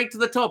going straight to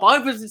the top? I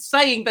was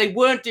saying they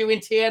weren't doing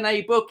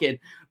TNA booking,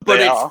 but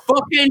it's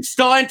fucking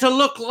starting to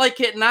look like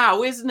it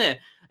now, isn't it?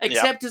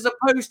 Except as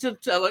opposed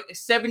to like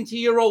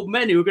 70-year-old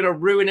men who are going to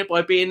ruin it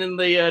by being in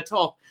the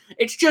top.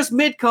 It's just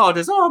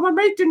mid-carders. Oh, my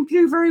mate didn't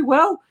do very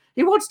well.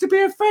 He wants to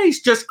be a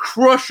face. Just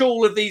crush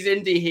all of these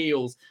indie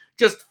heels.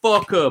 Just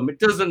fuck them. It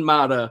doesn't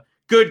matter.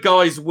 Good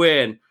guys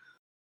win.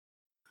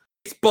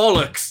 It's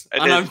bollocks.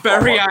 And I'm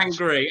very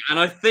angry. And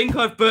I think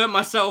I've burnt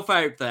myself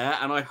out there.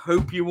 And I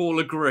hope you all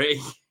agree.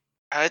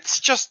 It's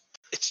just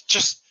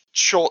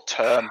short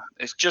term.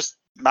 It's just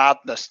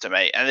madness to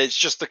me, and it's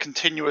just the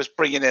continuous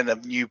bringing in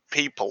of new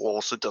people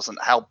also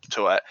doesn't help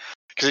to it,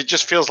 because it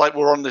just feels like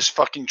we're on this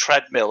fucking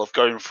treadmill of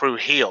going through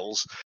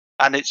heels,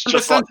 and it's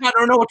just Santana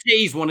and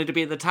Ortiz wanted to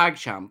be the tag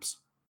champs.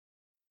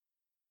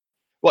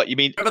 What you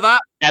mean? Remember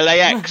that?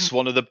 LAX,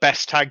 one of the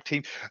best tag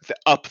teams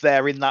up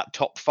there in that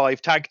top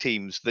 5 tag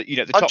teams. That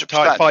the top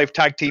 100%. 5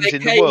 tag teams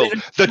in the world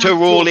that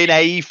are all in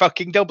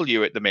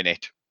AEW at the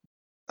minute.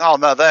 Oh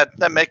no,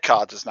 they're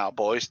mid-carders now,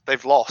 boys.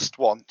 They've lost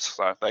once,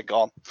 so they're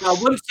gone. Now,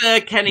 once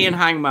Kenny and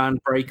Hangman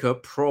break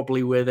up,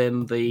 probably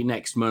within the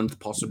next month,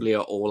 possibly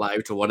at All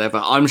Out or whatever,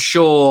 I'm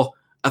sure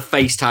a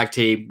face tag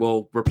team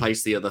will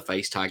replace the other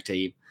face tag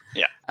team.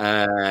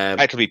 Yeah.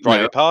 It'll be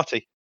Private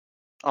Party.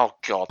 Oh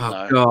God,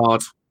 no. Oh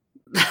God.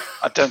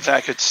 I don't think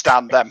I could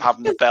stand them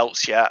having the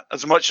belts yet.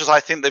 As much as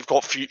I think they've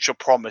got future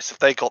promise, if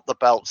they got the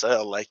belts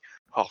early.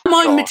 Oh,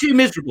 Am I too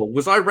miserable?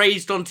 Was I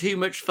raised on too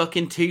much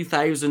fucking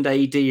 2000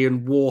 AD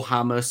and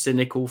Warhammer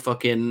cynical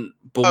fucking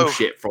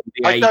bullshit from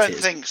the 80s? I don't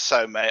think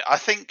so, mate. I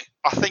think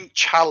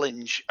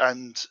challenge,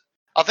 and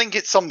I think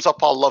it sums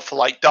up our love for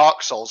like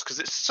Dark Souls, because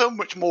it's so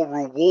much more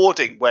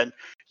rewarding when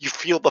you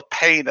feel the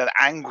pain and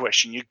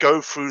anguish and you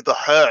go through the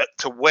hurt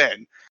to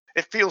win.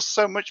 It feels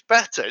so much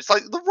better. It's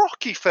like the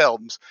Rocky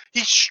films.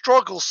 He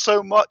struggles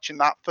so much in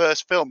that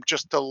first film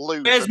just to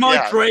lose. Where's my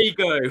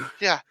Drago?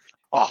 Yeah.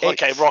 Oh,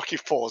 okay, Rocky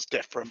 4's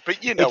different,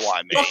 but you know what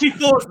I mean. Rocky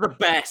 4's the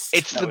best.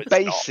 It's the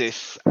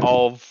basis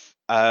of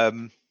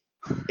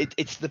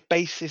it's the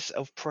basis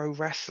of pro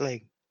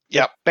wrestling.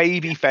 Yeah,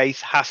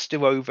 babyface has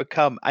to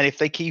overcome, and if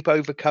they keep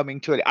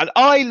overcoming to it, and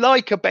I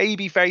like a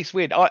babyface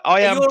win. I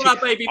am. You're our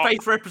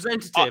babyface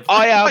representative.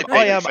 I am.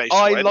 But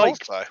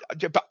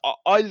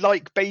I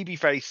like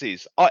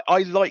babyfaces. I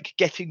like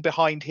getting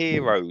behind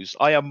heroes.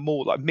 I am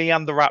more like me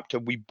and the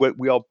Raptor.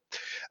 We are.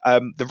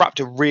 The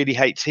Raptor really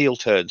hates heel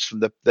turns from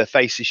the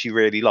faces she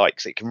really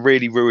likes. It can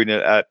really ruin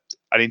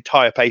an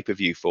entire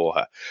pay-per-view for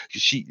her.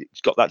 She's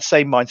got that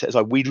same mindset as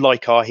we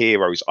like our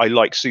heroes. I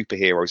like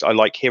superheroes. I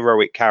like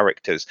heroic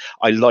characters.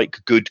 I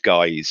like good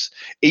guys.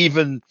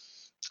 Even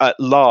at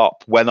LARP,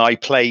 when I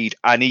played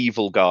an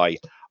evil guy,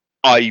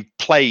 I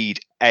played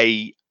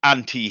a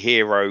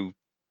anti-hero,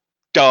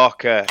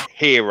 darker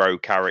hero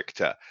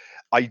character.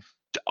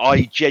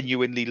 I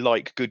genuinely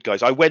like good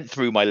guys. I went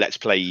through my Let's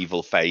Play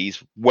Evil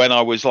phase when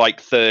I was like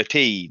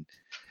 13,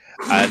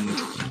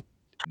 and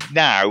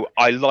now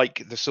I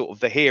like the sort of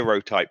the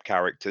hero type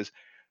characters.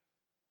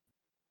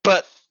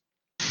 But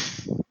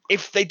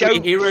if they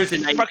don't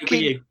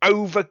fucking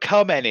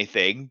overcome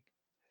anything,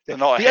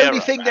 the only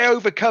thing they're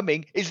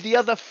overcoming is the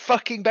other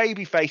fucking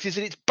baby faces,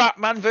 and it's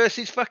Batman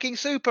versus fucking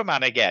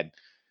Superman again.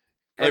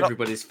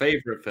 Everybody's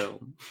favorite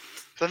film.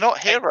 They're not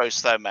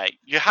heroes though, mate.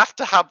 You have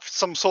to have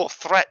some sort of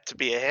threat to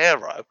be a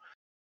hero.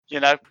 You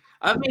know?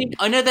 I mean,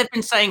 I know they've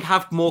been saying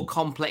have more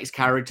complex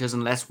characters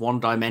and less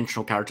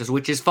one-dimensional characters,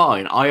 which is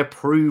fine. I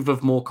approve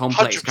of more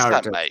complex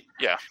characters. Mate.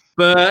 Yeah.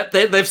 But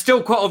they've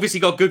still quite obviously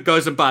got good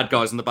guys and bad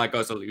guys, and the bad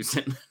guys are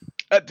losing.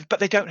 But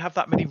they don't have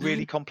that many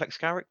really complex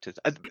characters.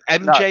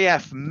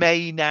 MJF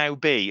may now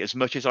be, as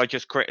much as I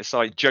just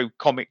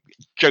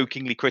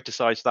jokingly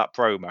criticised that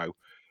promo,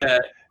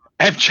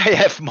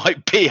 MJF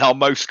might be our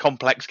most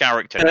complex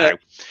character now.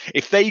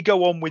 If they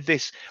go on with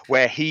this,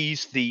 where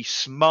he's the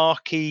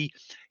smarky,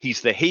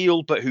 he's the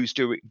heel, but who's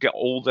doing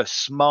all the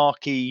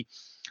smarky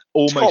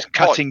almost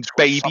cutting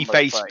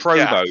babyface yeah.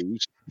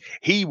 promos,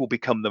 he will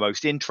become the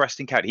most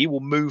interesting character. He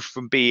will move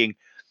from being,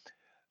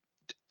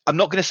 I'm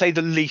not going to say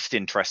the least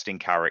interesting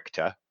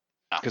character,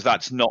 because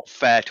that's not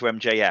fair to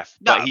MJF,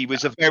 but he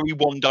was a very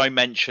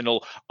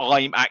one-dimensional,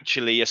 I'm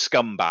actually a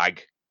scumbag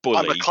bully.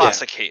 I'm a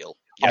classic heel.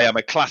 I am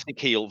a classic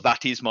heel.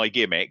 That is my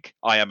gimmick.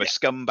 I am a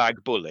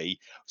scumbag bully.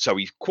 So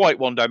he's quite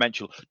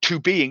one-dimensional to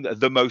being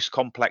the most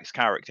complex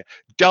character.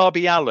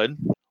 Darby Allin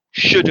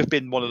should have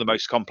been one of the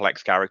most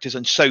complex characters,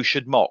 and so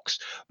should Mox.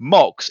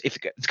 Mox,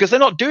 because they're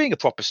not doing a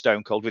proper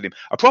Stone Cold with him.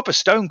 A proper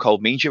Stone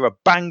Cold means you're a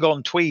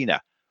bang-on tweener.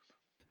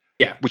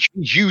 Yeah. Which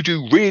means you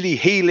do really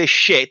heelish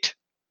shit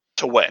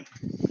to win.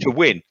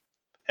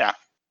 Yeah.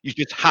 You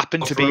just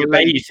happen to be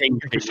amazing.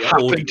 You just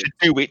happen to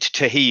do it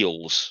to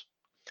heels.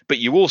 But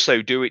you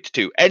also do it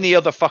to any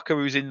other fucker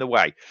who's in the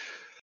way.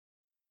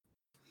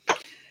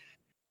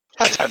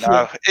 I don't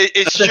know.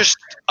 It's just,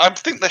 I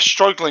think they're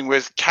struggling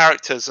with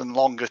characters and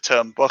longer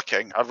term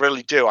booking. I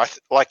really do. I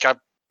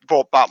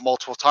brought back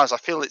multiple times. I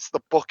feel it's the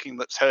booking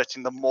that's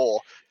hurting them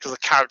more because the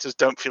characters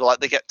don't feel like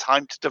they get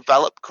time to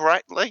develop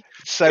correctly.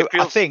 So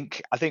I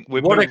think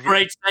we're a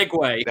great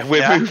segue.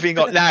 We're moving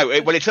on now.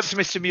 Well, it's up to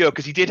Mr. Muir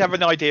because he did have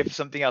an idea for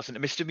something else, and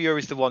Mr. Muir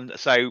is the one.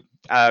 So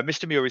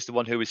Mr. Muir is the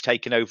one who has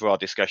taken over our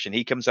discussion.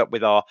 He comes up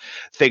with our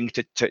thing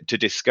to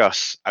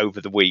discuss over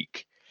the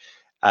week.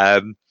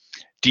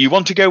 Do you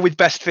want to go with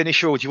best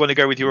finish, or do you want to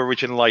go with your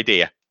original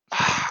idea?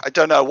 I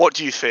don't know. What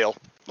do you feel?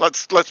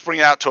 Let's bring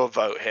it out to a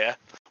vote here.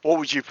 What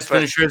would you prefer?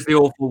 Finisher is the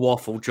awful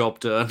waffle, job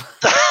done.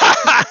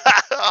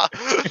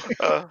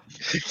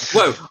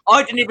 Whoa,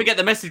 I didn't even get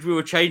the message we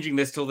were changing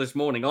this till this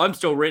morning. I'm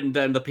still written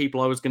down the people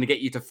I was going to get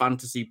you to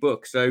fantasy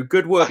book. So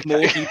good work,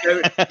 Morg.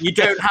 You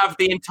don't have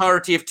the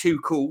entirety of Too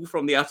Cool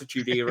from the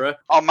Attitude Era.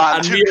 Oh man,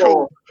 and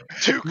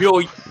Too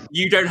Cool.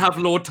 You don't have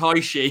Lord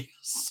Taishi.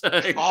 So.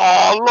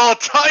 Oh, Lord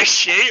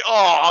Taishi.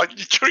 Oh,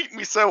 you treat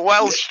me so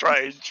well,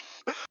 Strange.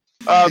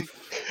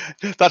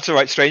 That's all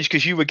right, Strange,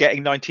 because you were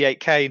getting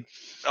 98 Kane.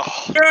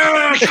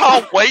 Oh, you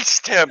can't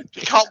waste him.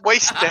 You can't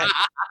waste him.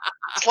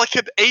 It's like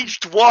an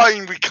aged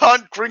wine. We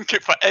can't drink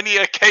it for any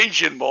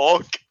occasion,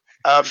 Morg.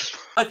 I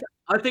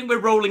think we're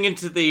rolling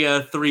into the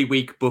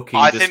 3-week booking.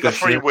 I think the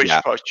 3-week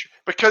push,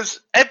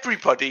 because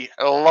everybody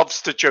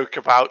loves to joke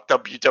about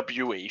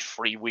WWE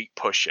 3-week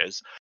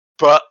pushes,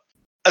 but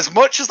as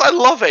much as I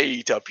love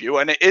AEW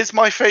and it is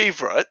my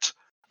favorite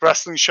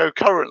wrestling show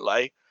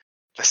currently,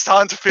 they're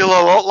starting to feel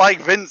a lot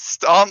like Vince,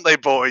 aren't they,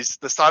 boys?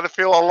 They're starting to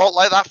feel a lot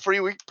like that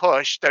 3-week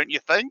push, don't you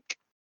think?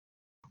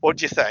 What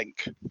do you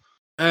think?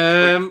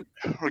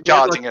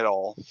 Regarding it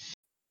all.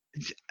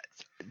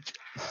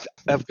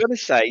 I've got to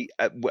say,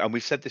 and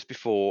we've said this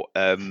before,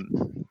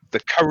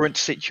 the current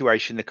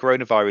situation, the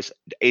coronavirus,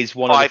 is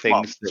one of the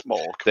things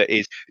that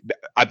is.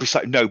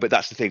 No, but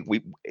that's the thing.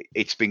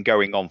 It's been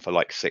going on for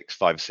like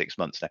 5 or 6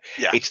 months now.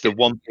 Yeah. It's the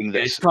one thing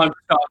that's. It's time to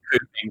start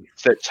cooking.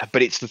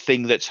 But it's the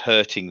thing that's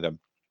hurting them.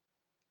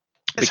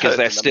 Because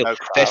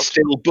they're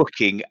still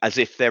booking as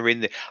if they're in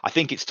the. I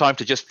think it's time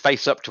to just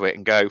face up to it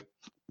and go.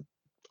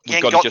 You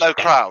ain't got no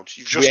crowd.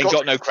 You've just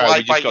got no crowd.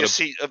 Fly by your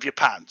seat of your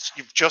pants.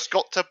 You've just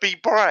got to be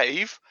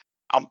brave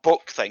and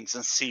book things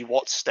and see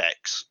what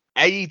sticks.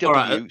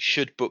 AEW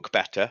should book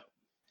better.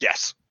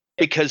 Yes.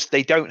 Because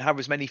they don't have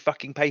as many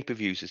fucking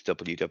pay-per-views as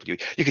WWE.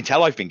 You can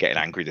tell I've been getting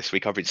angry this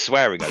week. I've been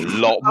swearing a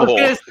lot more.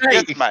 I was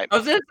going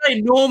to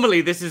say,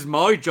 normally this is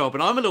my job,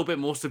 and I'm a little bit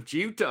more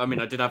subdued. I mean,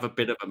 I did have a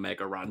bit of a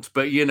mega rant,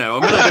 but, I'm a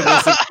little bit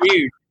more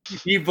subdued.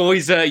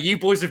 You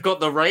boys have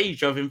got the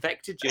rage. I've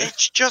infected you.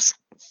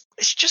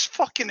 It's just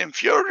fucking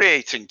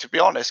infuriating, to be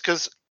honest,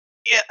 because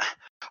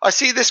I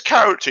see this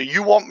character,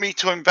 you want me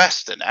to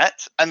invest in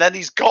it, and then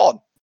he's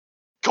gone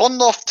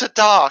off to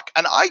Dark,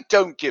 and I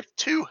don't give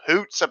 2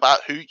 hoots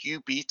about who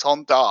you beat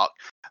on Dark.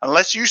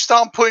 Unless you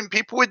start putting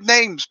people with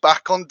names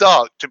back on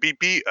Dark to be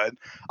beaten,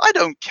 I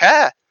don't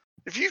care.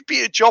 If you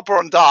beat a jobber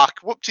on Dark,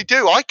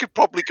 whoop-de-doo, I could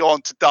probably go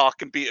on to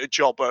Dark and beat a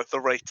jobber at the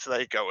rate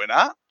they're going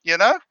at,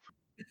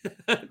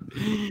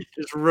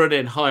 Just run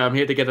in. Hi, I'm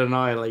here to get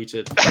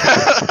annihilated.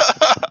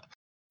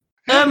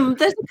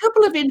 There's a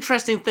couple of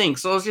interesting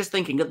things. So I was just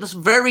thinking, at the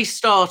very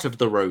start of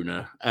the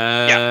Rona,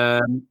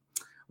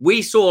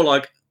 we saw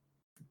like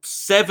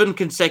 7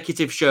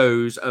 consecutive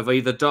shows of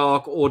either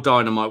Dark or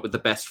Dynamite with the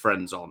best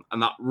friends on,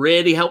 and that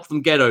really helped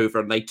them get over,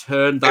 and they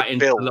turned that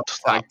into a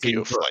tag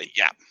team.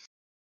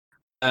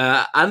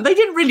 And they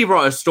didn't really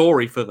write a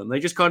story for them. They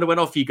just kind of went,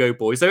 off you go,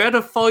 boys. They had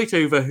a fight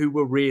over who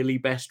were really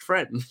best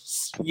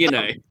friends,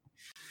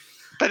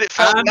 But it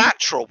felt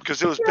natural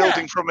because it was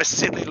building from a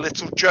silly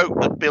little joke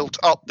that built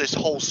up this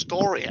whole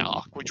story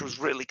arc, which was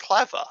really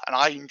clever, and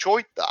I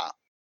enjoyed that.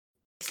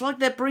 It's like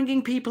they're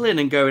bringing people in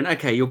and going,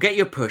 okay, you'll get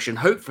your push, and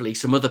hopefully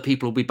some other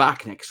people will be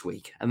back next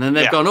week. And then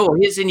they've gone, oh,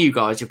 here's the new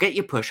guys. You'll get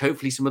your push.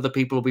 Hopefully some other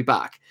people will be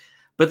back.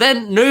 But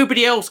then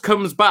nobody else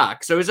comes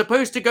back. So as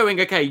opposed to going,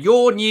 okay,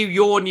 you're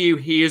new,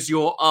 here's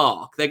your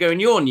arc. They're going,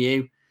 you're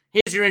new,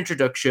 here's your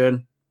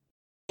introduction.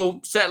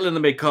 Cool, settle in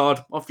the mid-card,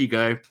 off you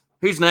go.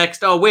 Who's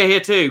next? Oh, we're here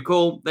too.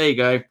 Cool, there you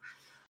go.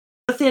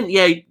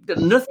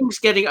 nothing's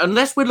getting,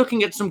 unless we're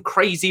looking at some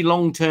crazy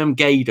long-term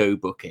Gado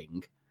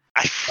booking.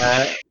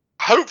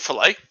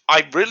 Hopefully,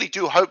 I really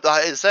do hope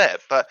that is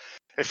it, but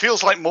it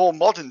feels like more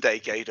modern-day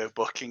Gado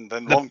booking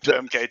than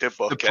long-term Gado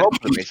booking. The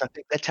problem is, I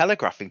think they're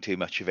telegraphing too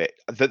much of it.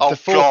 The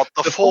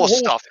Force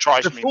stuff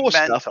drives me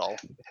mental.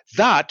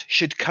 That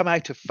should come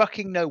out of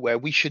fucking nowhere.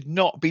 We should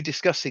not be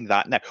discussing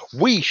that now.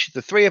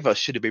 The three of us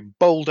should have been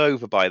bowled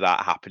over by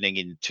that happening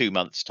in 2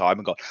 months' time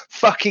and gone,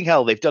 fucking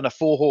hell, they've done a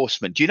Four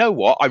Horsemen. Do you know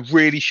what? I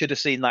really should have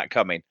seen that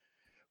coming.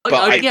 But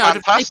I'd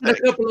have taken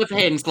a couple of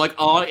hints, like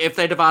if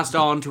they'd have asked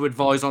Arn to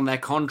advise on their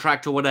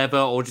contract or whatever,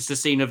 or just a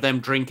scene of them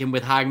drinking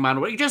with Hangman,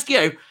 or just,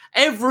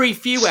 every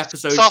few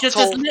episodes, just this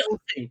little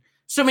thing,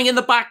 something in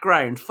the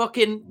background.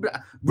 Fucking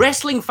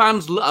wrestling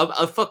fans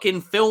are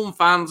fucking film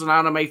fans and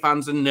anime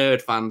fans and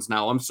nerd fans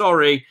now. I'm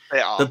sorry.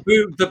 They are.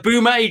 The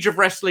boomer age of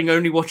wrestling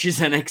only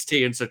watches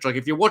NXT and such. Like,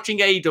 if you're watching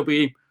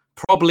AEW,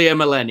 probably a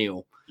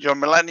millennial. You're a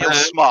millennial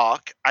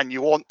smart, and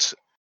you want...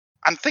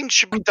 And things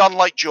should be done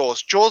like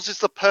Jaws. Jaws is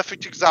the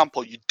perfect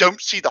example. You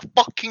don't see the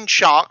fucking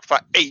shark for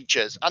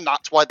ages, and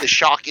that's why the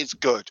shark is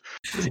good.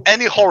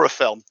 Any horror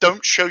film,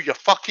 don't show your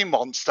fucking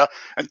monster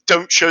and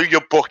don't show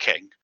your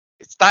booking.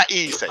 It's that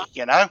easy,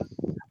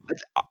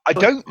 I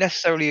don't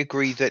necessarily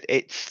agree that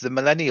it's the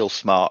millennial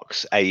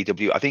smarks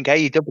AEW. I think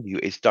AEW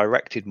is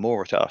directed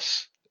more at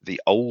us,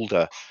 the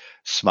older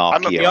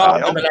smarky. We are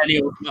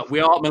millennials.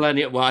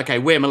 Well, okay,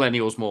 we're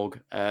millennials,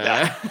 Morg.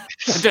 I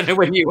don't know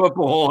when you were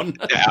born.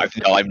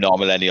 No, I'm not a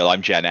millennial.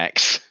 I'm Gen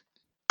X.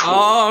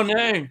 Oh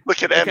no!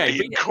 Look at him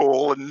being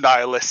cool and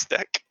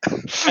nihilistic.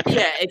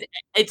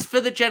 It's for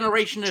the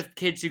generation of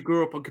kids who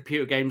grew up on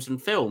computer games and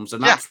films,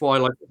 and that's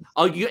why,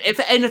 if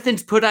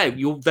anything's put out,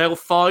 they'll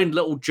find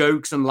little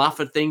jokes and laugh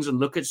at things and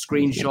look at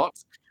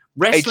screenshots.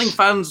 Wrestling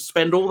fans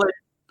spend all their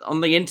on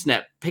the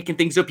internet picking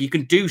things up. You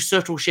can do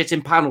subtle shit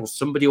in panels.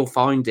 Somebody will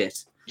find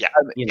it.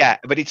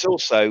 But it's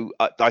also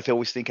I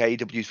always think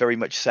AEW is very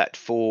much set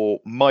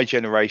for my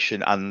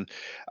generation and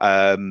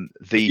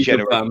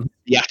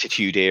the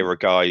Attitude Era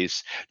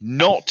guys.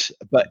 But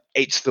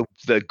it's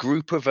the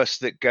group of us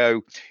that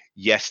go,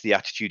 yes, the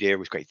Attitude Era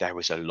was great. There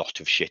was a lot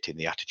of shit in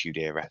the Attitude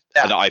Era,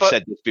 and I've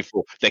said this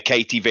before. The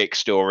Katie Vick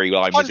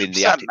storyline was in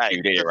the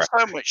Attitude Era. There's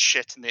so much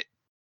shit in it.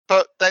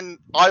 But then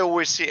I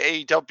always see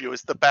AEW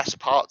as the best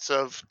parts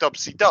of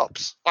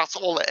WCW. That's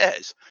all it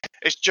is.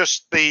 It's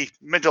just the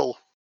middleweight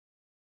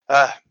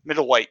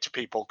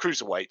people,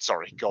 cruiserweight.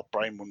 Sorry, God,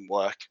 brain wouldn't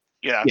work.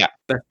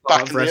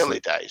 Back in the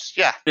early days.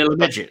 Yeah, little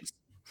midgets.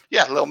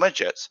 Yeah, little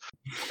midgets.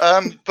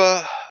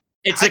 But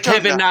it's a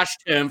Kevin Nash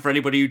term for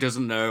anybody who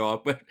doesn't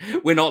know.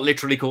 We're not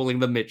literally calling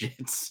them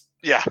midgets.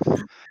 Yeah,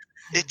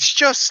 it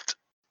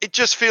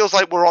just feels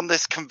like we're on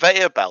this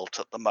conveyor belt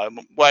at the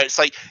moment where it's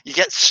like you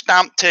get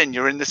stamped in,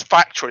 you're in this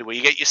factory where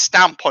you get your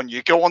stamp on,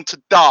 you go on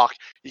to Dark,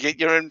 you get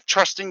your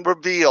interesting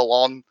reveal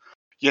on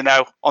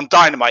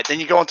Dynamite, then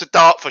you go on to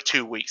Dark for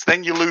 2 weeks,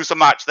 then you lose a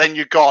match, then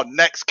you're gone,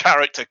 next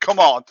character, come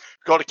on,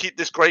 got to keep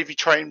this gravy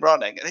train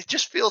running, and it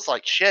just feels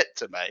like shit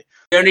to me.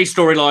 The only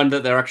storyline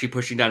that they're actually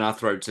pushing down our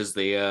throats is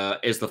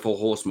the Four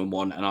Horsemen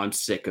one, and I'm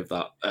sick of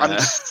that.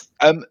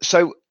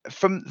 So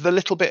from the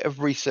little bit of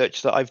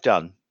research that I've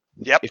done,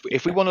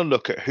 if we want to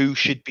look at who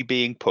should be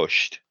being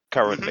pushed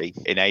currently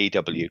in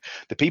AEW,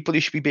 the people who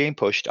should be being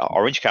pushed are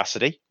Orange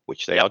Cassidy,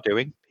 which they are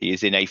doing. He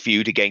is in a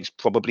feud against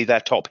probably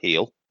their top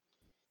heel.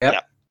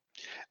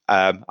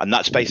 And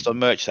that's based on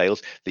merch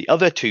sales. The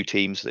other two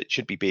teams that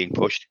should be being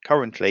pushed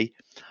currently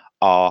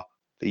are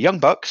the Young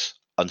Bucks,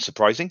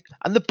 unsurprising,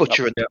 and the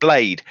Butcher and the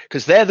Blade,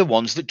 because they're the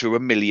ones that drew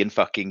 1 million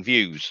fucking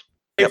views.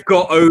 They've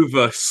got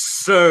over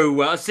so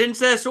well since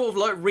their sort of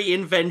like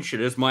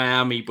reinvention as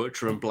Miami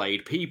Butcher and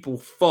Blade. People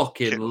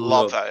fucking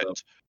love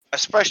it,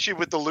 especially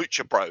with the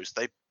Lucha Bros.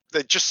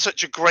 They're just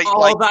such a great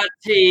that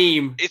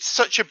team. It's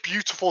such a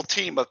beautiful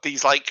team of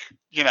these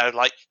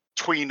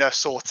tweener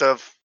sort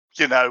of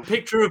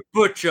Picture of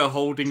Butcher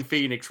holding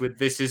Phoenix with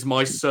 "This is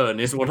my son"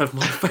 is one of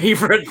my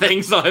favorite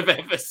things I've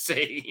ever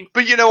seen.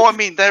 But you know what I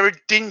mean? They're a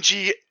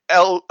dingy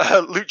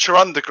Lucha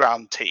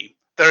Underground team.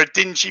 They're a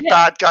dingy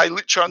bad guy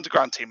Lucha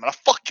Underground team, and I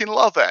fucking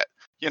love it,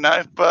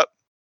 but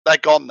they're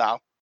gone now.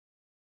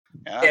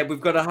 Yeah,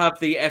 we've got to have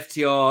the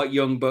FTR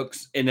Young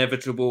Bucks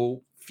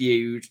inevitable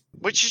feud.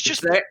 Which is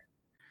just...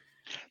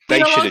 They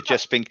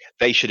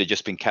should have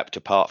just been kept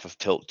apart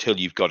till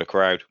you've got a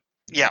crowd.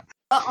 Yeah.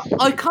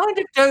 I kind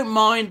of don't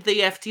mind the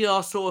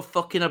FTR sort of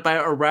fucking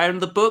about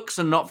around the Bucks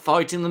and not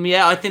fighting them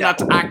yet. I think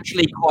that's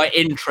actually quite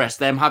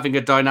interesting, them having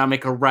a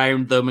dynamic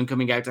around them and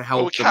coming out to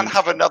help them. We can't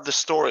have another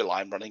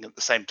storyline running at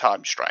the same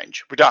time,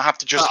 Strange. We don't have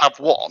to just have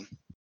one.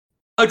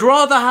 I'd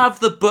rather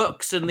have the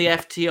Bucks and the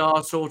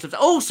FTR sort of...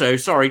 Also,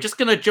 sorry, just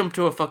going to jump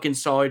to a fucking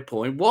side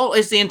point. What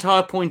is the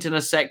entire point in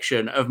a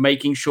section of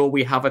making sure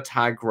we have a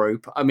tag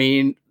rope? I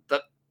mean...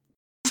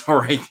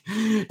 Sorry,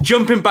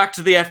 jumping back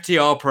to the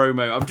FTR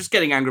promo. I'm just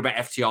getting angry about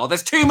FTR.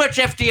 There's too much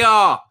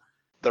FTR.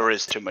 There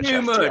is too much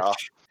FTR.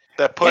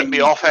 They're putting me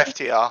off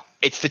FTR.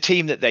 It's the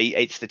team that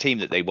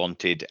they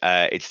wanted.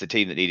 It's the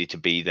team that needed to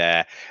be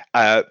there.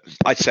 I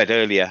said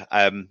earlier,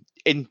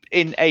 in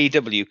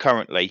AEW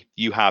currently,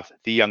 you have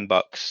the Young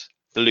Bucks,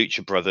 the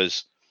Lucha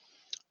Brothers,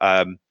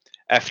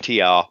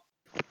 FTR,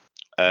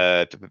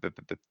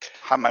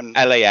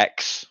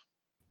 LAX,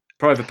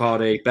 Private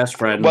Party, Best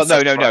Friends. Well,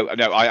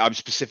 no. I'm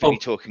specifically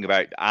talking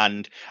about,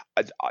 and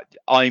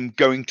I'm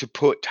going to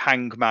put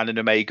Hangman and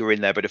Omega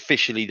in there, but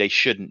officially they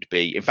shouldn't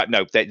be. In fact,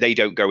 no, they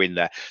don't go in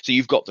there. So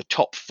you've got the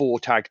top 4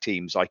 tag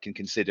teams I can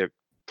consider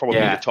probably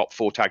the top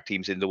 4 tag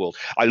teams in the world.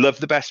 I love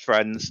the Best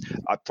Friends.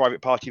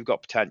 Private Party have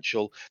got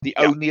potential. The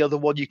only other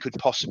one you could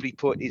possibly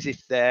put is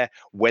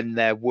when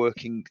they're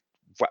working.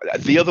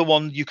 The other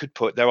one you could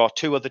put, there are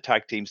 2 other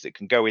tag teams that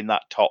can go in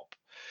that top,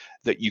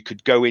 that you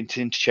could go into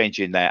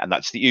interchange in there, and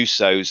that's the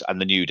Usos and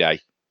the New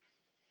Day.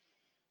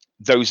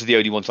 Those are the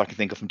only ones I can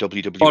think of from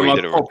WWE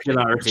that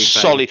are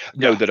solid.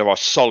 No, that are a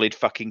solid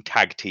fucking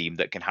tag team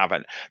that can have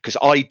it. Because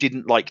I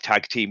didn't like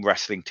tag team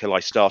wrestling till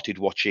I started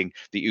watching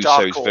the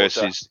Usos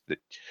versus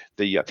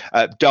the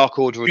Dark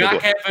Order.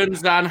 Jack Evans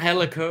and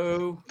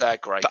Angelico. They're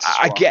great.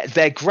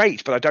 They're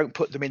great, but I don't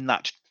put them in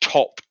that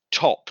top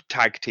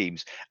tag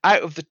teams.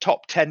 Out of the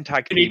top 10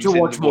 tag teams, you need to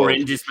watch more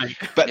indies, mate.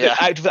 But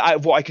out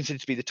of what I consider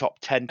to be the top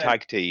 10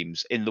 tag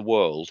teams in the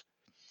world,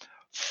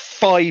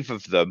 5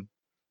 of them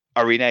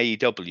are in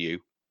AEW,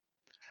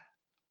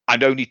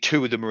 and only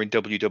 2 of them are in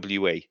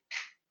WWE.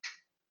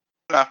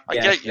 No, I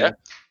get you.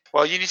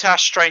 Well, you need to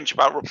ask Strange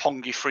about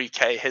Roppongi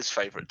 3K, his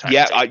favourite tag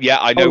team. I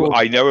know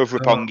of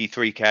Roppongi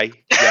 3K.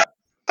 Yeah.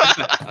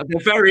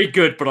 They're very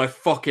good, but I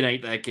fucking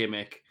hate their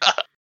gimmick.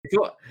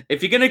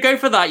 If you're going to go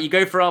for that, you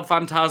go for El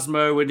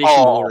Phantasmo and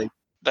Ishimori.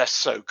 They're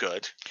so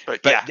good.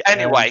 But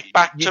anyway,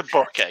 back to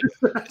booking.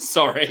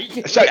 Sorry.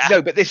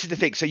 No, but this is the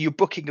thing. So you're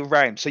booking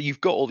around. So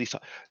you've got all these.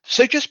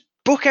 So just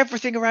book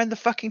everything around the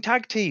fucking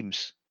tag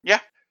teams. Yeah.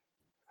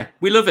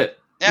 We love it.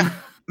 Yeah.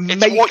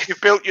 It's what you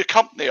built your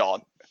company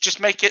on. Just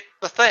make it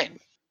the thing.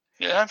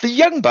 Yeah. The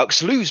Young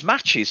Bucks lose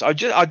matches. I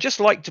just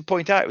like to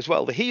point out as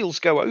well, the heels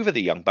go over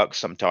the Young Bucks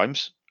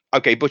sometimes.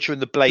 Okay, Butcher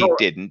and the Blade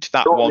didn't.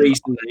 That not one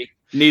recently.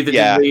 Neither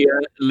did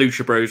the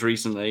Lucha Bros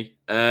recently.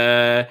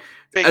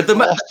 Big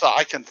loss that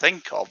I can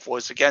think of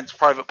was against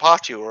Private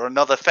Party or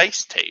another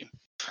face team.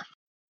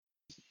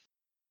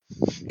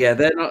 Yeah,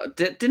 they're not.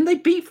 Didn't they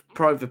beat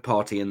Private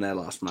Party in their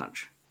last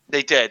match?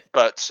 They did,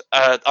 but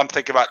I'm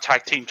thinking about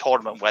tag team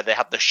tournament where they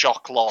had the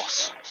shock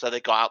loss, so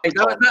they got out.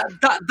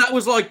 That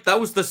was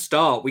the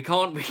start. We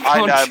can't.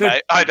 I know,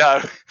 mate. I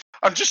know.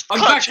 I'm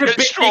back to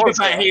bitching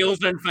about heels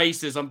and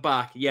faces. I'm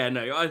back. Yeah,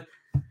 no.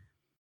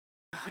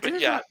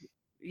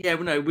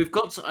 We've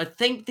got to, I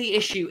think the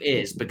issue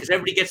is because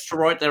everybody gets to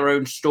write their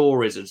own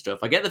stories and stuff.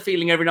 I get the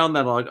feeling every now and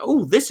then, like,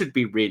 oh, this would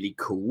be really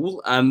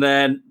cool. And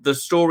then the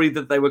story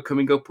that they were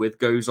coming up with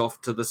goes off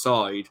to the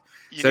side.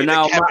 You need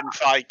now Kevin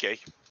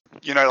Feige.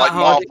 Like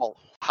Marvel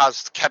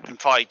has Kevin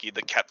Feige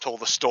that kept all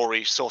the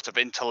stories sort of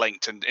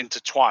interlinked and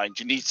intertwined.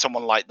 You need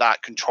someone like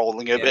that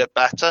controlling it a bit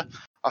better,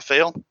 I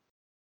feel.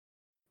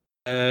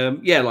 Matt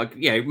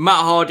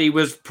Hardy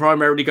was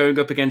primarily going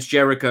up against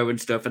Jericho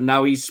and stuff, and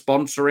now he's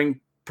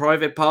sponsoring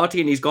Private Party,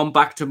 and he's gone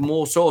back to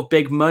more sort of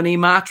big money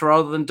Matt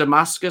rather than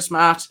Damascus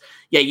Matt.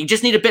 Yeah, you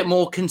just need a bit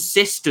more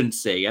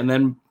consistency, and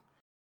then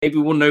maybe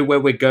we'll know where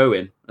we're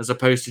going, as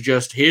opposed to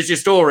just, here's your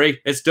story,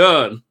 it's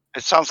done.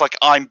 It sounds like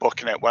I'm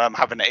booking it when I'm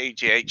having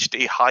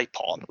ADHD hype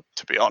on,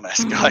 to be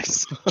honest,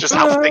 guys. Just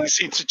how things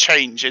seem to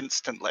change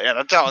instantly, and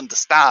I don't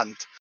understand.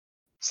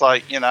 It's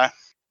like,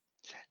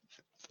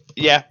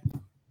 Yeah.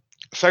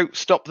 So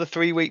stop the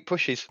 3-week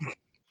pushes.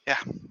 Yeah.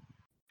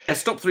 Yeah,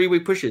 stop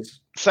 3-week pushes.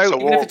 So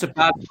even if it's a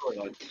bad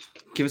storyline,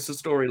 give us a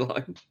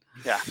storyline.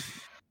 Yeah.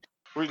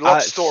 We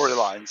love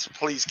storylines.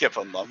 Please give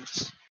them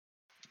those.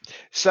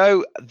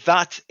 So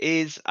that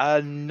is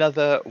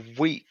another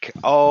week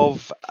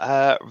of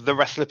the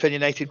Wrestle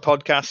Opinionated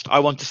podcast. I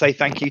want to say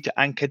thank you to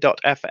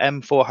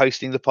Anchor.fm for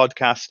hosting the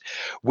podcast.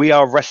 We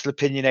are Wrestle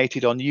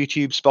Opinionated on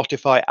YouTube,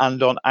 Spotify,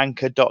 and on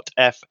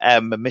Anchor.fm.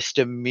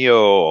 Mr.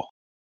 Muir.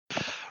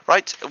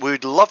 Right,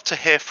 we'd love to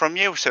hear from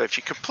you, so if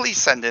you could please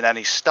send in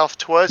any stuff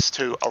to us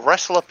to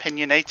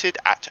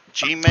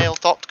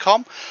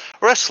wrestleopinionated@gmail.com,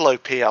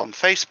 WrestleOP on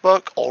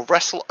Facebook, or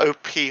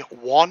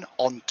WrestleOP1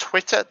 on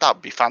Twitter. That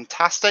would be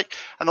fantastic.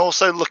 And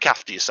also, look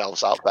after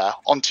yourselves out there.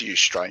 On to you,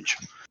 Strange.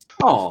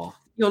 Oh,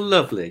 you're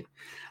lovely.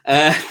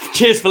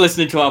 Cheers for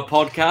listening to our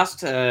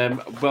podcast.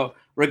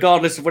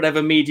 Regardless of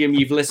whatever medium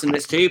you've listened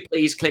this to,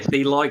 please click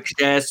the like,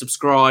 share,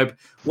 subscribe,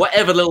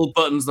 whatever little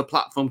buttons the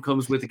platform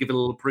comes with to give it a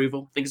little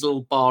approval. I think it's a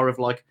little bar of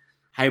like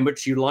how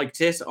much you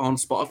liked it on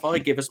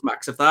Spotify. Give us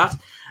max of that.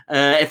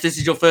 If this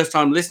is your first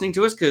time listening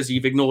to us because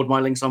you've ignored my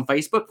links on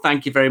Facebook,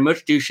 thank you very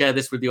much. Do share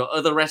this with your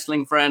other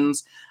wrestling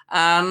friends.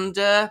 And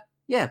have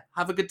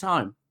a good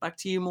time. Back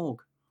to you,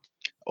 Morg.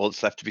 All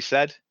that's left to be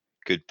said,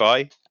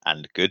 goodbye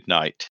and good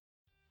night.